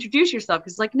 like introduce yourself.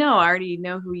 Cause like, no, I already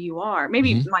know who you are.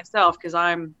 Maybe myself. Cause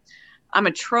I'm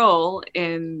a troll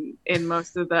in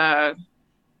most of the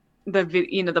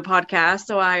podcast.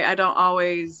 So I don't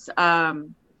always,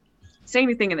 say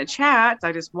anything in the chat.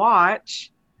 I just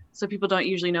watch, so people don't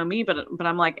usually know me. But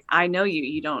I'm like, I know you.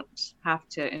 You don't have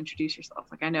to introduce yourself.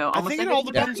 Like I know. I think it all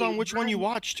depends on which one you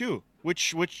watch too,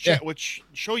 which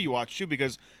show you watch too.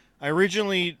 Because I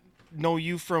originally know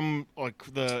you from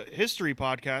like the history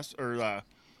podcast or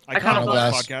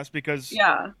Iconoblast podcast. Because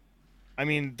I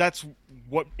mean that's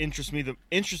what interested me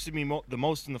the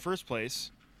most in the first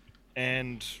place,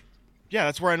 and yeah,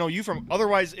 that's where I know you from.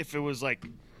 Otherwise, if it was like.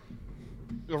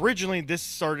 Originally, this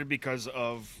started because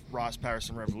of Ross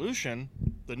Patterson Revolution,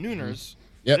 the Nooners.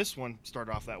 Yep. This one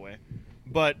started off that way.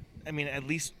 But, I mean, at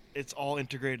least it's all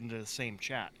integrated into the same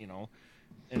chat, you know?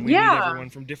 And we meet everyone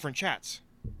from different chats.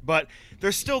 But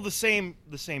they're still the same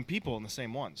people and the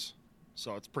same ones.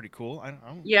 So it's pretty cool. I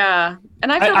don't Yeah.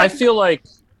 And I feel like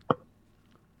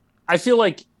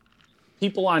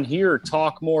people on here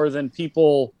talk more than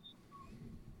people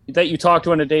that you talk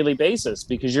to on a daily basis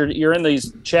because you're in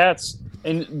these chats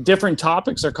and different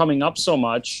topics are coming up so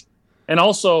much. And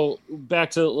also back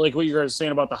to like what you guys were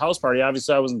saying about the house party.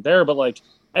 Obviously I wasn't there, but like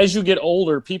as you get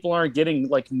older, people aren't getting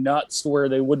like nuts where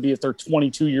they would be if they're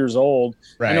 22 years old.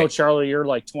 Right. I know, Charlie, you're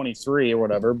like 23 or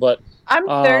whatever, but I'm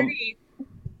 30.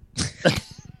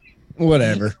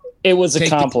 Whatever. It was a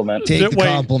compliment. Take the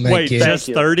compliment, wait, kid.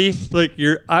 Just 30? Like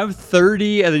I'm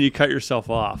 30 and then you cut yourself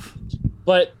off.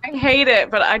 But I hate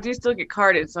it, but I do still get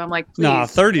carded, so I'm like, please. Nah,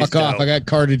 30's Fuck off! dope. I got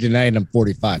carded tonight, and I'm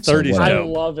 45. Nah, So 30's fuck off! dope. I got carded tonight, and I'm 45. So 30's whatever. I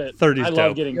dope. love it. 30's I love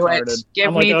dope. getting Do it. carded. Give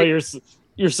I'm like, me oh, the-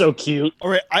 you're so cute. All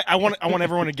right, I want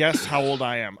everyone to guess how old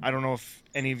I am. I don't know if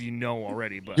any of you know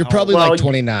already, but You're how probably Well, like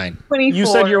 29. 24. You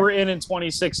said you were in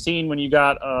 2016 when you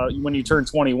got when you turned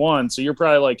 21, so you're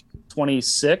probably like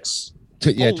 26.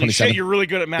 Yeah, Holy 27. shit, you're really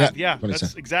good at math. Yeah, Yeah, that's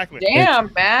 27. exactly.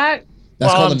 Damn, Matt.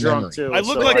 That's well, called I'm a drunk memory. too. I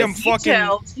look so like I- I'm fucking.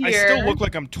 Detailed I here. still look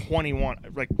like I'm 21,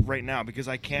 like right now, because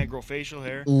I can't grow facial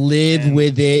hair. Live And-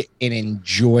 with it and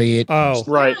enjoy it. Oh,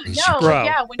 right. No, Bro,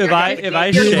 yeah, when if you're I- gonna if be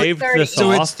I 30, shaved 30. this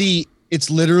So off. it's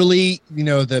literally,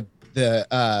 the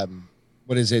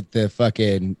what is it? The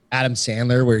fucking Adam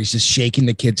Sandler where he's just shaking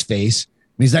the kid's face.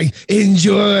 And he's like,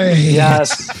 enjoy.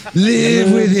 Yes.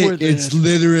 Live with it. with It's it.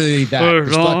 literally that. As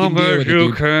Just fucking long deal as with it, you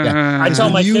dude. can. Yeah. I tell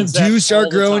When my you kids do that start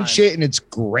all the growing time. shit and it's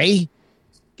gray,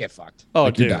 get fucked. Oh,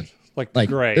 Like, you're dude. done. Like Like,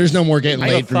 great. there's no more getting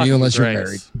laid from you unless you're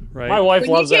married. Right. My wife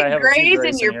When loves you that I get have a few grays in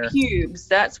grays in your here. pubes,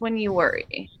 that's when you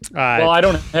worry. Well, I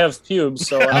don't have pubes,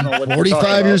 so I don't know what you're 45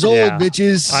 talking years about. old, Yeah.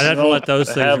 bitches. I'd have to let those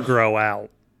I things have- grow out.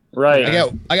 Right.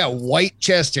 I got white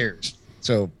chest hairs.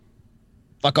 So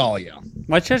fuck all y'all.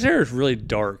 My chest hair is really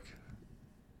dark.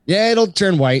 Yeah, it'll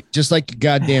turn white, just like your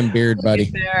goddamn beard,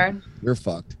 buddy. There. You're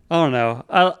fucked. I don't know.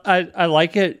 I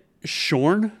like it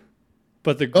shorn,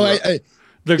 but the Oh,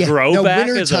 the yeah, grow no, back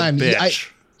is a wintertime, bitch.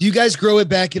 do you guys grow it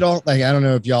back at all? Like, I don't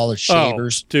know if y'all are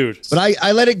shavers, Oh, dude. but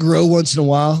I let it grow once in a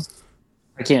while.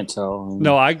 I can't tell.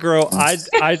 No, I grow. I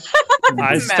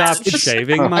stopped It's-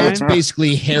 shaving mine. It's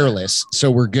basically hairless,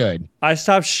 so we're good. I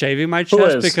stopped shaving my Who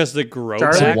chest is? because the grow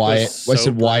Charlie? back Wyatt. was I so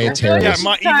said Wyatt's brutal. hairless.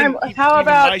 Yeah, Time, how even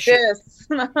about my shit- this?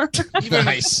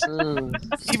 Nice.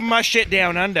 Even my shit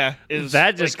down under is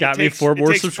That just like, got it me takes- 4 it more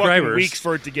takes fucking subscribers. Weeks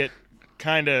for it to get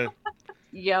kind of.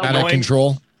 Yo, Out of Annoying.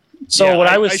 control. So Yeah, when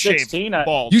I was shaved 16, I,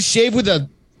 bald. You shave with a.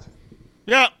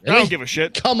 Yeah, I Really? don't give a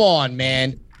shit. Come on,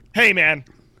 man. Hey, man,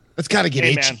 That's got to get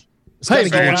Hey, itchy. man. It's gotta Hey,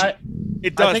 get when itchy. I, it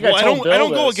I does. think I Well, I told don't. Bill I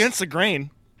don't go this. against the grain.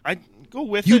 I go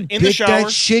with You it in the bit shower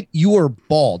that shit. You are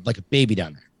bald like a baby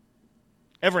down there.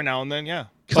 every now and then. Yeah,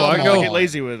 Oh, I Come go- I on. get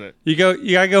lazy with it. You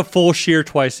gotta go full shear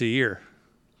twice a year.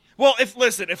 Well,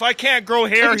 if I can't grow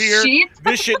hair Like a here, sheep?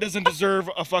 this shit doesn't deserve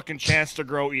a fucking chance to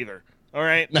grow either. All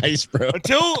right. Nice, bro.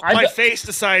 Until I my bet- face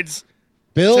decides.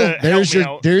 Bill, to help me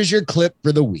out. there's your clip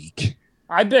for the week.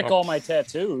 I bick all my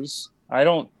tattoos.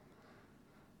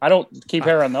 I don't keep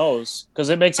hair on those because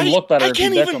it makes them look better I if you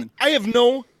can't bick even. them. I have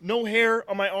no hair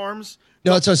on my arms.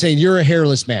 No, that's what I'm saying. You're a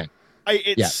hairless man.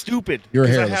 It's Yeah. stupid. You're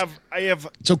 'cause hairless. I have.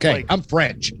 It's okay. Like, I'm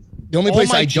French. The only all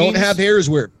place my I don't genes- have hair is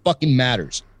where it fucking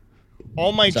matters.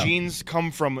 all my So. genes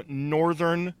come from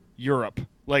Northern Europe.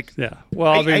 Like, Yeah.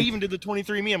 Well, I I mean, even did the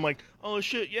 23andMe. I'm like, oh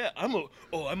shit, yeah,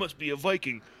 I must be a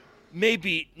Viking.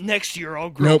 Maybe next year I'll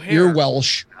grow Nope, hair. you're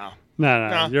Welsh. no.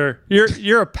 Nah.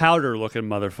 You're a powder looking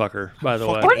motherfucker. By the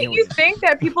way. Fuck. What do you think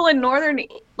that people in northern,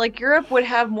 like Europe, would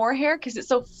have more hair because it's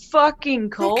so fucking No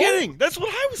cold? kidding. That's what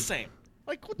I was saying.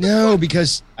 Like, what the No, fuck?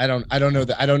 because I don't know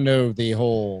that. I don't know the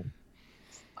whole.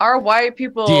 Our white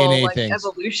people DNA like things.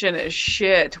 evolution is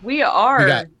shit. We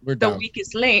are We're the done.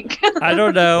 weakest link. I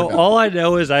don't know. We're done. All I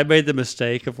know is I made the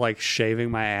mistake of like shaving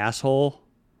my asshole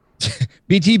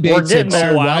BT We're Bates said, getting there.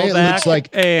 a "So while Wyatt back, looks like."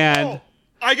 and Oh,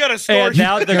 I got a story. and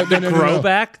now the, No, the no, no, grow no.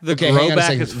 back, the Okay, grow hang on a back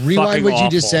second. is Rewind fucking what you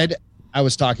just awful. said. I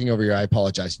was talking over you. I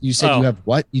apologize. You said Oh. you have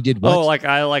what? You did what? Oh,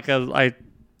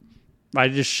 I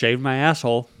just shaved my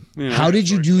asshole. You know? How did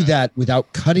you do that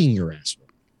without cutting your ass?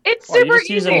 It's Well, you super just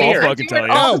use easy. a mirror. I I'll fucking do tell it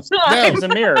you. all the No, time. no. It's a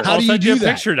mirror. How I'll do you send do a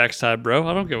that? picture next time, bro.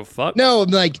 I don't give a fuck. No, I'm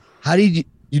like, how did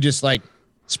you just like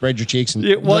spread your cheeks and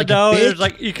Yeah, well, like a no, bitch? there's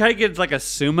like you kind of get like a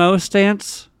sumo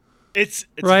stance. It's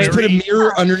Right. You put a very-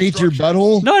 mirror underneath your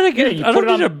butthole. No, I don't, get, Yeah, you I put don't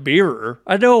it need on a mirror.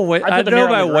 I know a way. I I put the know mirror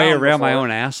my on the way ground around my before.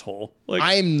 own asshole.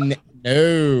 Like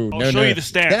No, I'll no, show no. you the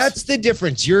stance. That's the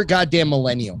difference. You're a goddamn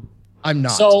millennial. I'm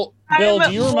not. So, Bill, I'm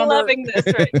do you remember? loving this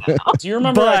right now. Do you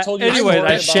remember I But told you? a anyways, story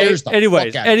I about- shares shaved. the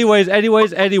Anyways, fuck out of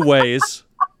it. anyways.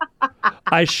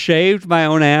 I shaved my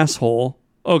own asshole.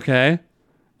 Okay,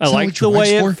 I Is that like what the your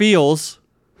way wife's it feels,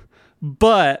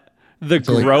 but the It's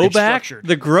like- grow It's back, structured.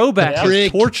 the grow back Yeah. is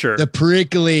Prick, torture. the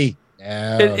prickly.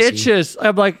 No, It see? itches.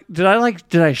 I'm like, did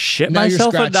I shit Now you're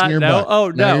myself and scratching not your know? butt. Oh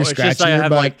Now no, you're it's just scratching I your have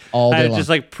butt like all I day had long. just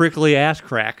like prickly ass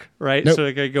crack, right? Nope. So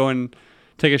I could go and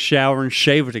take a shower and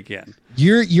shave it again.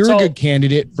 You're So- a good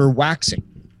candidate for waxing.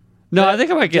 No, I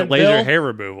think I might get Did laser Bill- hair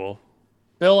removal.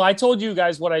 Bill, I told you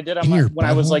guys what I did on In my, your when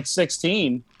I was butthole? like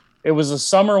 16. It was the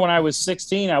summer when I was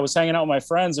 16. I was hanging out with my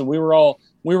friends, and we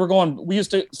were going. We used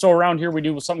to so around here we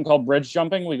do something called bridge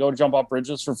jumping. We go jump off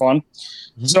bridges for fun.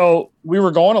 Mhm. So we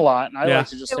were going a lot, and I Yeah. like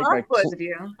to just I take love my. both of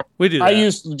you. We do that. I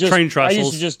used to just Train I used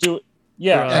trussels. to just do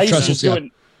Yeah, I used to Trussels, do yeah. it.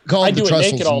 Call I it the do it Trussels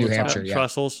naked in all New the time. Hampshire. Yeah.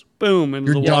 Trussels, boom,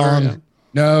 into Your the water. dong.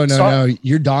 No, So-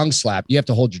 your dong slap. You have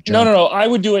to hold your jump. No. I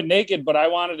would do it naked, but I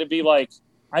wanted to be like,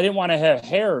 I didn't want to have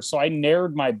hair, so I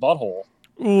nared my butthole.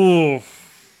 Ooh,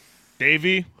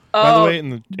 Davey, by the Oh, way, in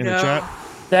the chat.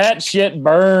 That shit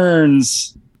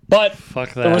burns. But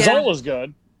fuck the that. result was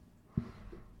good.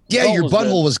 Yeah, That your was butthole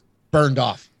good. was burned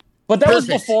off. But that was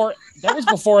Perfect.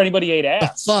 before anybody ate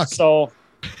ass. fuck? So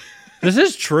This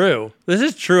is true.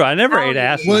 I never ate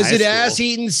ass. in Was high it school. ass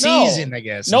eating season? I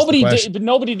guess is nobody the question. did, but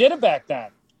nobody did it back then.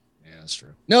 Yeah, that's true.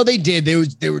 No, they did. They were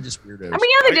just weirdos. I mean,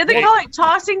 yeah, they did. They Hey. call it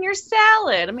tossing your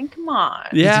salad. I mean, come on.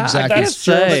 Yeah, That's I exactly- can't That's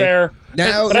true. say. Fair.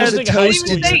 Now But I there's a think high They school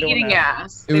didn't even toasted, say doing eating that.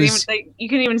 ass. It They didn't was even say, you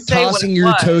couldn't even say what tossing it your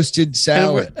was. toasted And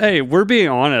salad. hey, we're being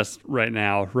honest right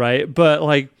now, right? But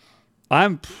like,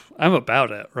 I'm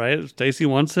about it, right? If Stacy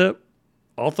wants it,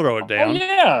 I'll throw it Oh down.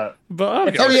 yeah. But I don't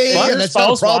If give a Oh yeah, fuck. yeah, that's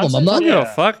not a spouse problem. wants I'm it, not. I don't give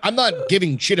Yeah. a fuck. I'm not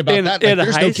giving shit about that. Like,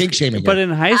 there's no kink shaming. But here.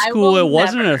 in high I school, will it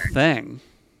wasn't never. a thing.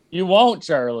 You won't,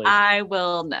 Charlie. I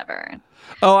will never.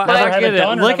 Oh, Never I have get it it.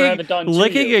 done or never have it done to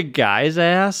Licking you. a guy's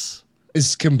ass.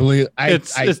 It's complete.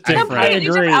 It's different. Completely different.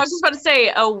 agree. I was just about to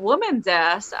say a woman's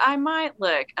ass. I might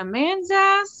lick a man's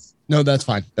ass. No, that's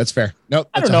fine. That's fair. Nope.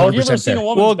 I That's don't know. Have you 100% ever seen fair. a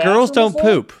woman? Well, girls don't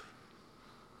poop.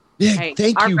 Yeah, Hey,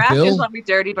 thank our you, bathrooms Bill. might be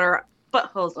dirty, but our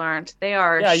buttholes aren't. They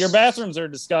are. Yeah, your bathrooms are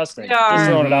disgusting. They are. Just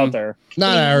throwing it out there.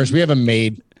 Not ours. We have a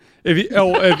maid.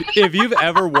 If you've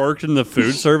ever worked in the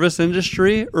food service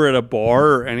industry or at a bar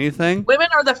or anything, Women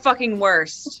are the fucking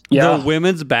worst. Yeah. the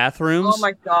women's bathrooms Oh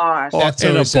my gosh. That's in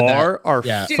a always said that. bar are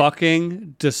Yeah.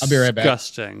 fucking I'll be right back.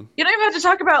 disgusting. You don't even have to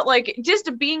talk about like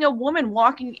just being a woman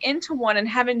walking into one and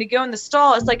having to go in the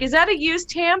stall. It's like, is that a used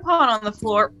tampon on the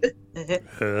floor?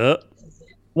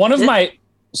 One of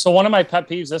my pet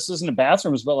peeves, this isn't in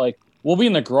bathrooms, but like we'll be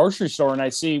in the grocery store and I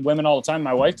see women all the time.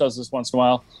 My wife does this once in a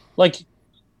while. Like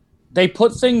they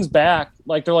put things back,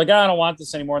 like they're like, I don't want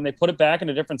this anymore, and they put it back in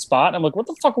a different spot. And I'm like, what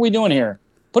the fuck are we doing here?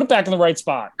 Put it back in the right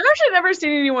spot. I've actually never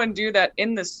seen anyone do that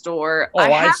in the store. Oh, I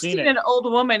I've have seen seen it. an old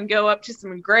woman go up to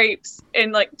some grapes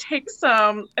and like take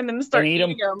some and then start And eat 'em.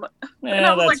 eating them. And I Yeah,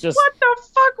 was that's like, just what the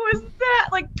fuck was that?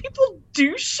 Like people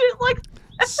do shit like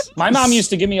my mom used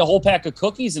to give me a whole pack of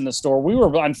cookies in the store. We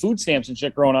were on food stamps and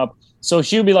shit growing up. So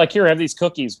she would be like, here, have these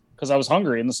cookies because I was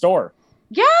hungry in the store.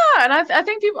 yeah, and I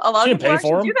think a lot She of didn't people pay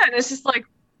for actually do that, and it's just like,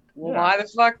 Yeah. why the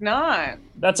fuck not?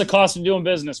 That's a cost of doing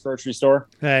business, grocery store.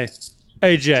 Hey, To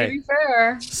AJ. be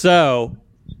fair, So,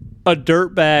 a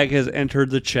dirtbag has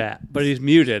entered the chat, but he's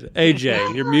muted.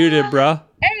 AJ, you're muted, bruh.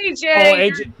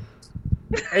 AJ,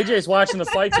 Oh, AJ's watching the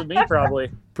fights with me probably.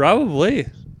 Probably.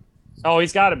 Oh,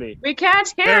 he's got to be. we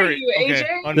can't hear There you, okay,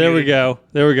 AJ. There we go.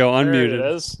 There we go. There it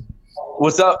Unmuted. is.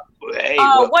 What's up? Hey,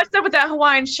 What's up with that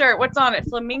Hawaiian shirt? What's on it?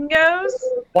 Flamingos?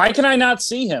 Why can I not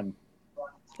see him?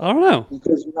 I don't know.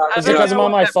 because you're not I Is it don't because I'm know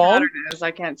on what my that phone? pattern is.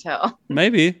 I can't tell.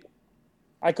 Maybe.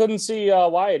 I couldn't see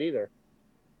Wyatt either.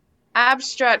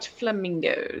 Abstract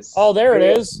flamingos. Oh, there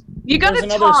it is. you gotta there's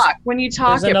another- talk when you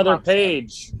talk. There's it another pops up.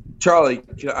 page. Charlie,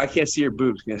 I can't see your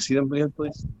boobs. Can I see them again,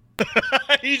 please?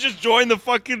 He just joined the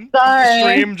fucking Sorry.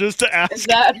 stream just to Is ask.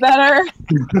 that better?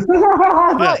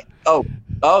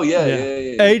 Oh yeah, Yeah.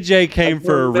 yeah. AJ came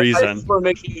for a I reason. just want to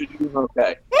make sure you're doing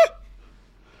okay.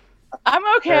 I'm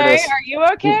There okay. it is. Are you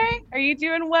okay? Are you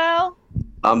doing well?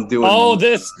 I'm doing. Oh,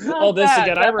 this Not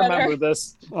again. bad. I Got remember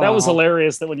this. That was Aw.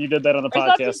 hilarious that when you did that on the Or is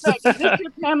that just podcast. like, is this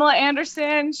your Pamela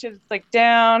Anderson? She's like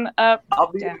down, up,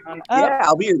 I'll be. down, up. Yeah,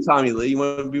 I'll be your Tommy Lee. You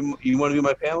want to be? You want to be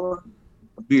my Pamela?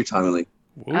 I'll be your Tommy Lee.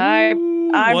 Ooh,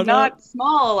 I'm what not up?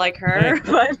 small like her, Hey.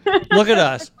 but Look at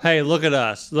us. Hey, look at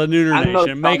us. The Nooner I'm no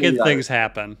Nation. Making Tommy things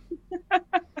happen.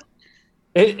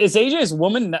 Is AJ's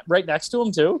woman right next to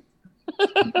him too?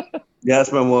 Yeah,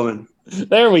 that's my woman.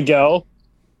 There we go.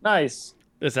 Nice.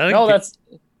 Is that a No, that's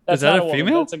that not a woman.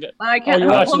 female? That's a good. I Oh, can't. you're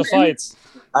watching the woman. fights.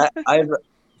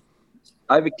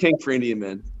 I have a kink for Indian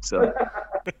men. So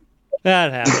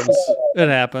That happens. It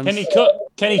happens. Can he cook?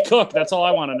 Can he cook? That's all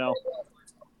I want to know.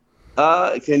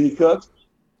 can you cook?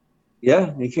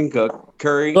 Yeah, he can cook.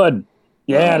 Curry? Good.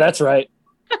 Yeah, that's right.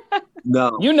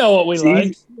 No. You know what we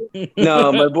See? like.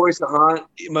 No, my boy Sahan.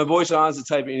 My boy Sahan's the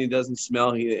type, and he doesn't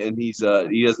smell. He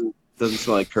doesn't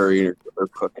smell like curry or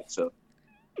cooking. So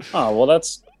Oh well,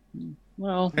 that's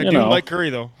well. I You do know, like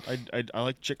curry though. I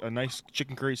like a nice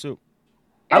chicken curry soup.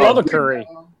 I love a curry.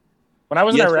 When I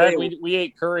was in Yes, Iraq, they- we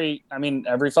ate curry. I mean,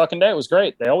 every fucking day. It was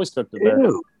great. They always cooked it there.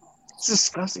 ew, it's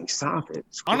disgusting. Stop it.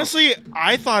 It's gross. Honestly,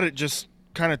 I thought it just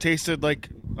kind of tasted like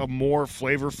a more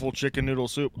flavorful chicken noodle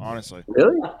soup. Honestly,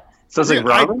 really? So it's like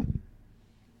I- ramen.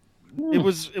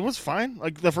 it was fine.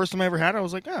 Like the first time I ever had it, I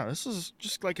was like, oh, this is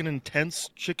just like an intense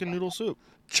chicken noodle soup.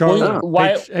 Charlie,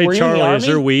 Why- hey were you in the Charlie, is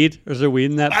there Army? weed? Is there weed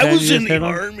in that? I pan was you in just the hit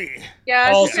on? Army.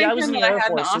 Yeah, Oh, it's the see, I same was in thing the that I Air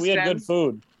had in Force, so we had Austin. good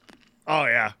food. Oh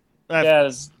yeah. Yeah,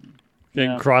 it's-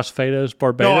 Getting Yeah. crossfados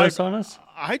Barbados on us?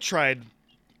 I tried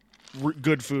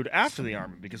good food after the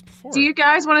Army because before. Do you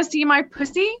guys want to see my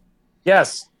pussy?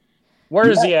 yes. Where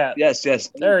is he at? Yes.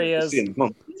 There he is. See him. Come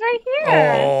on. He's right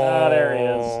here. Oh, there he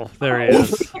is. There he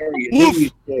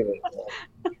is. There he is.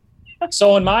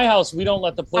 So in my house, we don't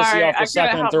let the pussy Sorry, off I the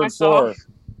second and couldn't third help floor. myself.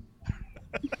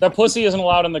 The pussy isn't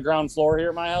allowed on the ground floor here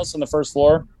at my house, on the first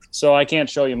floor. So I can't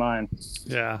show you mine.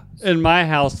 Yeah. In my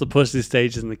house, the pussy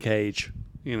stays in the cage.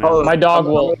 You know. Oh, My dog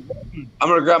will. I'm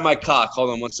gonna grab my cock. Hold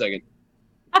on 1 second.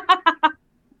 I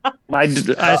My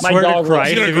swear to dog will. Christ,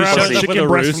 He's gonna if he grab shows a up with chicken a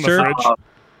breast from the rooster. fridge.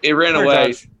 It ran Here,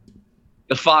 away. Josh.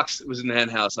 The fox was in the hen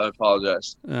house. I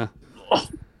apologize. Yeah.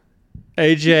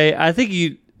 AJ, I think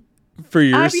you, for I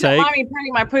your hope you don't sake, mind me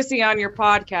putting my pussy on your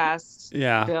podcast,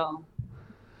 yeah. Bill.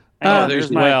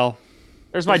 There's my Well,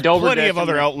 there's my Dover. Plenty dick of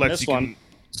other and outlets This you one. can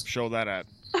show that at.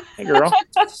 Hey, girl.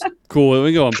 cool.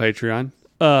 We go on Patreon.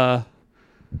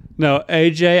 No,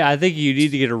 AJ, I think you need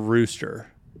to get a rooster.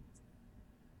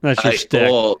 That's your stick.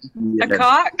 Well, A yeah,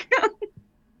 cock?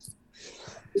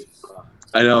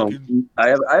 I know. I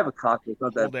have a cock. It's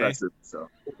not that All day. impressive. So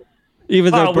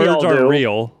Even though Oh, we birds all aren't do.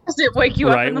 real, Does it wake you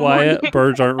up right, in the Wyatt? morning?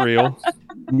 Birds aren't real.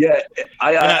 yeah,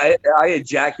 I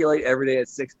ejaculate every day at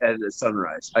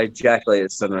sunrise. I ejaculate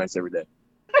at sunrise every day.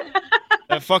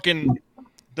 That fucking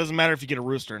doesn't matter if you get a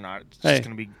rooster or not. It's Hey. just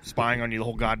gonna be spying on you the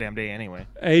whole goddamn day anyway.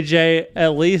 AJ, at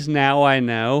least now I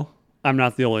know I'm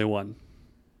not the only one.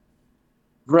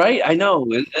 Right? I know.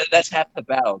 That's half the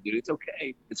battle, dude. It's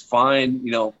okay. It's fine.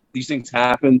 You know, these things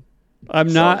happen.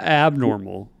 I'm not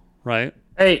abnormal, right?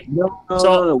 Hey,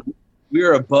 No. We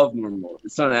are above normal.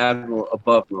 It's not abnormal.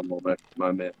 Above normal,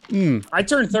 my man. I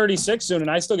turn 36 soon, and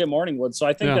I still get morning wood, so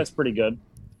I think Yeah. that's pretty good.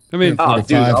 I mean, Yeah. Oh, dude,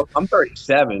 45. I'm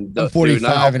 37. I'm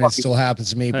 45 and it still happens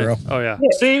to me, hey, bro. oh yeah.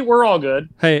 See, we're all good.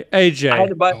 Hey, I had AJ.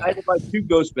 to buy 2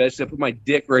 ghost beds. I put my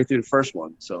dick right through the first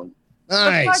one. So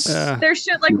Nice. Yeah. There's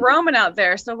shit like Roman out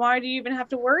there, so why do you even have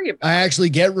to worry about I actually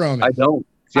get Roman I don't.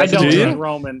 I don't Do you? like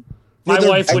Roman. For My the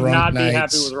wife would drunk not be happy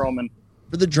nights. with Roman.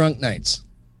 for the drunk nights.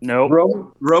 Nope.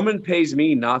 Roman pays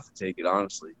me not to take it,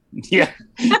 honestly. Yeah.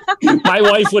 My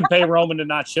wife would pay Roman to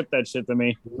not ship that shit to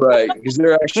me. Right, because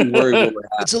they're actually worried what would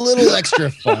happen. It's a little extra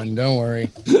fun. Don't worry.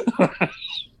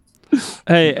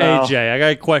 Hey, Wow. AJ, I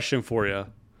got a question for you.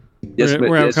 Yes,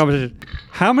 we're having yes. a competition.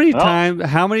 How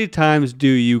many times do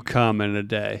you come in a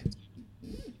day?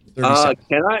 37.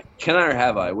 Can I or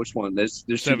have I? Which one? There's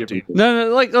 2 different. 17. No,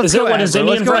 like let's Is it go when his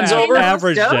average. Indian Let's go friend's over?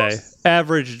 Average Dose? day.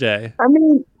 Average day. I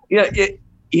mean, yeah,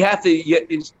 you have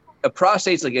to. A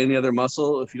prostate's like any other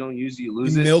muscle. If you don't use it, you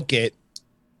lose You it. milk it.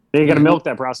 You got to milk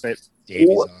that prostate. Davey's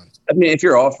Well, on. I mean, if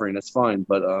you're offering, that's fine.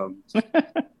 But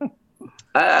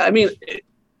I mean,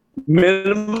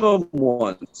 minimum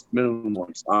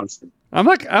once, honestly. I'm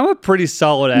a pretty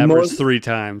solid average Most- 3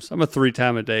 times. I'm a 3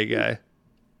 time a day guy.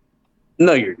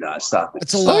 No, you're not. Stop it.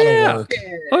 That's a lot yeah. of work.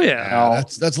 Oh yeah. Yeah,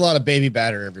 that's a lot of baby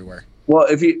batter everywhere. Well,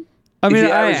 if you. I if mean, you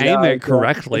I average aim out, it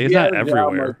correctly. if It's you not average out,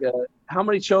 everywhere. like, how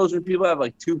many children people have?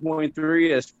 Like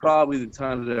 2.3. That's probably the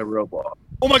time to have robot.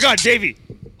 Oh my god, Davey!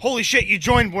 Holy shit, you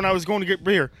joined when I was going to get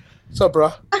beer. What's up,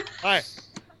 bro? Hi.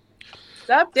 What's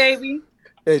up, Davey?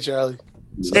 Hey, Charlie.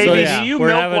 Davey, yeah, do you we're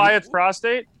milk having- Wyatt's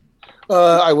prostate?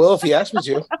 I will if he asks me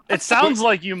to. It sounds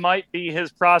like you might be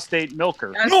his prostate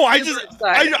milker. I'm No, I super just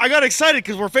excited. I got excited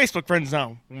because we're Facebook friends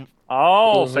now.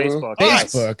 Oh, Mhm. Facebook.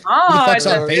 Nice. Facebook. Oh, Who the it's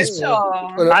fuck's on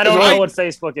official. I don't I- know what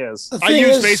Facebook is. The I thing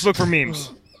use is- Facebook for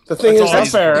memes. The thing That's is, all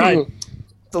That's fair. Right?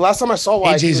 the last time I saw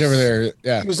Wyatt, he AJ's was- over there.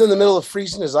 Yeah. He was in the middle of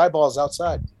freezing his eyeballs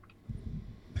outside.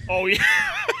 Oh yeah,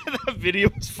 that video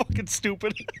was fucking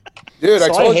stupid. Dude, I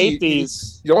So told hate you,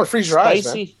 these. you don't want to freeze your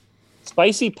eyes, man.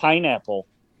 Spicy pineapple.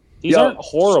 These Yo. aren't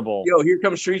horrible. Yo, here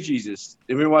comes Street Jesus.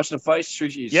 If we're watching a fight, Street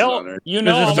Jesus is on Yo, there. you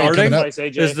know Is it I'm starting? gonna fight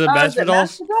AJ. Is the Oh, is it Masvidal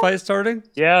Masvidal? fight starting?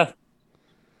 Yeah.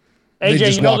 They AJ,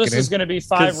 just you know walking this is in. going to be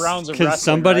 5 rounds of Can wrestling,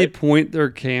 somebody right? point their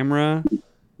camera?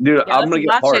 Dude, Yeah, I'm gonna let's get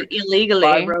watch hard. it illegally.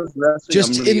 5 rounds of wrestling, Just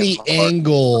I'm gonna in get the hard.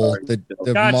 angle,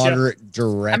 the Gotcha. moderate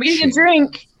direction. I'm eating a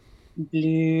drink.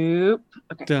 Bloop.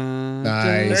 Dun,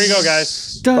 Nice. There you go,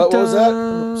 guys. dun, What was that?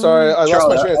 dun. Sorry, I lost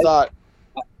Charlie, my train of thought.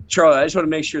 Charlie, I just want to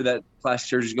make sure that plastic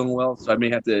surgery is going well, so I may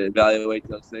have to evaluate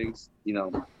those things. You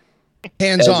know,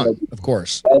 Hands on, of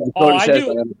course. as the Oh, coach I says, do.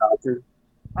 I am a doctor.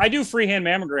 I do freehand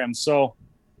mammograms, so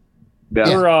Yeah.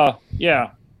 we're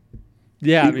yeah.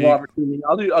 Yeah, I Equal mean, opportunity.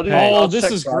 I'll do. Hey. Oh, I'll this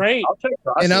check is prostate. great. I'll check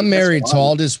prostate. And I'm That's married, fine. so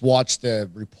I'll just watch the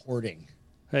reporting.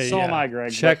 Hey, So am I,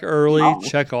 Greg. Check early,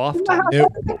 check often.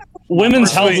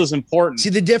 Women's health is important. See,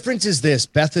 the difference is this: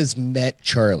 Beth has met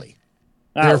Charlie.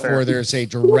 Ah, Therefore, fair. there's a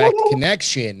direct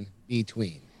connection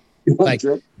between. Like,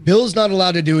 Bill's not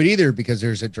allowed to do it either because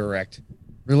there's a direct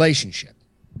relationship.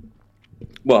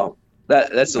 Well,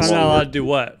 that's a I'm long not allowed word. to do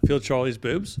what? Feel Charlie's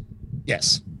boobs?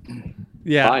 Yes.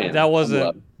 Yeah, I am. that I'm wasn't.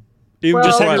 allowed. Even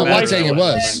Well, before I I'm met not her, saying it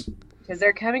was. Because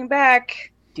they're coming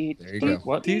back. There you go.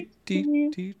 What? Why-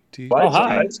 Oh,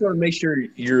 hi. I just want to make sure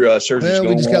your search is Well, we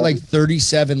going just got well. like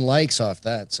 37 likes off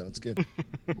that, so it's good.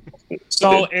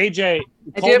 So AJ,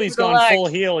 I do Colby's for the gone legs. full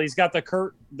heel. He's got the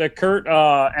Kurt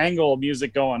Angle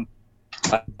music going.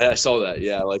 I saw that.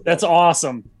 Yeah, like That's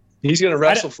awesome. he's gonna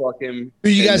wrestle fuck him. Who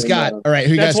you guys and got? then, All right,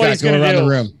 who you That's guys what got? he's Go gonna around do. the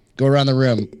room. Go around the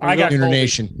room. I got Inner Colby.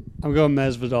 Nation. I'm going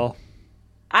Masvidal.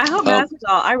 I hope Oh.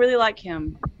 Masvidal. I really like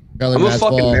him. Charlie I'm a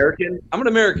fucking Masvidal, American. I'm an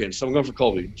American, so I'm going for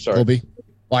Colby. Sorry. Colby.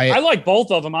 Wyatt. I like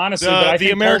both of them, honestly, but I The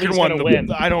think American Colby's one, gonna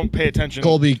win. I don't pay attention.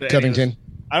 Colby to any of Covington. this.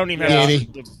 I don't even Davey.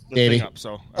 have the Davey. thing up,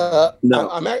 so. No.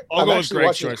 I'm I'll I'm go with actually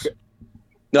Greg's watching. choice.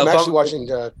 No, I'm if actually watching.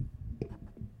 Go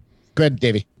ahead,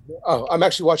 Davey. I'm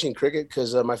actually watching cricket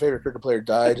because my favorite cricket player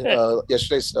died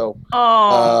yesterday. So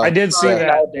Oh, I did see Right.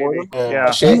 that, Davey.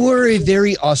 Yeah. You were a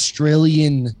very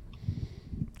Australian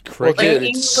Cricket. Well, dude,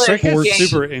 English Sports game.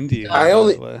 super Indian. I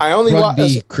only by the way. I only watch.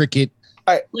 rugby, cricket,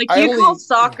 Like I you only- call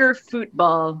soccer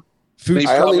football. food. He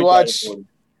I only probably watch- died.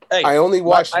 Hey, I only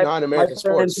watch my non-American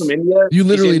friend sports. from India. You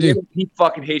literally he's Indian, do. He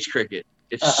fucking hates cricket.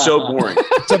 It's so boring.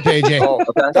 What's up, AJ? Oh,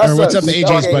 Okay. that's Or what's the- up,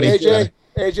 AJ's okay, buddy?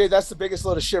 AJ, that's the biggest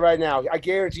load of shit right now. I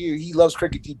guarantee you, he loves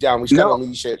cricket deep down. We just gotta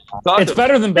unleash it. It's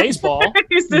better than baseball.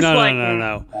 He's No, just no, like, no,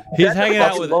 no. He's hanging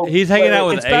out with. He's hanging out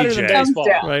with It's better than AJ. baseball.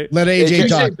 down. Right. Let If you AJ say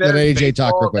talk. better Let than AJ talk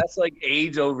baseball, real quick. That's like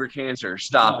AIDS over cancer.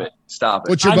 Stop it. Stop it.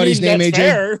 What's your buddy's name, that's AJ?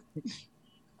 fair.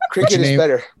 Cricket your is name?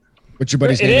 better. What's your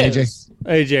buddy's It name, is.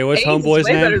 AJ, what's AIDS is homeboy's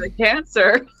way better name? than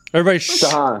cancer. Everybody, shh.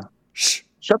 Sahan. Shh.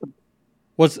 Shut the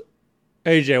What's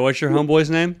AJ? What's your homeboy's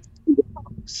name?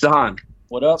 Sahan.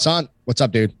 What up? Son, what's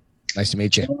up, dude? Nice to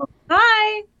meet you.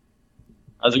 Hi.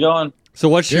 How's it going? So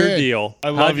what's your Good. deal? I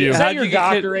love you. Is that How'd your you get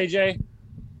doctor, AJ?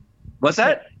 What's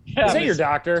that? Yeah, Is that your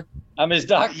doctor? I'm his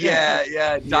doctor.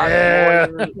 Yeah.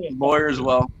 Doctor lawyer as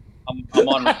well. I'm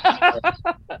on.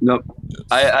 Nope.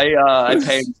 I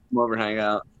pay him to come over and hang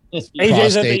out.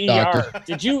 AJ's at Prostate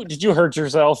the ER. Did you hurt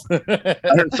yourself? I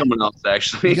heard someone else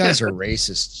actually. You guys are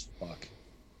racist. Fuck.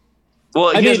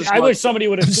 Well, I he has mean, a I smart- wish somebody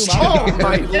would assume I'm a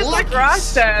doctor. Just like Ross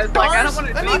says, like I don't Stars,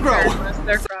 want to a talk Negro. unless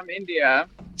they're from India.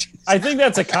 I think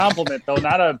that's a compliment, though,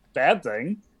 not a bad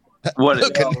thing. What is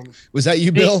Okay. Was that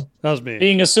you, Bill? That was me.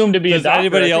 Being assumed to be Does a doctor.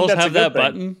 anybody I think else that's a have good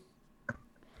that thing.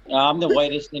 button? I'm the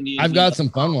whitest Indian. I've got some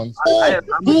fun ones. I'm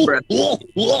impressed.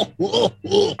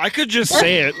 I could just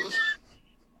say it.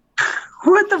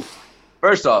 What the?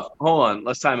 First off, hold on.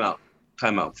 Let's time out.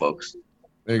 Time out, folks.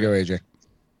 There you go, AJ.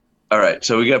 All right.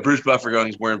 So we got Bruce Buffer going.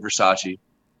 He's wearing Versace.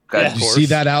 Okay. Yeah. You see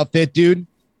that outfit, dude?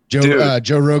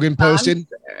 Joe Rogan posted.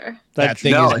 That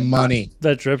thing No, is it's money.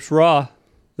 That drips raw.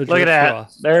 That Look at drips that. raw.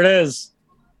 There it is.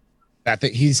 That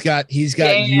thing. He's got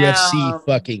Damn. UFC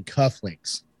fucking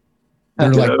cufflinks.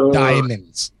 They're like No.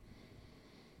 diamonds.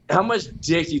 How much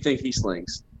dick do you think he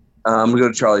slings? I'm gonna go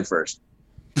to Charlie first.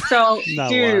 So, Not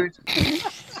dude,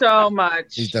 so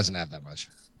much. He doesn't have that much.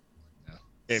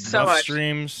 Okay, So Buff much.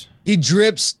 streams. He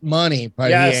drips money, but he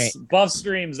Yes, ain't. buff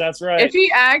streams. That's right.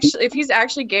 If he's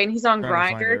actually gay and he's on Trying to find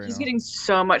it Grinder, right he's now. getting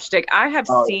so much dick. I have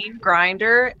Oh. seen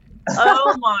Grinder.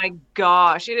 Oh my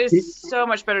gosh, it is so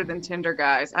much better than Tinder,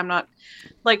 guys. I'm not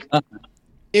like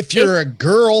If you're a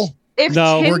girl, if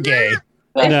No, Tinder, we're gay.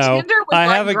 If No, Tinder was I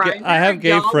like have a ga- Grindr, I have gay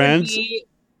y'all would friends. be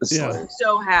Yeah.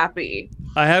 so happy.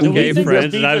 I have Do we gay think this friends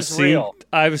beef and I've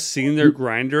is seen real? their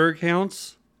Grinder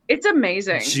accounts. It's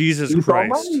amazing. Jesus You saw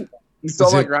Christ. mine? You saw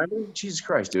Is my it- grinder? Jesus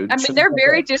Christ, dude. I mean, they're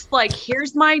very just like,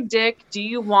 here's my dick. Do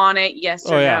you want it? Yes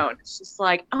or Oh, yeah. no. And it's just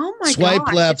like, oh my god.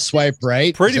 swipe left, swipe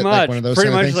right. Pretty Is it much. like one of those Pretty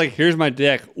kind of much things? like, here's my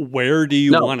dick. Where do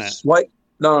you no, want it? Swipe.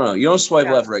 No. You don't swipe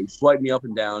Yeah. left, right. You swipe me up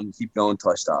and down. You keep going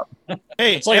until I stop.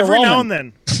 Hey, It's like a every now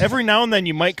Roman. and then,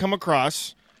 you might come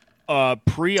across a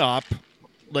pre-op,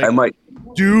 like I might.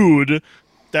 dude,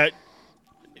 that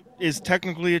is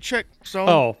technically a chick. So,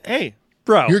 Oh. hey,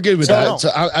 Bro. You're good with So- that. So,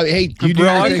 hey, you do Bro, your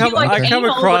I thing. come, like I come anal,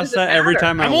 what across does it that every matter?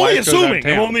 time my I'm only wife goes out of assuming.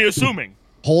 I'm town. only assuming.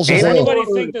 Holes Does a hole.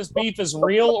 anybody think this beef is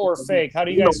real or fake? How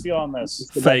do you guys feel on this?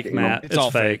 Fake, Matt. It's It's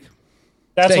all fake.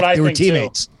 That's Fake. what I They were think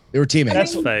teammates. They were teammates.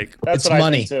 That's It's fake. That's It's what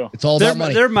money. I think too. It's all There, about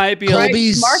money. there might be Right,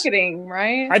 Colby's- marketing,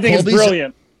 right? I think it's Colby's-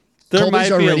 brilliant. there Colby's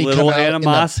might be a already little come out in the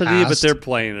animosity, but past. they're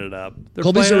playing it up. They're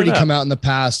Colby's playing already it up. come out in the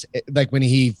past, like when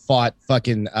he fought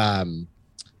fucking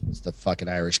what's the fucking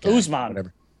Irish guy? Usman.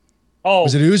 Whatever. Oh,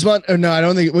 Was it Usman? Or no, I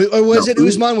don't think. Or was it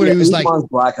Usman where he was like Usman's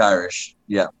Black Irish?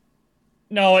 Yeah.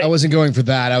 no, I wasn't going for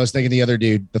that. I was thinking the other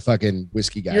dude, the fucking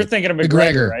whiskey guy. you're thinking of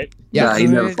McGregor, right? Yeah, he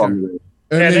never fought me.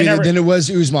 Or Yeah, they maybe never- then it was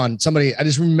Usman. Somebody. I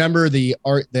just remember the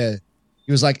art. He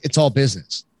was like, "It's all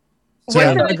business." So,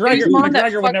 Wasn't it McGregor- Usman that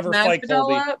McGregor would fucked never fight Masvidal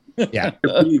Colby. up? yeah,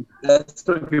 That's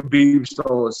the Khabib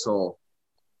stole his soul.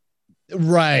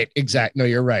 right. Exact. No,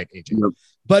 you're right, AJ. Yep.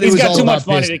 But it He's was got all too about much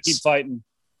money business. to keep fighting.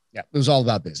 Yeah, it was all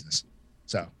about business.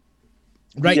 So,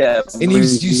 right. Yeah, And you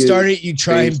start it, you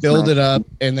try and build it up,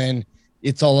 and then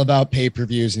it's all about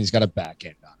pay-per-views, and he's got a back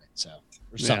end on it. So,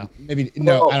 or something. Maybe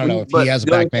no, I don't know if he has a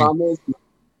back end.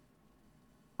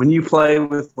 When you play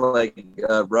with like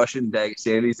Russian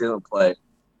Dagestanis, they don't play.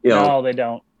 You know, No, they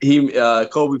don't.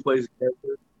 Colby plays a character.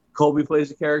 Colby plays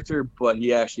a character, but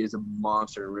he actually is a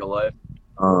monster in real life.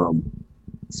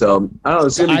 So I don't know.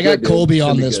 It's gonna be I got good, dude. Colby It's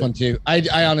gonna on be this good. one too.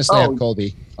 I honestly Oh. have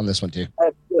Colby on this one too.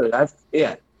 That's good.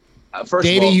 Yeah. First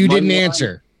Davey, of all, you didn't money line-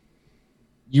 answer.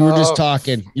 You were just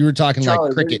talking. You were talking Charlie,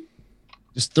 like cricket.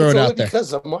 Just throw It's it only out there.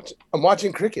 because I'm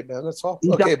watching cricket, man. That's all.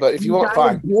 You Okay, died- but if you want, died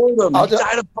fine. of boredom. I'll You just-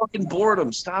 died of fucking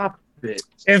boredom. Stop it.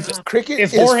 If Cricket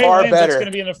if is Jorge far wins, it's better. going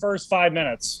to be in the first 5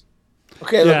 minutes.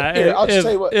 Okay, Yeah, look, here, I'll just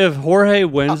tell you what. if Jorge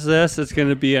wins this, it's going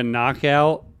to be a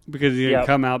knockout because he's going to Yep.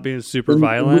 come out being super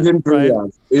violent, Within 3 right?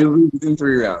 rounds. It'll be within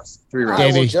 3 rounds. 3 rounds. I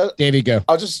will Davey, ju- Davey, go.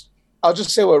 I'll just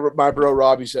say what my bro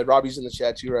Robbie said. Robbie's in the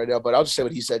chat too right now, but I'll just say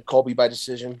what he said. Colby by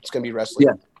decision. It's gonna be wrestling.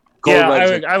 Yeah. Colby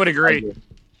Yeah, by I would agree.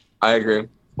 I agree.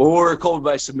 Or Colby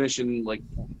by submission, like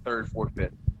third, fourth,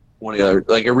 fifth. One or the other.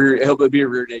 Like a rear. It'll be a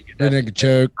rear naked. Rear naked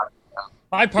choke.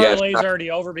 My parlay's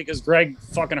already over because Greg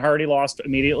fucking Hardy lost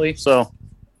immediately. So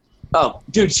Oh,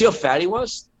 dude, see how fat he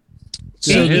was?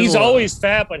 he's always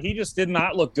fat, but he just did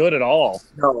not look good at all.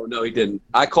 No, he didn't.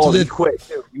 I called So him quit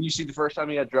too. You see the first time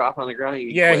he got dropped on the ground?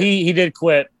 Yeah, quit. he did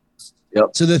quit. Yep.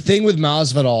 So the thing with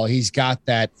Masvidal, he's got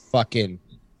that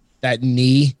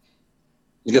knee.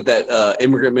 You got that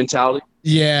immigrant mentality.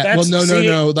 Yeah. That's- well, see-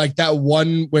 no. Like that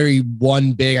one where he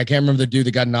won big. I can't remember the dude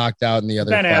that got knocked out and the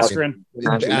other. Ben fucking- Askren.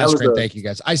 That was Askren. a- Thank you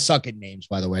guys. I suck at names,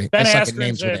 by the way. Ben I suck at Askren's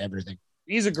names with a- everything.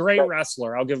 He's a great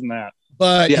wrestler. I'll give him that.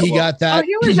 But Yeah, he well- got that. Oh,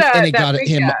 he was and he that got big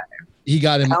him. guy. He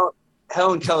got him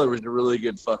Helen Keller was a really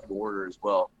good fucking warrior as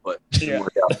well, but it didn't Yeah.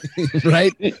 work out.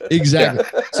 right. Exactly.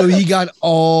 So he got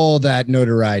all that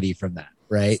notoriety from that,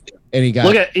 right? And he got.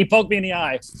 Look at he poked me in the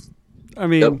eye. I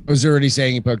mean, I was already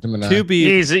saying he poked him in the eye.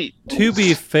 Easy. to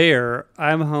be fair,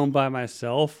 I'm home by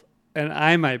myself, and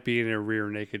I might be in a rear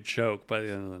naked choke by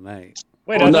the end of the night.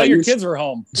 Wait, Oh, I no, thought your you- kids were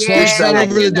home. Slush that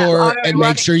over the door and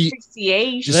make sure you.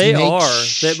 Asphyxiation. Just They make are.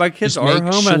 sh- My kids just are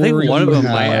make home. And I think sure one of you them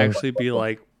might have- actually be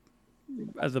like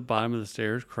at the bottom of the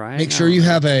stairs crying. Make I sure don't you know.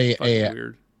 have It's fucking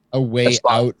weird. a way That's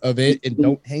fine. out of it, and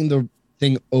don't hang the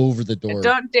thing over the door. And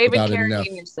don't David without Carradine enough.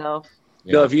 yourself.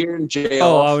 Yeah. No, if you're in jail,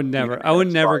 Oh, I would never. I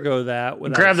would never go that.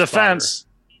 without Grab a the spotter. fence.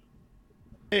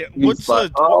 Hey, You what's the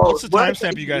fuck- oh, what's the what?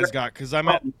 timestamp you guys got? Because I'm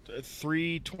at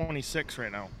 3:26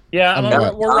 right now. Yeah, I'm we're,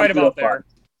 right. we're right about there.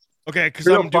 Okay, because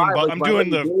I'm doing 305, like I'm my doing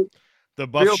buddy the did. the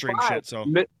buff string 305, shit. So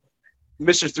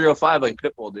Mr. 305, like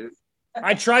Pitbull, dude.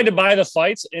 I tried to buy the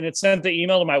fights, and it sent the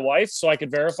email to my wife so I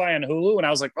could verify on Hulu, and I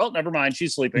was like, "Oh, never mind, she's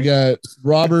We sleeping." got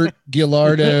Robert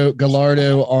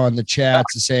Gallardo on the chat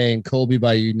saying Colby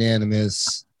by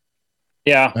unanimous.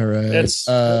 Yeah, All right. It's-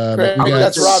 Great. We got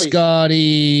That's Robbie.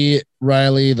 Scotty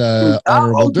Riley, the Oh,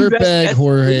 honorable dude, dirtbag, that's-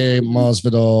 Jorge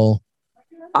Masvidal.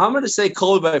 I'm gonna say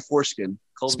Colby by foreskin.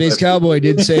 Colby Space by- Cowboy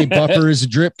did say Buffer is a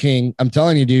drip king. I'm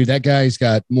telling you, dude, that guy's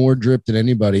got more drip than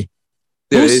anybody.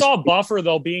 Dude, Who he's- saw Buffer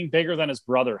though being bigger than his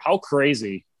brother? How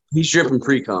crazy! He's dripping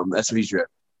pre-cum. That's what he's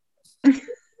dripping.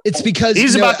 It's because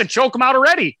He's you know, about to choke him out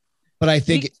already. but I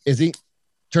think is he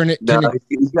turn it No, turn, it,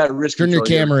 he's got risk. turn your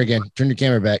control here. camera again. Turn your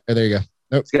camera back. Oh, there you go.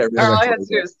 Nope. He's got risk All I control had to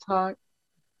do here. is talk.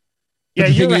 Yeah,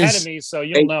 the you're thing ahead is- of me, so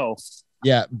you'll Hey. know.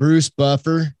 Yeah, Bruce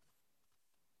Buffer.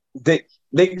 They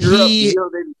grew up. He- You know,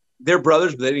 they're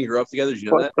brothers, but they didn't grow up together. Did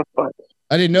you know that?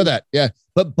 I didn't know that. Yeah,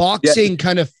 but boxing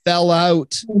kind of fell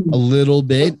out a little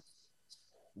bit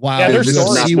while Yeah, their UFC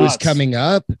story's was nuts. coming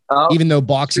up, Oh, even though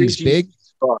boxing's Jeez. big.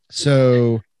 Fuck.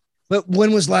 So, but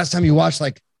when was the last time you watched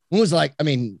when was I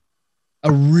mean,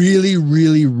 a really,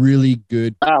 really, really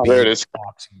good Oh, there it big is.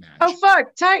 boxing match? Oh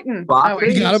fuck, Titan. Bob, Oh,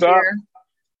 wait, you got he's him? here.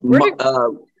 Where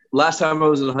did- Last time I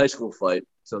was in a high school fight,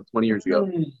 so 20 years ago.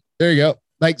 There you go.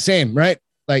 Like same, right?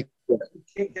 Like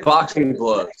Boxing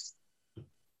gloves.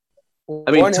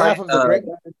 I mean, one half of the great.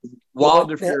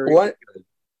 Wilder one- Fury. one-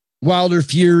 Wilder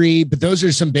Fury, but those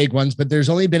are some big ones. But there's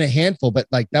only been a handful. But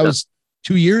like that was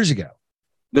 2 years ago.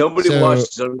 Nobody So-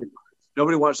 watched Zone.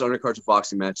 Nobody watches undercards of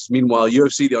boxing matches. Meanwhile,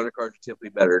 UFC, the undercards are typically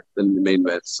better than the main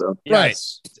events. So Right.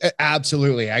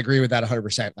 Absolutely. I agree with that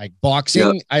 100%. Like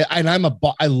boxing,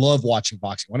 I love watching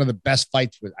boxing. One of the best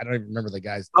fights was, I don't even remember the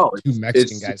guys, two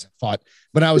Mexican guys that fought,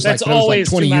 but I was like, that was like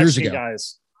 20 years ago.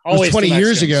 Guys. It was 20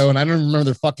 years ago, and I don't remember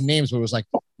their fucking names, but it was like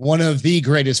one of the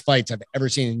greatest fights I've ever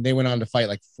seen. And they went on to fight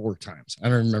like 4 times. I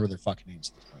don't remember their fucking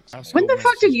names. When the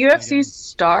fuck did UFC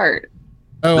start?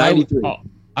 Oh,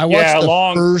 I watched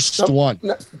the first one.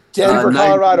 Denver,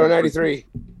 Colorado, 93.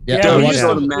 Yeah, we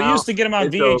used to get them on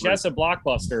VHS at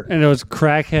Blockbuster. And it was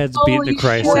crackheads beating the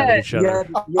Christ out of each other.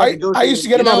 I used to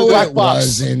get them on the black box.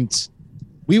 Wasn't.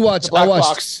 I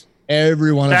watched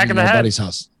every one of them at my buddy's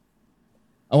house.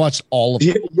 I watched all of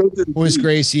them. Royce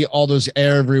Gracie, all those,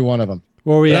 every one of them.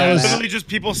 Where we at? Literally just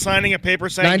people signing a paper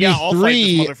saying, "Yeah, I'll fight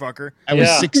this motherfucker." I was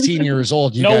 16 years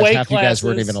old. Half you guys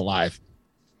weren't even alive.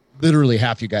 Literally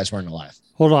half you guys weren't alive.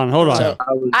 Hold on. So,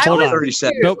 I was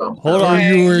 37. Nope. Hold on.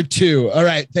 You were 2. All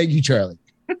right. Thank you, Charlie.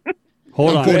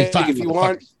 Hold on. 45. If you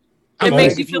want, it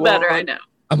makes you feel better. I know.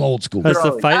 I'm old school. Has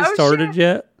the fight started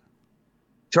yet?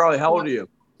 Charlie, how old are you?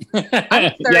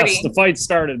 Yes, the fight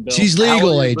started, Bill. She's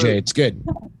legal, AJ. It's good.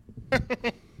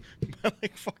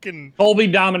 Like fucking Colby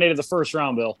dominated the first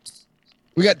round, Bill.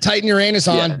 We got Titan Uranus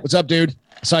on. What's up, dude?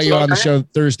 I saw you on the show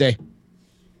Thursday.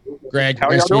 Greg,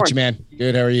 nice to meet you, man.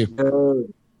 Good. How are you?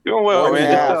 Doing well,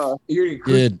 man. You're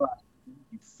good.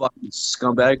 You fucking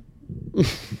scumbag.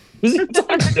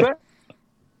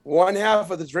 One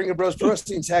half of the Drinking Bros Pro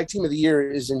Wrestling Tag Team of the Year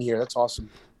is in here. That's awesome.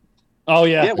 Oh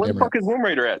yeah. Yeah, where the fuck is Womb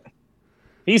Raider at?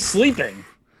 He's sleeping.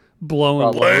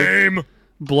 Blowing lame.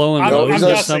 Blowing I'm loads.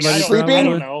 guessing. Sleeping? I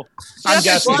don't know. I'm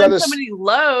guessing. Blowing so many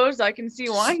lows, I can see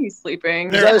why he's sleeping.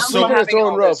 They're so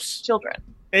throwing ropes. Children.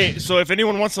 Hey, so if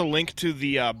anyone wants a link to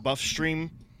the buff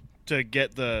stream to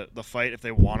get the fight, if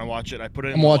they want to watch it, I put it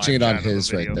in I'm the watching it live on chat of the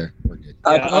his right video. there. We're good.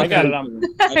 I got it on.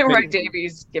 Right,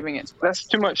 Davey's giving it to us. That's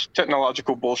too much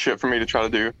technological bullshit for me to try to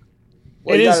do.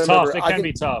 Well, It you is gotta tough. remember, It I can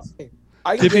be tough.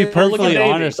 I To be get- perfectly Davey.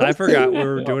 honest, I forgot we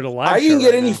were doing a live show. I can get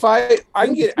right any now. fight. I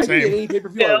can get any pay per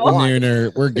view I want.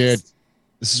 Nooner, we're good.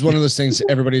 This is one of those things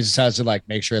everybody just has to like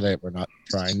make sure that we're not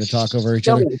trying to talk over each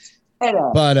other.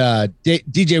 But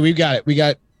DJ, we've got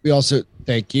it. We also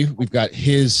thank you. We've got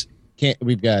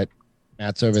we've got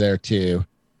Matt's over there too.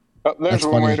 Oh, there's That's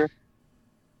Womb funny. Raider.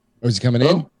 Oh, is he coming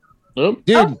in? Oh.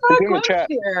 Dude, Oh, in the fuck, chat.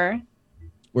 here.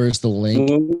 where's the link?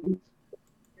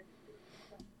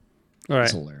 All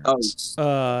That's right. hilarious.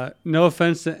 No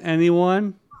offense to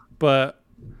anyone, but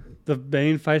the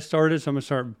main fight started, so I'm gonna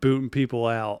start booting people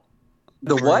out.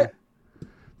 The what?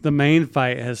 The main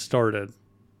fight has started.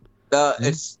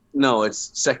 It's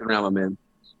second round, my man.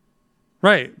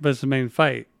 Right, but it's the main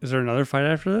fight. Is there another fight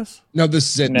after this? No,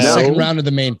 this is it. No. Second round of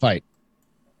the main fight.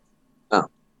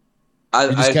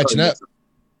 You're just catching up.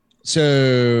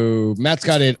 So Matt's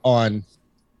got it on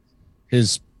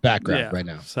his background right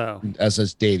now, So as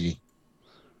does Davey.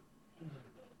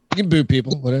 You can boot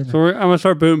people, whatever. So I'm gonna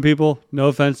start booting people. No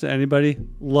offense to anybody.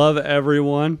 Love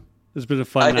everyone. It's been a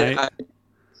fun night.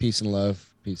 Peace and love.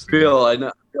 Peace. And Bill,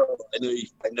 love. I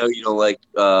know you don't like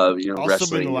Also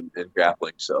wrestling been and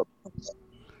grappling. So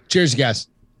Cheers, you guys.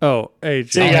 Oh, hey,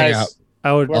 See you I'll hang guys. out.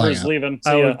 I would, Whoever's leaving. See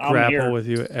I ya. would I'm grapple here. with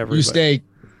you. Everybody. You stay.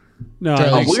 No,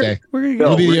 Charlie, we're- stay. we're gonna No,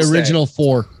 It'll be we're the staying. original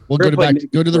 4. We'll We're go playing to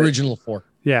the Naked original 4.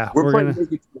 Yeah, we're we're playing gonna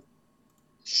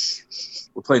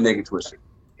We're playing Naked Twister.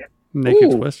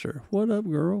 Naked Ooh. Twister. What up,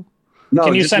 girl? No,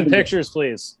 Can you just send me. pictures,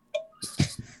 please?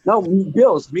 No,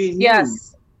 Bill, it's me and you.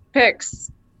 Yes. Pics.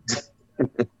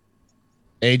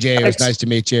 AJ, it was nice to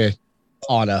meet you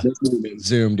on a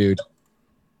Zoom, dude.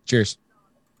 Cheers.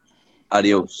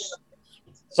 Adios.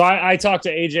 So I talk to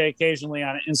AJ occasionally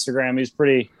on Instagram. He's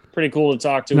pretty cool to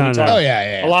talk to. No, we no. talk Oh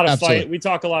yeah. a lot of Absolutely. fight. We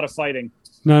talk a lot of fighting.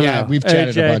 No, Yeah, no. we've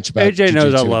chatted a bunch about AJ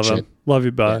knows I jiu-jitsu and love him. shit. Love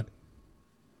you, bud.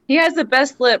 He has the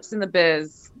best lips in the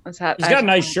biz. He's got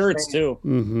nice shirts too.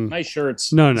 Mm-hmm. Nice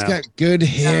shirts. No, He's no, got good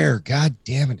hair. God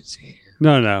damn it, his hair.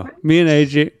 no. Me and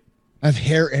AJ, I have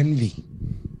hair envy.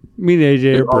 me and AJ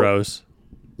are You're all- bros.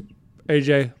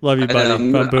 AJ, love you, buddy.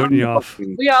 I'm I'm booting you off.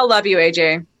 We all love you,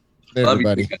 AJ. Love you.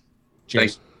 Everybody.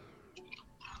 Cheers.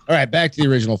 All right, back to the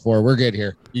original 4. We're good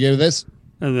here. You good with this?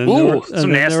 And then Ooh, there were, some and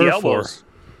then nasty there were 4. elbows.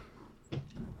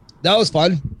 That was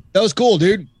fun. That was cool,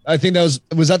 dude. I think that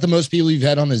was that the most people you've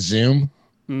had on the Zoom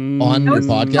on your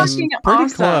podcast? fucking Pretty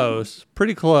awesome. close.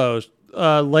 Pretty close.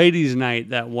 Ladies' night.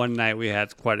 That one night we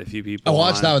had quite a few people. I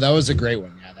watched on. that. That was a great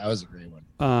one. Yeah, that was a great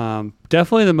one.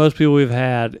 Definitely the most people we've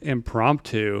had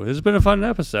impromptu. This has been a fun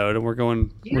episode, and we're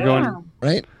going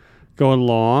Right? going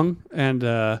long, and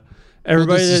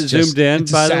everybody this that is just- zoomed in.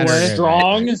 it's a By the Saturday way, night.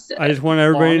 Strong. I just want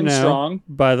everybody to Long and know. strong.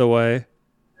 By the way,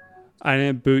 I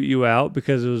didn't boot you out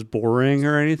because it was boring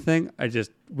or anything.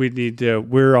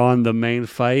 We're on the main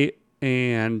fight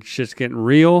and shit's getting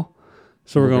real.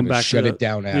 So we're going back shut to it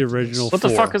down the original. What the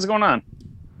fuck is going on?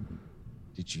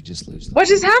 Did you just lose? What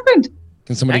just happened?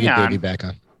 Can somebody Hang get on. Davey back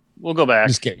on? We'll go back. I'm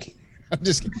just kidding. I'm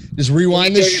just kidding. Just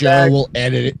rewind the show. We'll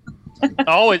edit it.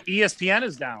 Oh, ESPN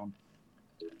is down.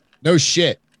 No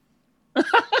shit.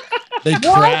 They What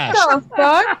crashed. the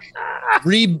fuck?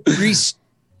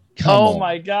 Come Oh on.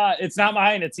 my god, it's not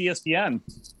mine. It's ESPN.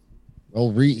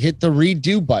 Well, hit the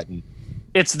redo button.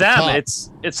 It's them. Top.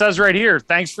 It says right here.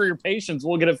 Thanks for your patience.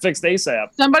 We'll get it fixed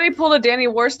ASAP. Somebody pulled a Danny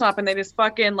Warsnop and they just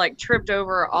fucking like tripped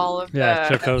over all of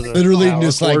the Literally power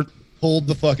just cord. like pulled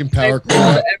the fucking they power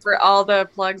pulled cord. all the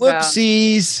plugs out.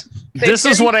 Whoopsies. They This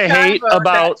is what I didn't hate cover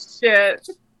about that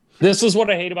shit. This is what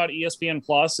I hate about ESPN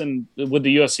Plus and with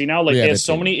the UFC now. Like Yeah, they have that's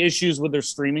so it. many issues with their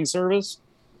streaming service.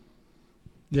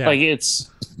 Yeah. Like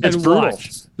it's And brutal.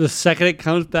 watch, the second it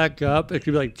comes back up, it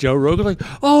could be like Joe Rogan, like,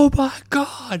 "Oh my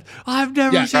god, I've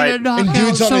never Yeah, seen right. a And knockout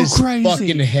dude's on so his crazy."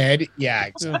 fucking head. Yeah,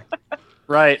 exactly.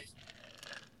 Right.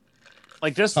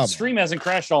 Like this Come stream hasn't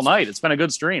crashed all night. It's been a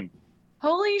good stream.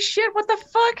 Holy shit! What the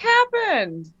fuck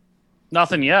happened?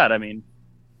 Nothing yet. I mean,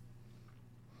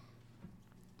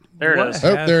 there What it is.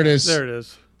 Oh, has- there it is. There it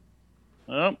is.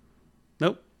 Oh,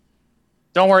 Nope.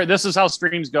 don't worry. This is how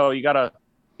streams go. You gotta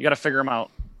figure them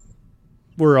out.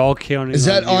 We're all counting. Is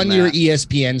that you, on your Matt.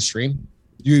 ESPN stream?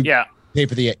 You Yeah. pay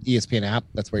for the ESPN app?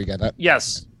 That's where you got that?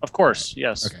 Yes. Of course.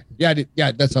 Yes. Okay. Yeah, I did.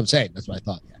 Yeah, that's what I'm saying. That's what I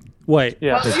thought. Yeah. Wait,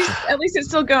 Yeah. Well, at least it's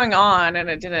still going on and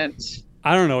it didn't.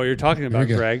 I don't know what you're talking about, we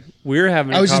go. Greg. We're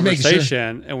having I a was just making sure.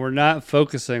 conversation, and we're not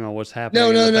focusing on what's happening. No.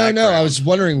 in the I background. was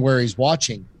wondering where he's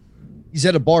watching. He's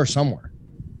at a bar somewhere,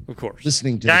 of course,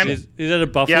 listening to Yeah, the he's at a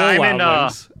Buffalo Yeah, I'm Wild in,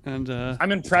 Wings, and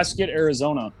I'm in Prescott,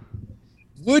 Arizona.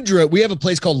 Woodrow. We have a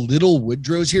place called Little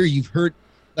Woodrow's here. You've heard,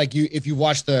 like if you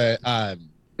watch the.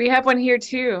 We have one here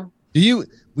too.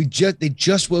 They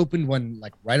just opened one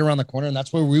like right around the corner, and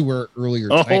that's where we were earlier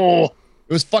tonight. Oh,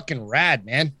 It was fucking rad,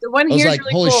 man. The one I was here's like,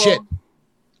 really holy cool. shit!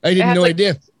 I It didn't has, no like,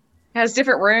 idea. It has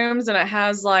different rooms and it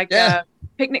has like Yeah.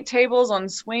 picnic tables on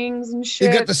swings and They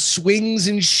shit. got the swings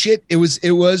and shit. It was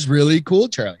really cool,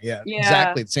 Charlie. Yeah, Yeah.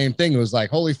 exactly the same thing. It was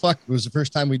like, holy fuck! It was the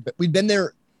first time we'd been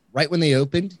there right when they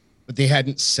opened, but they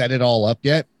hadn't set it all up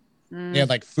yet. Mm. They had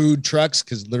like food trucks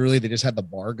because literally they just had the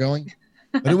bar going.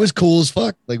 But it was cool as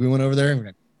fuck. Like we went over there and we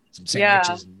got some Yeah.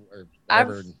 sandwiches or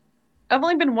whatever. I've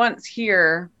only been once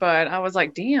here, but I was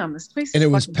like, damn, this place is And it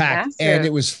was fucking packed, massive. and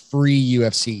it was free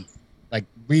UFC. Like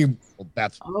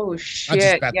Beth, Oh not just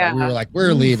shit! Beth, Yeah. we were like,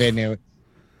 we're leaving. And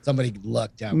somebody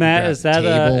lucked out. We Matt, grabbed is the that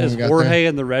table and is we got Jorge there.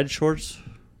 in the red shorts?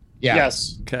 Yeah,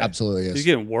 yes. Okay, absolutely is. He's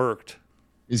getting worked.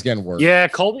 He's getting work. Yeah,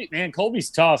 Colby's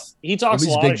tough. He talks Colby's a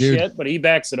a lot big of dude. shit, but he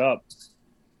backs it up.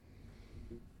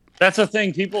 That's the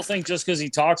thing. People think just because he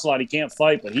talks a lot, he can't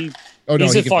fight, but he's he a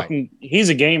can fight. fucking he's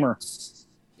a gamer.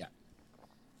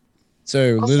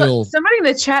 So Also, little. somebody in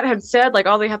the chat had said like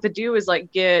all they have to do is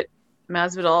like get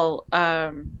Masvidal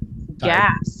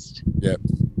gassed. Yep.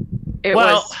 It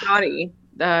Well, was Scotty,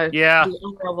 Yeah. the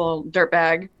honorable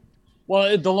dirtbag.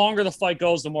 Well, the longer the fight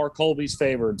goes, the more Colby's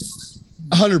favored.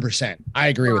 100%. I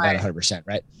agree with that Right. 100%.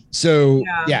 Right. So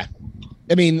Yeah. yeah.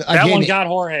 I mean, That again, one got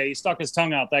Jorge. He stuck his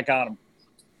tongue out. That got him.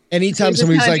 anytime He's just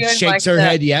somebody's kinda like doing shakes like their that.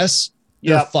 head, yes,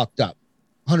 they're Yeah. fucked up.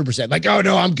 100%. Like, oh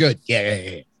no, I'm good.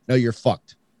 Yeah. No, you're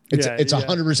fucked. It's Yeah, it's yeah.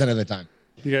 100% of the time.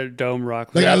 You got a dome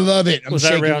rock. Like I love it. I'm Was that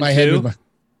shaking round my head two? with my.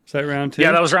 Is that round two?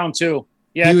 Yeah, that was round 2.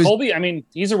 Yeah, He was- Colby. I mean,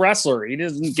 he's a wrestler. He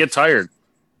doesn't get tired.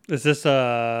 Is this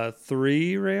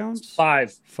 3 rounds?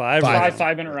 5 Five. Five. rounds.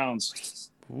 5-minute rounds.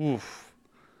 Oof.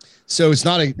 So it's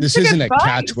not a. This It's a isn't good a fight.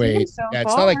 catch It's weight. moving so Yeah,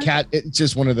 it's not a far. cat. It's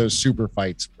just one of those super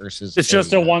fights versus. It's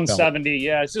just a belt. 170.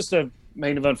 Yeah, it's just a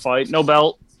main event fight. No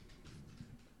belt.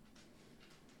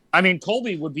 I mean,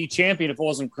 Colby would be champion if it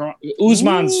wasn't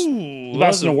Usman's Ooh, the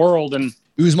best in the world, and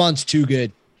Usman's too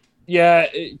good. yeah,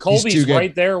 Colby's too good.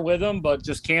 right there with him, but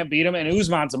just can't beat him. And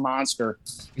Usman's a monster.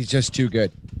 He's just too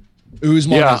good.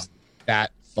 Usman Yeah. is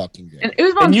that fucking good. And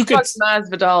Usman And you could- fucked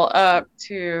Masvidal up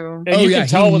too. And oh you yeah, can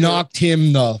tell he with knocked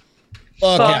him the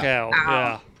fuck Fuck out. out.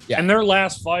 Yeah. Yeah. And their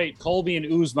last fight, Colby and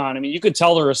Usman. I mean, you could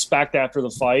tell the respect after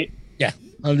the fight.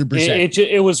 100%.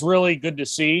 It was really good to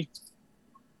see.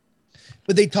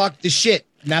 But they talked the shit.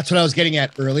 And that's what I was getting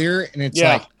at earlier. And it's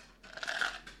Yeah. like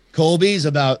Colby's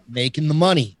about making the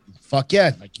money. Fuck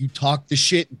yeah. Like you talk the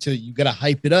shit until you gotta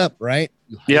hype it up, right?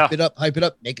 You hype it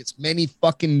up, make as many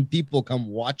fucking people come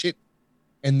watch it.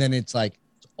 And then it's like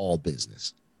it's all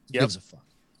business. Who Yep. gives a fuck?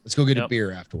 Let's go get a Yep.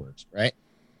 beer afterwards, right?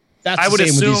 That's I the would same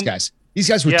with these assume- guys. These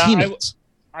guys were Yeah, teammates.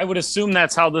 I would assume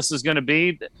that's how this is going to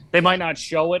be. They might not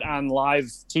show it on live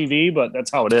TV, but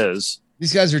that's how it is.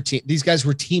 These guys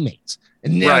were teammates,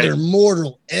 and now they're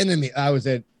mortal enemies. I was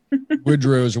at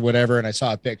Woodrow's or whatever, and I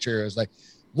saw a picture. It was like,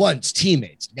 once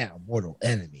teammates, now mortal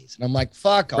enemies, and I'm like,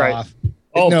 fuck off.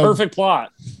 Oh, no, perfect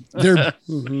plot. They're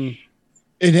in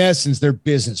essence, they're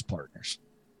business partners,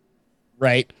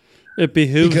 right? It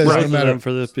behooves both of them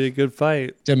for this to be a good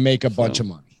fight to make a bunch of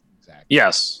money. Exactly.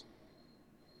 Yes.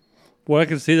 Well, I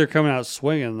can see they're coming out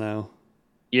swinging though.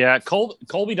 Yeah,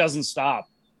 Colby doesn't stop.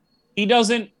 He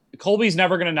doesn't. Colby's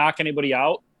never going to knock anybody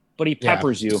out, but he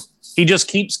peppers you. He just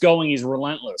keeps going. He's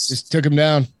relentless. Just took him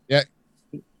down. Yeah.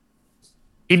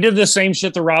 He did the same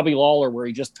shit to Robbie Lawler where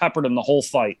he just peppered him the whole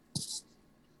fight.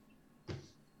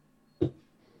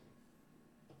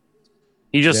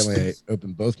 He just I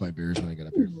opened both my beers when I got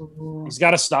up here. He's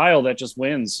got a style that just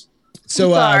wins. So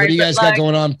what do you guys got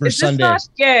going on for Sunday? Not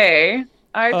gay.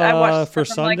 I watched for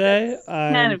Sunday.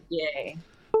 Kind of gay.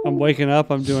 I'm waking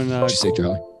up. I'm doing What'd you say,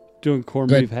 Charlie? Doing corned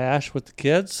beef hash with the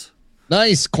kids.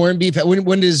 Nice corned beef.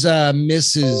 When does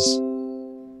Mrs.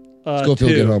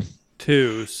 Schofield get home?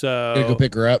 2. So gonna go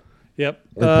pick her up. Yep.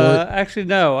 Actually,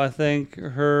 no. I think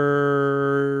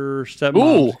her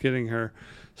stepmom's getting her.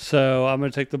 So I'm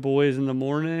gonna take the boys in the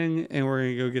morning, and we're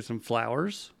gonna go get some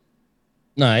flowers.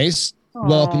 Nice.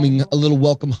 Welcoming a little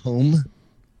welcome home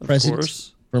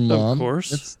present from Mom. Of course.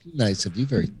 That's nice of you.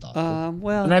 Very thoughtful.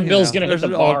 Well, and then Bill's gonna hit the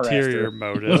bar. Ulterior after.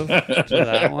 motive to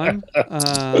that one.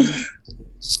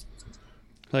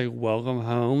 Like welcome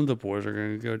home. The boys are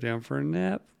gonna go down for a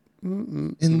nap.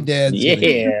 And Dad's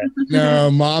no,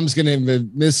 Mom's gonna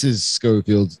Mrs.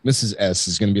 Schofield, Mrs. S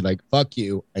is gonna be like, "Fuck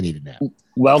you, I need a nap."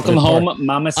 Welcome home,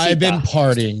 Mama. I've been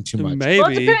partying too much. Maybe. Well,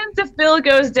 it depends if Bill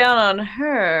goes down on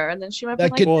her, and then she might be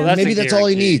like, maybe that's all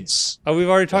he needs. Oh, we've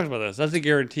already talked about this. That's a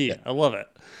guarantee. I love it.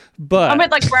 But I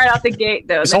meant like right out the gate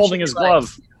though. He's holding his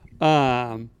glove.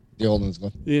 The holding his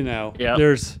glove. You know,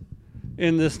 there's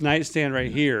in this nightstand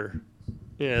right here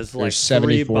is like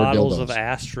 3 bottles of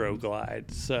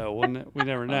Astroglide. So we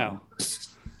never know.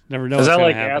 Never know. Is that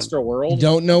like happen. Astro World? You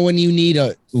don't know when you need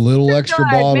a little extra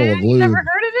bottle of lube. You never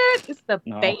heard of it? It's the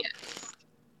best.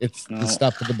 It's the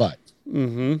stuff for the butt.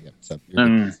 Mm-hmm. Yep,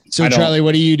 so Charlie,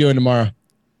 what are you doing tomorrow?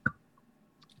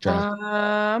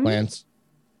 Plans?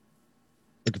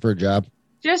 Looking for a job?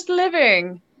 Just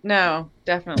living. No,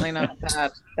 definitely not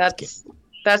that.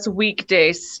 That's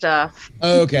weekday stuff.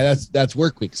 Oh, okay, that's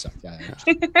work week stuff. Yeah.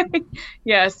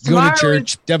 Yes. Going to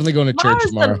church. Definitely going to church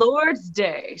tomorrow. The Lord's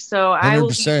Day, so I will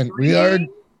be 100%. We are.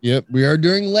 Yep, we are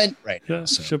doing Lent right now.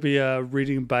 So. She'll be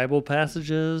reading Bible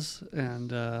passages and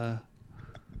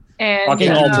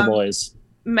fucking altar boys,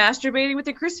 masturbating with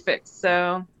a crucifix.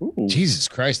 So Jesus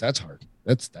Christ, that's hard.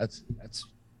 That's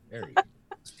very.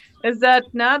 Is that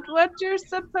not what you're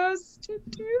supposed to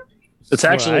do? It's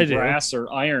actually brass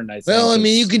or iron. I think. Well, I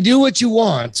mean, you can do what you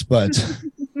want, but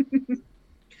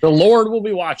the Lord will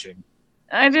be watching.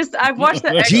 I've watched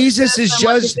that. Jesus is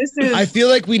just. I feel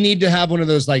like we need to have one of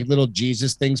those like little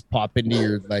Jesus things pop into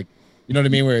your like, you know what I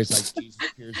mean, where it's like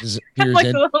Jesus appears like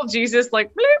in. the little Jesus,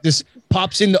 like bloop. This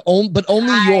pops into but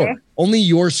only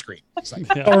your screen. It's like,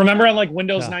 Oh, remember on like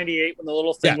Windows 98 when the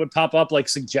little thing would pop up like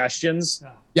suggestions?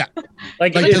 Yeah,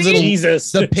 like the it's little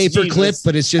Jesus, the paper clip,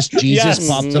 but it's just Jesus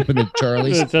pops up into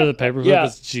Charlie's. Instead of the paper clip,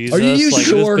 it's Jesus. Are you like,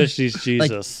 sure? This bitch needs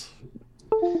Jesus.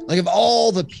 Like of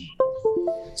all the people.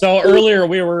 So earlier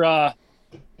we were,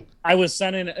 I was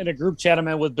sending in a group chat I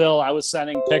met with Bill. I was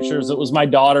sending pictures. It was my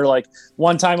daughter. Like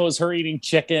one time it was her eating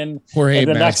chicken. Jorge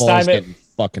the next time getting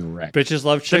fucking wrecked. Bitches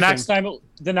love chicken.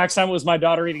 The next time it was my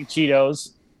daughter eating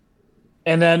Cheetos,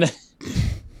 and then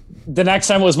the next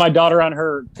time it was my daughter on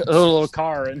her little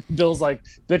car. And Bill's like,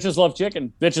 "Bitches love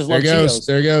chicken. Bitches love Cheetos.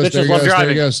 There goes. Bitches love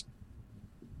driving." There goes.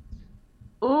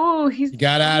 Ooh, He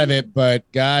got out of it, but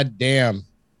god damn,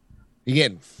 he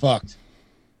getting fucked.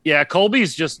 Yeah,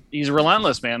 Colby's he's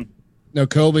relentless, man. No,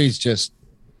 Colby's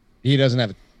he doesn't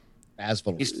have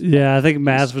asphalt. Yeah, I think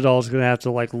Masvidal is going to have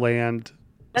to like land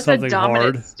something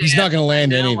hard. He's not going to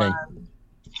land anything.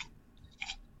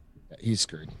 He's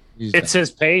screwed. It's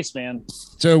his pace, man.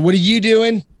 So what are you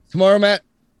doing tomorrow, Matt?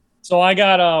 So I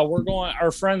got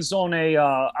our friends own a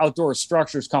outdoor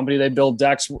structures company. They build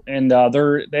decks, and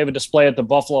they have a display at the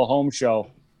Buffalo Home Show.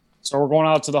 So we're going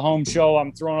out to the home show.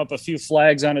 I'm throwing up a few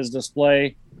flags on his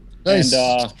display. Nice.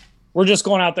 And we're just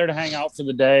going out there to hang out for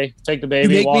the day, take the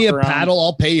baby, You make walk me a around. paddle,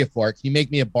 I'll pay you for it. Can you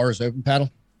make me a bars open paddle?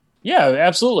 Yeah,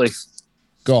 absolutely.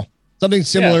 Cool. Something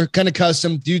similar, kind of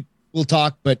custom. We'll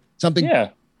talk, but something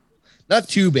not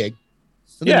too big.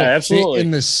 Something Yeah, to fit absolutely.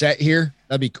 in the set here.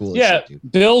 That'd be cool. Yeah,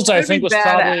 Bill's I think was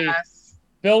probably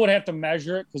Bill would have to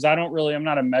measure it because I'm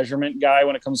not a measurement guy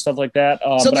when it comes to stuff like that.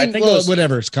 But I think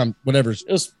whatever's.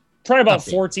 It was probably about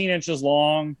 14 inches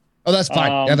long. Oh, that's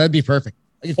fine. Yeah, that'd be perfect.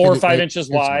 4 or 5 inches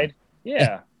wide.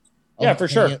 Yeah. Yeah, for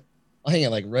sure. I'll hang it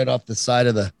like right off the side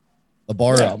of the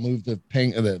bar. Yeah. I'll move the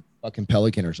fucking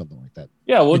Pelican or something like that.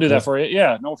 Yeah, we'll do that for you.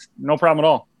 Yeah, no problem at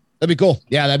all. That'd be cool.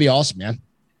 Yeah, that'd be awesome, man.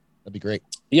 That'd be great.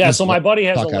 Yeah, so my buddy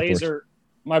has a Talk afterwards. laser.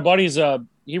 My buddy's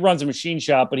he runs a machine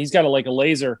shop, but he's got a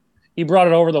laser. He brought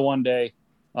it over the one day,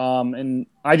 and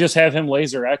I just have him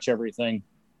laser etch everything.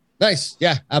 Nice.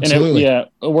 Yeah, absolutely. It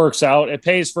works out. It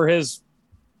pays for his,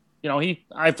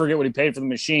 I forget what he paid for the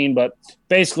machine, but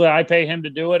basically I pay him to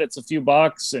do it. It's a few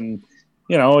bucks, and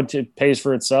it pays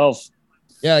for itself.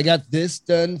 Yeah, I got this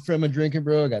done from a drinking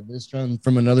bro. I got this done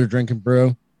from another drinking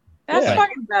bro. That's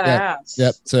fucking badass.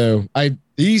 Yep. So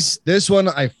this one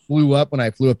I flew up when I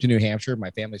flew up to New Hampshire.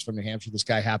 My family's from New Hampshire. This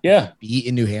guy happened to be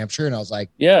in New Hampshire, and I was like,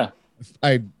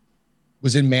 I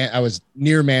was I was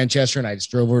near Manchester, and I just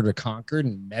drove over to Concord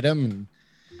and met him and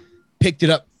picked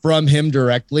it up from him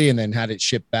directly, and then had it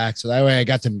shipped back. So that way I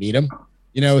got to meet him.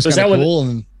 It was kind of cool.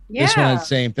 And this one, the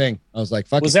same thing. I was like,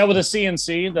 fuck. Was that with a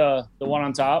CNC, the one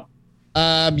on top?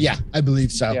 Yeah, I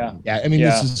believe so. Yeah. I mean,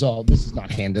 this is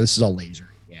not hand. This is all laser.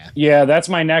 Yeah, that's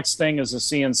my next thing is a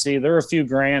CNC. They're a few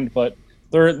grand, but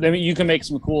you can make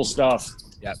some cool stuff.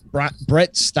 Yeah,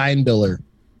 Brett Steinbiller,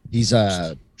 he's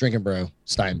a drinking bro.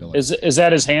 Steinbiller is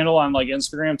that his handle on like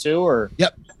Instagram too, or?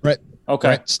 Yep, Brett. Okay,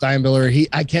 Brett Steinbiller.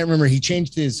 I can't remember. He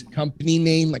changed his company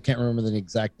name. I can't remember the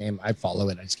exact name. I follow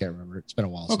it. I just can't remember. It's been a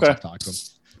while since I've talked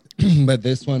to him. But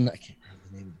this one, I can't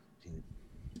remember the name.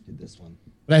 Did this one?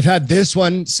 But I've had this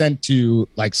one sent to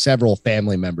like several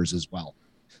family members as well.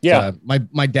 Yeah,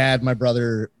 my dad, my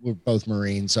brother were both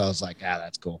Marines, so I was like,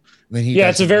 that's cool. And then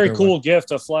it's a very cool gift.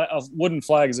 A wooden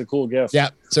flag is a cool gift. Yeah,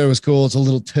 so it was cool. It's a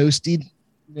little toasty,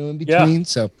 in between. Yeah.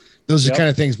 So those are kind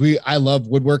of things I love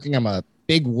woodworking. I'm a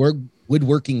big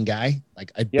woodworking guy.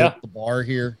 Like I built the bar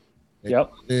here. I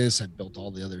built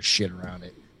all the other shit around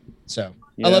it. So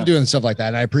I love doing stuff like that,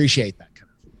 and I appreciate that kind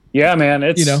of. Yeah, man.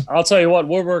 It's I'll tell you what,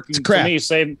 woodworking to me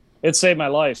saved my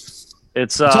life.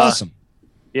 It's awesome.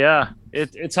 Yeah,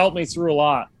 it's helped me through a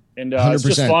lot, and it's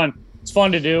just fun. It's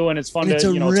fun to do, and it's fun to talk to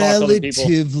other people. It's a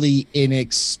relatively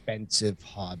inexpensive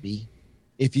hobby.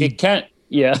 If you it can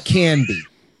be, it can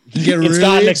get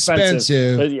really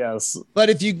expensive. But yes. But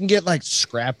if you can get like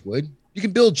scrap wood, you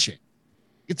can build shit.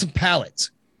 Get some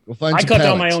pallets. Go find. I cut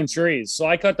down my own trees, so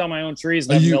I cut down my own trees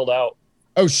and then milled out.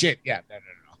 Oh shit! Yeah, no.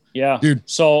 Yeah, dude.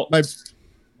 So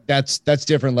that's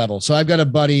different level. So I've got a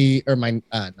buddy, or my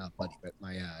not buddy, but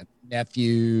my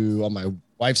nephew on my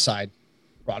wife's side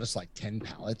brought us like 10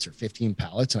 pallets or 15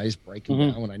 pallets, and I just break them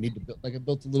down when I need to build. Like I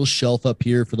built a little shelf up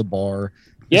here for the bar.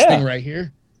 This thing right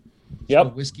here.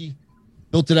 Yep. Whiskey.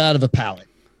 Built it out of a pallet.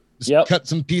 Just cut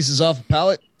some pieces off a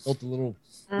pallet. Built a little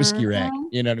whiskey rack.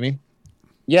 You know what I mean?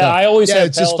 Yeah, so, I always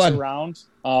have pallets around.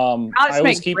 I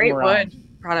always keep great wood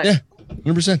product. Yeah,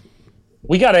 100%.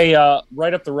 We got a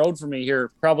right up the road from me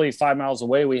here, probably 5 miles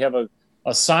away. We have a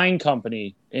sign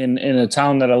company in a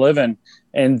town that I live in,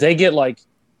 and they get like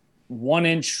 1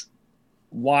 inch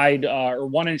wide or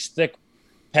 1 inch thick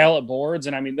pallet boards,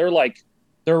 and I mean they're what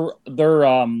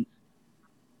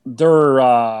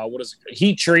is it,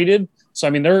 heat treated, so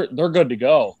I mean they're good to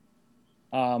go.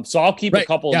 So I'll keep a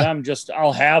couple of them.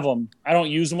 I'll have them. I don't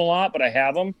use them a lot, but I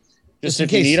have them just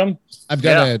if you need them. I've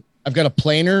got a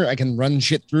planer. I can run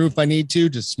shit through if I need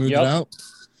to smooth it out.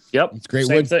 Yep, it's great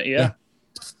Same wood. Thing,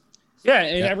 yeah,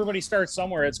 and everybody starts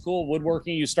somewhere. It's cool.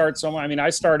 Woodworking, you start somewhere. I mean, I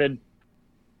started,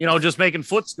 just making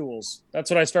footstools.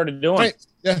 That's what I started doing. Right.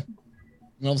 Yeah.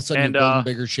 And all of a sudden, you're building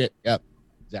bigger shit. Yep.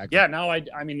 Exactly. Yeah. Now I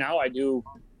do,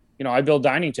 I build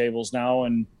dining tables now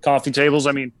and coffee tables.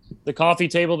 I mean, the coffee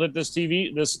table that this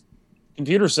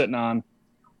computer's sitting on,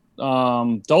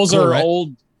 those are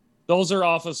old. Those are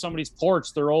off of somebody's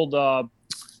porch. They're old.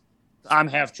 I'm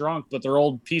half drunk, but they're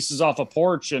old pieces off a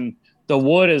porch, and the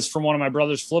wood is from one of my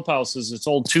brother's flip houses. It's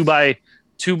old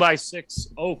 2x6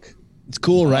 oak. It's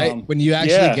cool, right? When you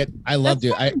actually get, I loved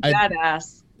it.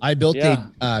 Badass. I built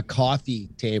a coffee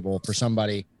table for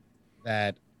somebody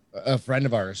that a friend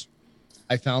of ours.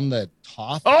 I found the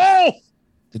top. Oh,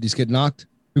 did these get knocked?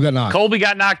 Who got knocked? Colby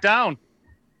got knocked down.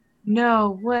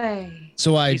 No way.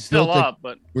 So He's still up,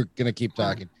 but we're gonna keep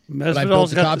talking. But I built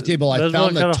the coffee table. I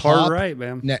found the top. Right,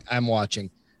 man. I'm watching.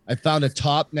 I found a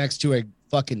top next to a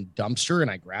fucking dumpster, and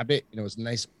I grabbed it, and it was a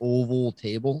nice oval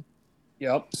table.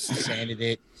 Yep. Sanded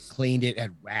it, cleaned it,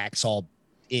 had wax all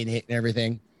in it and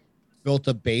everything. Built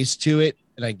a base to it,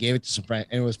 and I gave it to some friends,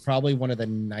 and it was probably one of the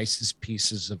nicest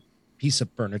piece of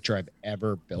furniture I've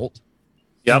ever built.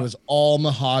 Yep. It was all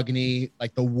mahogany.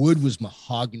 Like the wood was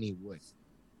mahogany wood.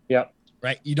 Yep.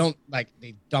 Right. You don't like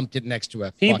they dumped it next to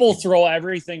a People fucking, throw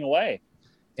everything away.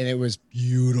 and it was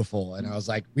beautiful. And I was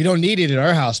like, we don't need it at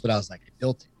our house, but I was like, I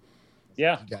built it.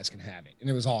 Yeah. You guys can have it. And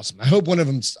it was awesome. I hope one of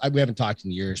them, we haven't talked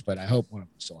in years, but I hope one of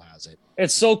them still has it.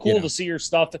 It's so cool You know. to see your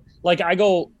stuff. Like I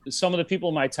go, some of the people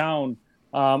in my town,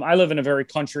 I live in a very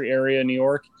country area in New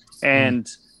York, and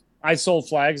I sold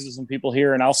flags to some people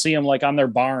here, and I'll see them like on their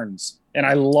barns, and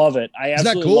I love it. I Isn't that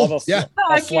absolutely cool? love a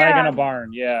Fuck flag yeah. in a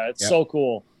barn. Yeah, it's Yep. so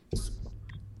cool.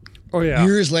 Oh yeah,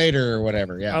 Years later or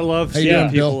whatever. Yeah. I love How you seeing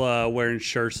doing, Bill? people wearing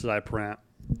shirts that I print.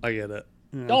 I get it.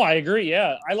 Yeah. No, I agree.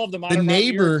 Yeah, I love the modern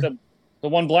neighbor- the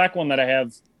one black one that I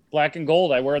have, black and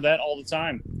gold. I wear that all the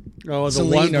time. Oh, the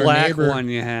Celine, one our black neighbor- one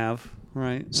you have,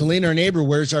 right? Celine, our neighbor,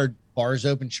 wears our Bars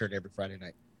Open shirt every Friday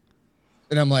night.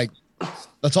 And I'm like,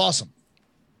 that's awesome.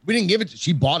 We didn't give it.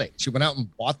 She bought it. She went out and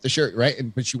bought the shirt, right?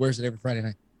 But she wears it every Friday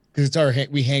night because it's our.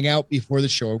 We hang out before the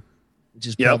show, which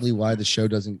is Yep. probably why the show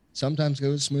doesn't sometimes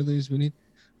go as smoothly as we need.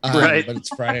 Right. But it's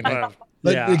Friday night. Well,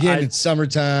 But yeah, again, it's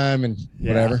summertime and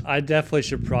whatever. I definitely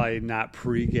should probably not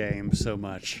pregame so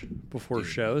much before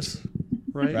shows,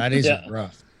 right? Fridays Yeah. are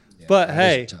rough. Yeah, But Fridays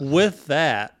hey, are tough. with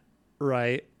that,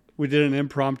 right? We did an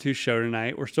impromptu show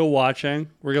tonight. We're still watching.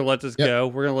 We're gonna let this Yep. go.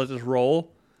 We're gonna let this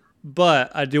roll.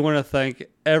 But I do want to thank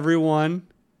everyone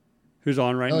who's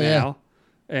on right Oh, yeah. now.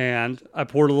 And I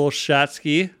poured a little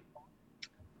Shotsky.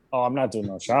 Oh, I'm not doing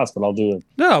no shots, but I'll do it.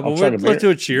 No, I'll but try to let's bear- do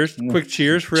a cheers. Quick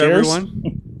cheers for Cheers.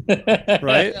 everyone.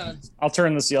 Right? Yeah, I'll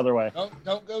turn this the other way.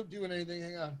 don't go doing anything.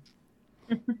 Hang on.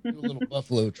 Do a little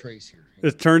Buffalo Trace here.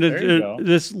 It's turned There you go. into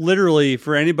this literally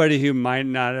for anybody who might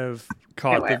not have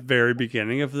caught the Anyway. very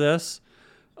beginning of this.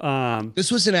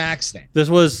 This was an accident. This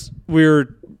was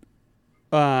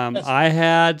I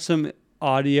had some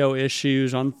audio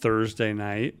issues on Thursday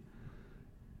night.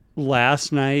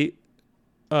 Last night,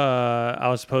 I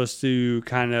was supposed to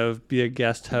kind of be a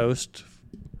guest host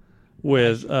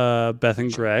with Beth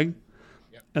and Greg,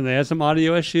 and they had some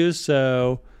audio issues,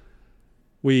 so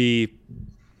we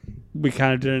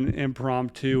kind of did an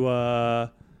impromptu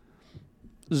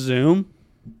Zoom,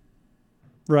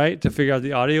 right, to figure out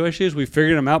the audio issues. We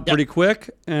figured them out pretty quick,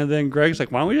 and then Greg's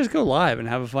like, "Why don't we just go live and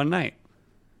have a fun night?"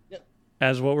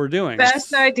 As what we're doing.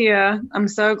 Best idea. I'm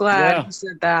so glad Yeah. you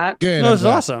said that. Good. No, I'm this is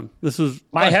glad. awesome. This was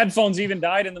My headphones even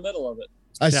died in the middle of it.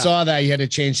 I Yeah. saw that you had to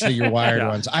change to your wired Yeah.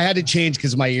 ones. I had to change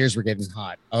because my ears were getting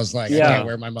hot. I was like, I Yeah. can't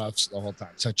wear my muffs the whole time.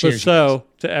 So but cheers. so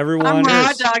to everyone. I'm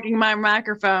hot dogging my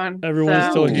microphone.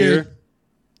 Everyone's so. still here.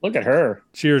 Look at her.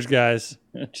 Cheers, guys.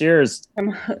 Cheers.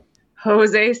 I'm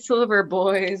Jose Silver,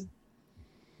 boys.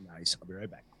 Nice. I'll be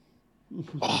right back.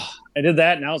 I did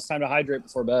that. Now it's time to hydrate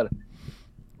before bed.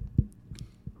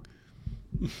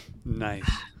 Nice.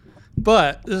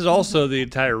 But this is also the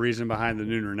entire reason behind the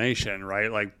Nooner Nation,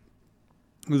 right? Like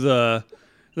the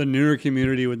Nooner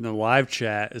community within the live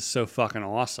chat is so fucking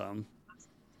awesome.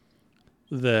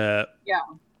 That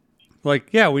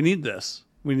Yeah. we need this.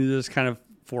 We need this kind of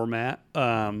format.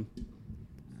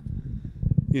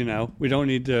 We don't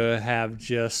need to have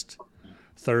just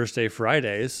Thursday,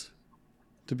 Fridays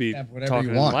to be Have whatever talking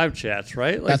you in want. live chats,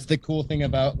 right? Like, That's the cool thing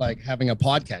about like having a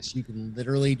podcast. You can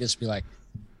literally just be like,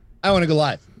 I want to go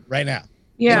live right now.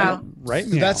 Yeah. right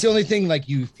So now. that's the only thing like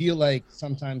you feel like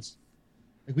sometimes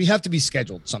like we have to be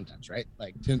scheduled sometimes, right?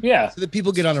 Like so that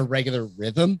people get on a regular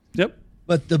rhythm. Yep.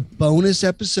 But the bonus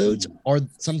episodes are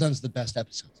sometimes the best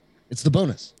episodes. It's the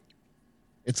bonus.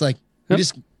 It's like we're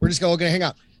just all gonna hang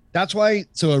out. That's why.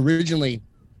 So originally,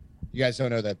 you guys don't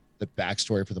know that the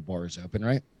backstory for the Bar is Open,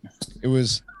 right? It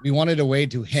was we wanted a way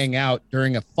to hang out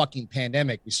during a fucking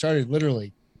pandemic. We started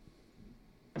literally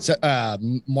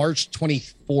March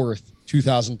 24th,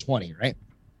 2020, right?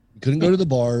 We couldn't go to the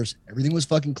bars. Everything was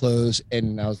fucking closed.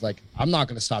 And I was like, I'm not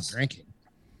going to stop drinking.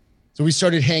 So we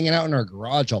started hanging out in our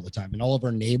garage all the time. And all of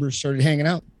our neighbors started hanging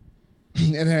out.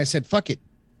 And then I said, fuck it.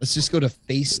 Let's just go to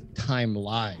FaceTime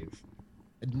Live.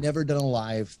 I'd never done a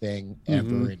live thing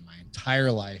ever in my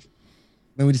entire life.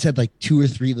 And we just had like 2 or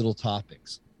 3 little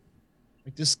topics.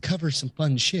 Like just cover some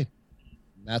fun shit.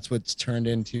 And that's what's turned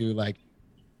into like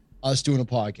us doing a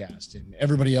podcast and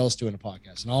everybody else doing a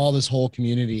podcast and all this whole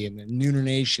community, and the Nooner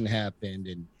Nation happened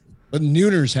and the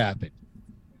Nooners happened.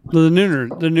 The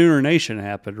Nooner Nation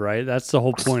happened, right? That's the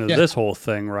whole point of Yeah. this whole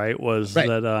thing, right? Was Right.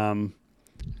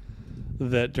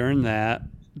 that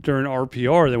during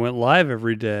RPR they went live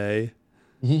every day,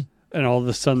 Mhm. and all of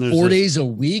a sudden there's 4 this- days a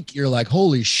week. You're like,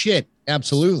 holy shit.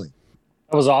 Absolutely.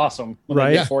 That was awesome. When they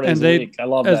right? did 4 days And a week. I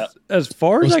love that. As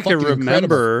far It as was I can fucking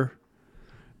remember,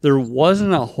 there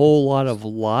wasn't a whole lot of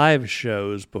live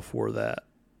shows before that.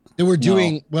 They were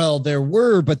doing but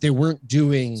they weren't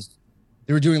doing.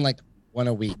 They were doing like one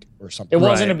a week or something. It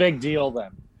wasn't a big deal then.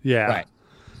 Yeah. Right.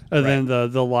 And then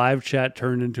the live chat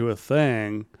turned into a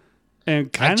thing.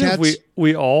 And kind Live of chats-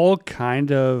 we all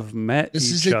kind of met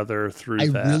This each other through I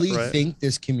that. really right? think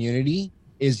this community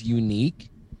is unique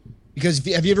because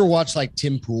have you ever watched like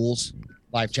Tim Pool's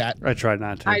live chat? I tried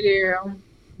not to. I do.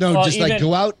 No, Well, just like even-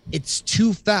 go out. It's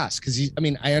too fast because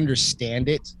I understand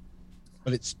it,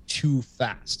 but it's too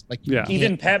fast. Like you Yeah. can't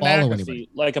Even Pat follow McAfee, anybody.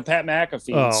 like a Pat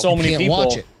McAfee, Oh. so You many can't people.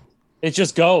 watch it. It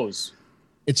just goes.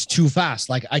 It's too fast.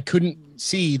 Like I couldn't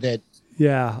see that.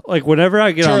 Yeah, like whenever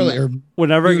I get Charlie, or on Peter,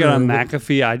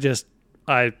 McAfee,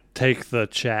 I take the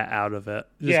chat out of it.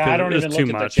 Just Yeah, I 'cause don't it's even too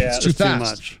look at the much. chat. It's Too too fast.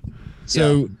 much.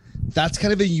 So that's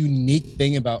kind of a unique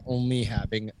thing about only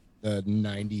having the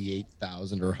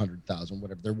 98,000 or 100,000,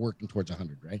 whatever they're working towards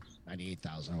 100, right?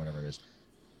 98,000 or whatever it is.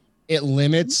 It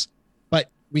limits, but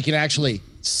we can actually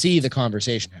see the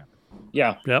conversation happen.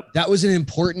 Yeah. Yep. That was an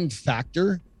important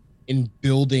factor in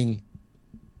building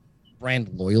brand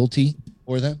loyalty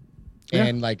for them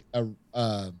and like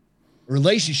a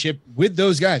relationship with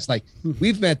those guys. Like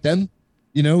we've met them,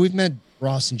 we've met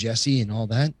Ross and Jesse and all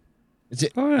that.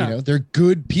 They're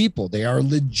good people. They are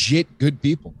legit good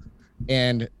people.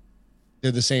 And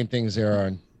they're the same things there are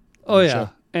on. Oh the yeah. show.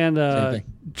 And Same thing.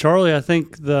 Charlie, I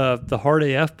think the Hard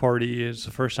AF party is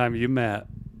the first time you met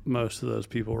most of those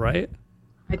people, right?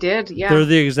 I did, yeah. They're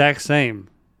the exact same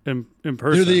in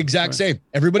person. They're the exact right? same.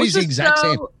 Everybody's the Which is exact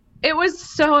same. It was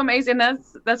so amazing.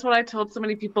 That's what I told so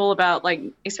many people about, like,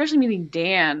 especially meeting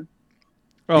Dan.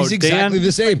 Oh, He's exactly Dan,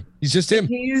 the same. He's just him.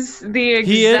 He's the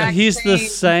exact he's same. the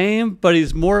same, but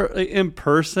he's more in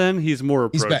person. He's more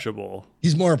He's approachable.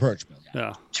 He's more approachable.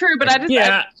 Yeah. True, but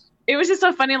Yeah. it was just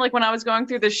so funny. Like when I was going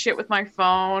through this shit with my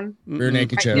phone, Rear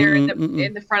naked right show. there in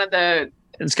the front of the.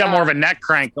 It's got more of a neck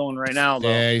crank going right now, though.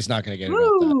 Yeah, he's not going to get it.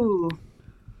 About that. Ooh.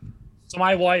 So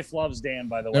my wife loves Dan,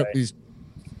 by the way. Nope, he's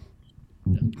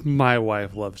My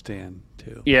wife loves Dan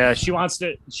too. Yeah, she wants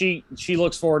to. She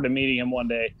looks forward to meeting him one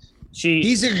day.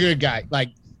 he's a good guy. Like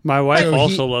My wife So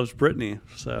also loves Brittany,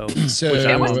 so So- which It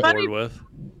I'm was on funny. board with.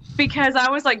 Because I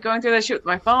was like going through that shit with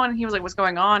my phone, and he was like, "What's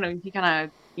going on?" And he kind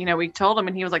of, we told him,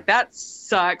 and he was like, "That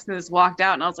sucks," and just walked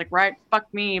out. And I was like, "Right,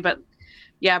 fuck me." But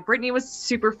yeah, Brittany was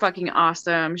super fucking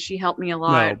awesome. She helped me a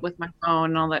lot No. with my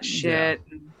phone and all that shit.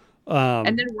 Um,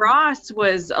 And then Ross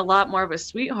was a lot more of a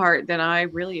sweetheart than I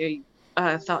really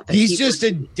thought that he's he just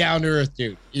would a be. down to earth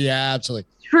dude. Yeah, absolutely.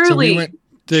 Truly. So we went,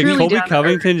 did truly Colby down to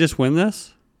Covington just win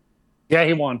this? Yeah,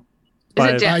 he won.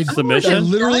 By Is it Dan? submission? I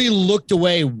literally looked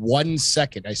away 1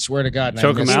 second. I swear to God. and I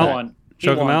Choke him missed out? that. Won. He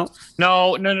Choke him won. out?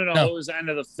 No. No. It was the end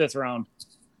of the 5th round.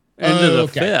 Into the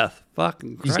okay. fifth.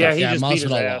 Fucking He's Christ. Yeah, he just beat Masvidal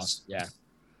his ass. lost. Yeah.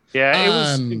 Yeah, it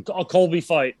was Um, a Colby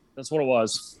fight. That's what it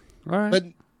was. All right. But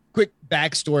quick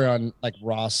backstory on like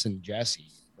Ross and Jesse,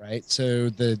 right? So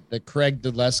the Craig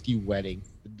Dulesky wedding,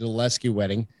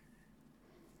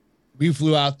 we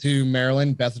flew out to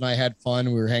Maryland. Beth and I had fun.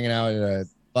 We were hanging out at a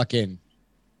fucking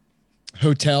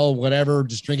hotel, whatever,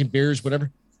 just drinking beers,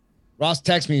 whatever. Ross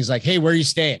texts me. He's like, "Hey, where are you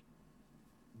staying?"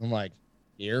 I'm like,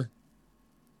 "Here,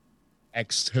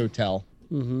 X hotel."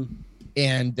 Mm-hmm.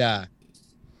 And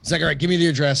he's like, "All right, give me the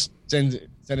address." Send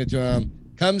it to him.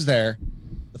 Comes there.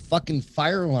 The fucking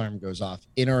fire alarm goes off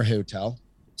in our hotel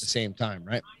at the same time,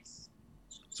 right?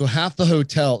 So half the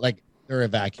hotel, like, they're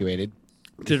evacuated.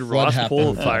 Did Flood Ross half the pull a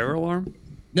hotel. fire alarm?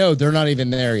 No, they're not even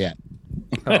there yet.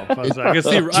 Oh,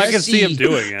 I can see him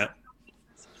doing it.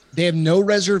 They have no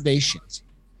reservations.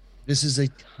 This is a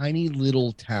tiny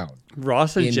little town.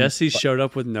 Ross and In- Jesse showed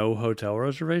up with no hotel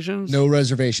reservations. No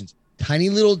reservations. Tiny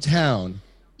little town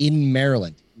in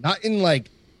Maryland, not in like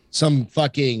some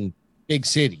fucking big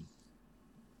city.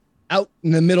 Out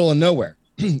in the middle of nowhere,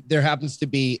 there happens to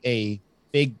be a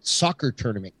big soccer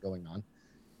tournament going on.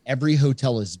 Every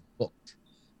hotel is booked.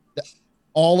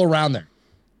 All around there.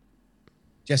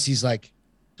 Jesse's like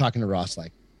talking to Ross,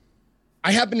 like,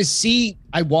 I happen to see,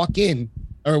 I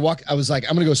was like,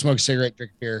 I'm going to go smoke a cigarette,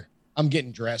 drink a beer. I'm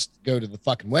getting dressed, go to the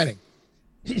fucking wedding.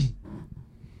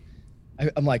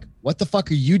 I'm like, what the fuck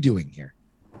are you doing here?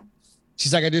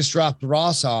 She's like, I just dropped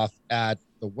Ross off at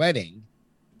the wedding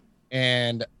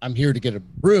and I'm here to get a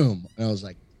room. And I was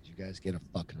like, did you guys get a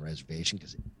fucking reservation?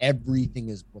 Because everything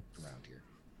is booked around here.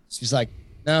 She's like,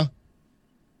 no.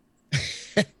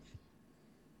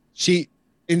 She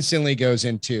instantly goes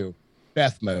into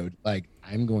Beth mode. Like,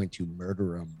 I'm going to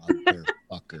murder a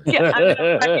motherfucker.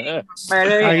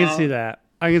 I can see that.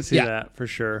 I can see Yeah. that for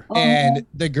sure. And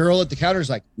the girl at the counter is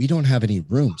like, we don't have any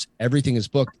rooms. Everything is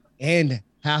booked. And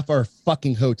half our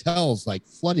fucking hotels like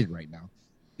flooded right now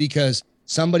because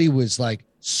somebody was like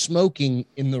smoking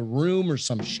in the room or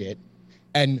some shit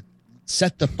and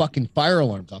set the fucking fire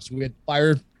alarms off. So we had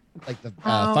fire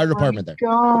department there.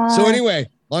 God. So anyway,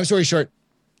 long story short,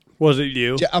 was it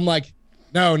you? I'm like,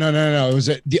 no. It was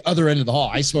at the other end of the hall.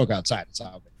 I smoke outside.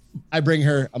 So I bring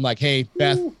her. I'm like, hey,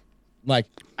 Beth. I'm like,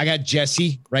 I got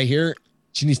Jessie right here.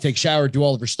 She needs to take a shower, do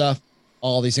all of her stuff,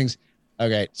 all these things.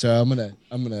 Okay, so I'm gonna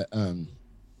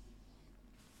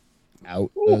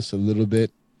out us a little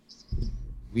bit.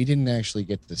 We didn't actually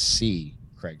get to see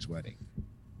Craig's wedding,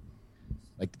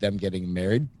 like them getting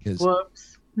married, because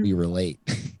we were late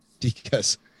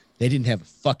because they didn't have a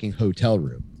fucking hotel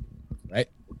room. Right?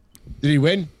 Did he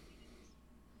win?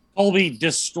 Colby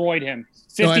destroyed him.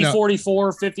 50-44,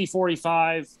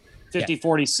 50-45,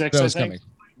 50-46. That was coming.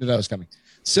 That was coming.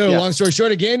 So long story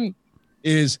short, again,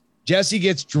 is Jessie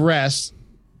gets dressed,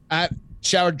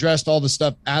 showered, dressed, all the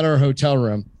stuff at our hotel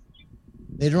room.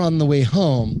 Later on the way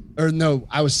home, or no,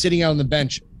 I was sitting out on the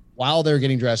bench while they were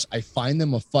getting dressed. I find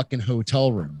them a fucking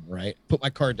hotel room, right? Put my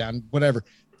card down, whatever,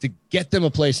 to get them a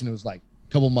place, and it was like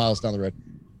a couple miles down the road.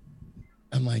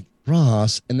 I'm like,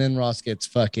 Ross, and then Ross gets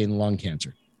fucking lung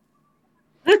cancer.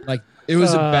 Like, it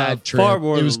was a bad trip. Far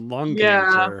more it was than lung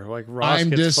cancer. Like Ross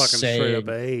gets fucking straight up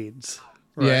AIDS.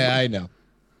 Right. Yeah, I know.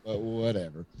 But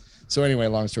whatever. So anyway,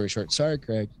 long story short, sorry,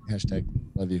 Craig. Hashtag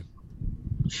love you.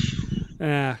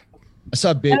 Yeah. I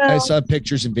saw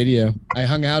pictures and video. I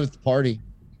hung out at the party.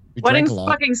 We drank Weddings a lot.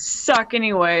 fucking suck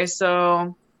anyway,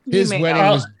 so His wedding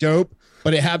was dope,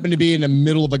 but it happened to be in the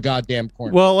middle of a goddamn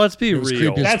cornfield. Well, let's be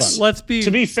real.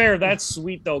 To be fair, that's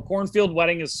sweet though. Cornfield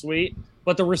wedding is sweet,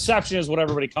 but the reception is what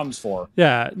everybody comes for.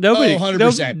 Yeah, nobody.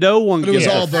 100%. No one But it gives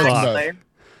was all a both and fuck. both.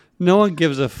 No one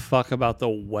gives a fuck about the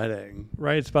wedding,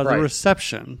 right? It's about the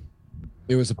reception.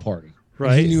 It was a party,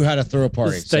 right? He knew how to throw a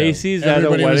party. Stacy's so at a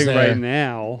everybody was wedding there. right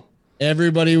now.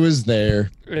 Everybody was there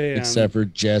And- except for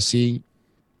Jessie.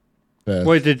 Beth.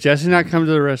 Wait, did Jesse not come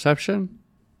to the reception?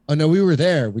 Oh no, we were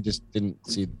there. We just didn't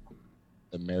see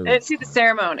the marriage. I didn't see the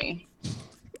ceremony.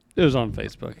 It was on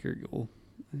Facebook. Here you go.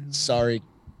 Sorry,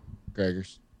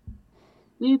 Gregors.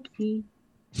 Oopsie.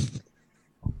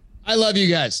 I love you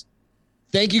guys.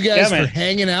 Thank you guys for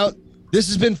hanging out. This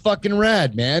has been fucking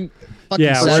rad, man. Fucking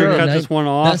Yeah, we're Saturday gonna cut night. this one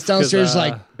off. Beth's downstairs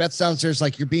 'cause, Beth's downstairs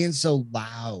like, you're being so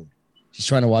loud. She's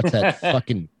trying to watch that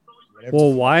fucking.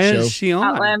 Well, why show. is she on?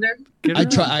 Outlander. I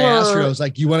asked her. I was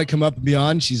like, "You want to come up and be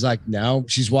on?" She's like, "No."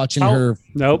 She's watching her.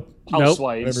 Nope.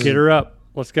 Housewives. Get her up.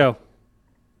 Let's go.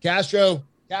 Castro,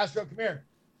 come here.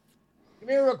 Come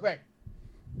here real quick.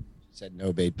 She said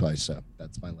no bait place, so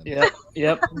that's my limit.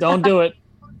 Yep. Don't do it.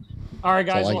 All right,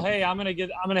 guys. all I Well, can hey, I'm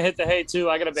gonna hit the hay too.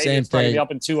 I got a baby Same that's probably thing. be up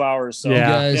in 2 hours. So Yeah,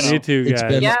 guys, me too, it's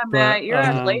guys. been- Yeah, Matt,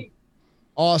 you're late.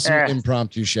 Awesome Yeah.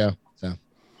 impromptu show. So,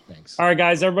 thanks. All right,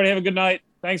 guys. Everybody have a good night.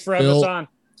 Thanks for having Bill, us on.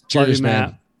 Cheers, Love you, man.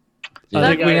 Matt. See I you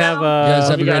think we guys. have. You guys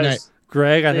have a You great guys. night.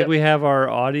 Greg, I Yeah. think we have our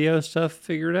audio stuff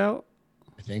figured out.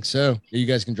 I think so. You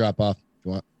guys can drop off if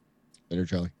you want. Later,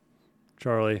 Charlie.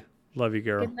 Charlie, love you,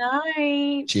 girl. Good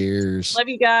night. Cheers. Love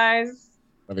you guys.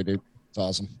 Love you, dude. It's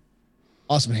awesome.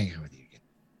 Awesome hanging out with you again.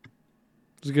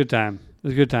 It was a good time. It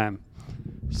was a good time.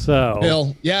 So,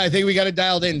 Bill, yeah, I think we got it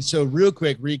dialed in. So, real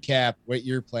quick recap what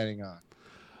you're planning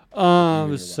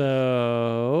on.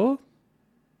 so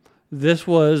this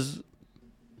was,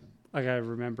 I gotta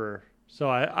remember. So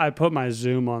I put my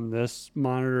Zoom on this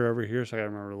monitor over here, so I gotta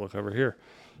remember to look over here.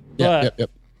 Yep. Your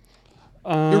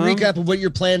Um, recap of what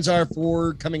your plans are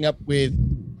for coming up with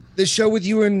this show with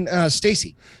you and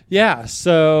Stacy. Yeah,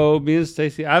 so me and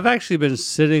Stacy, I've actually been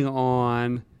sitting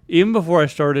on, even before I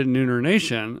started Nooner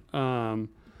Nation,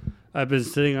 I've been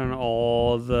sitting on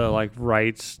all the like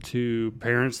rights to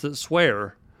parents that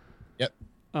swear. Yep.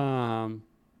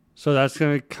 So that's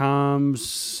gonna come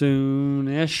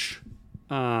soon-ish.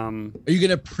 Are you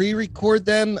gonna pre-record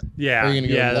them? Yeah, Or are you gonna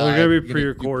go yeah, they're live? gonna be You're do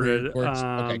pre-recorded. pre-records?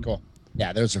 Okay, cool.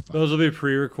 Yeah, those are fun. Those will be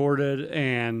pre-recorded,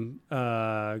 and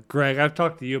Greg, I've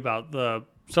talked to you about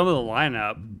some of the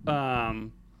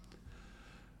lineup.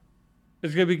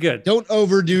 It's gonna be good. Don't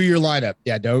overdo your lineup.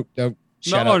 Yeah, don't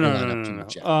shut up your lineup too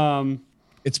much. Yeah.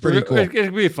 It's pretty cool. It's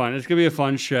gonna be fun. It's gonna be a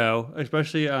fun show,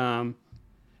 especially.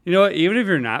 You know what? Even if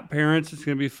you're not parents, it's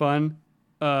gonna be fun.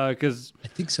 Because I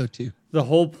think so too. The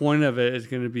whole point of it is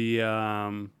gonna be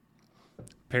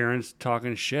parents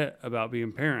talking shit about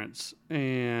being parents,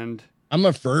 and I'm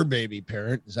a fur baby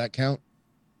parent. Does that count?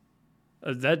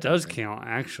 That does count,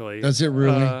 actually. Does it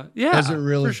really? Yeah, Does it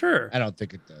really? for sure. I don't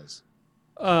think it does.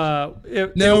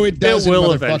 It doesn't, will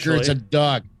motherfucker. eventually. It's a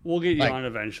dog. We'll get you Like, on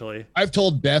eventually. I've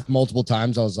told Beth multiple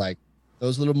times. I was like,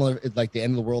 those little like the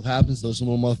end of the world happens. Those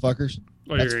little motherfuckers.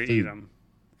 Well, that's you're gonna food. eat them.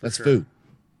 That's sure. food.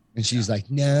 And she's like,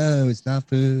 no, it's not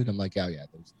food. I'm like, oh yeah,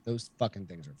 those fucking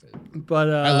things are food. But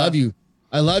I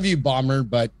love you, Bomber,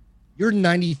 but you're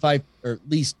 95 or at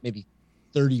least maybe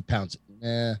 30 pounds,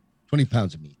 20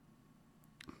 pounds of meat.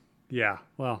 Yeah,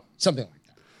 well, something like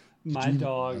that. My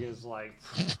dog is like,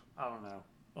 I don't know,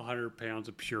 100 pounds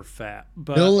of pure fat.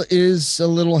 But Bill is a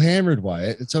little hammered,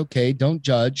 Wyatt. It's okay. Don't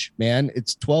judge, man.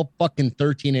 It's 12 fucking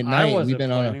 13 at night. I wasn't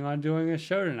planning on doing a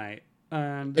show tonight.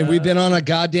 And we've been on a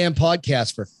goddamn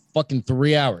podcast for fucking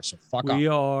 3 hours. So fuck off. We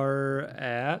are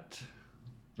at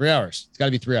 3 hours. It's got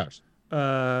to be 3 hours.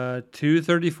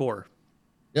 2:34.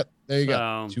 Yep, there you go.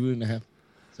 2.5.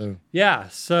 So yeah.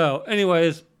 So,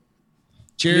 anyways,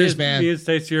 cheers, man. Me and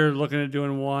Stacey are looking at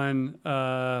doing one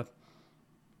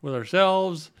with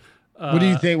ourselves. What do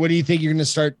you think? What do you think you're going to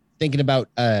start thinking about,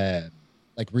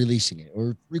 like releasing it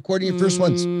or recording your first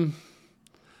ones?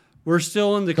 We're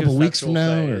still in the couple weeks from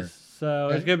now, phase. So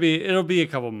it's gonna be. It'll be a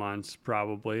couple months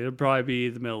probably. It'll probably be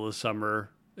the middle of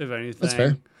summer, if anything. That's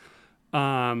fair.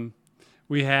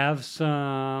 We have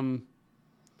some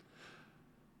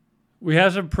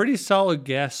pretty solid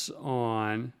guests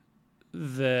on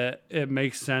that it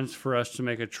makes sense for us to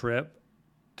make a trip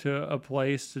to a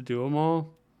place to do them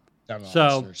all. Down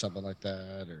or something like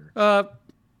that, or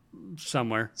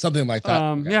somewhere. Something like that.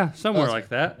 Okay. Yeah, somewhere like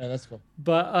that. Yeah, that's cool.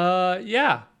 But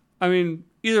yeah, I mean,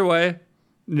 either way,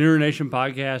 Neuter Nation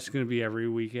podcast is going to be every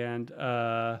weekend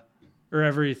or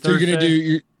every Thursday. So you're going to do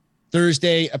your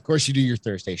Thursday. Of course, you do your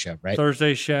Thursday show, right?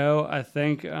 Thursday show. I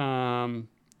think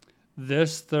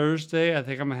this Thursday, I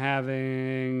think I'm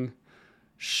having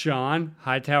Sean,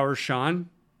 Hightower Sean.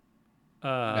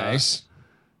 Nice.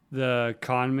 The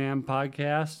Con Man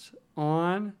podcast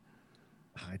on.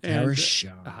 Hightower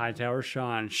Sean. Hightower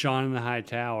Sean. Sean in the High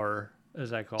Tower,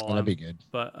 as I call him. That'd be good.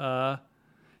 But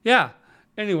yeah.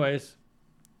 Anyways,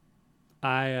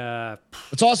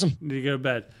 it's awesome. Need to go to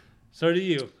bed. So do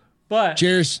you. But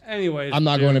cheers. Anyways, I'm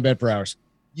not going to bed for hours.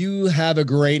 You have a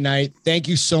great night. Thank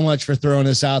you so much for throwing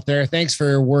this out there. Thanks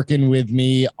for working with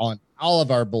me on all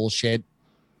of our bullshit.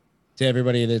 To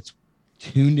everybody that's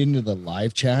tuned into the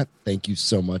live chat, thank you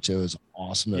so much. It was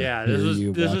awesome. Yeah, this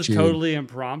was totally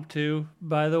impromptu,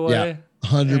 by the way. Yeah,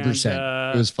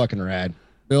 100%. It was fucking rad.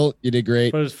 Bill, you did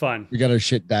great. But it was fun. We got our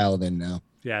shit dialed in now.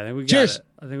 Yeah, I think we got cheers. it.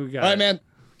 I think we got it. All right, man.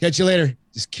 Catch you later.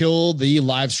 Just kill the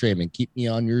live stream and keep me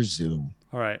on your Zoom.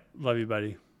 All right. Love you,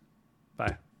 buddy.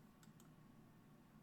 Bye.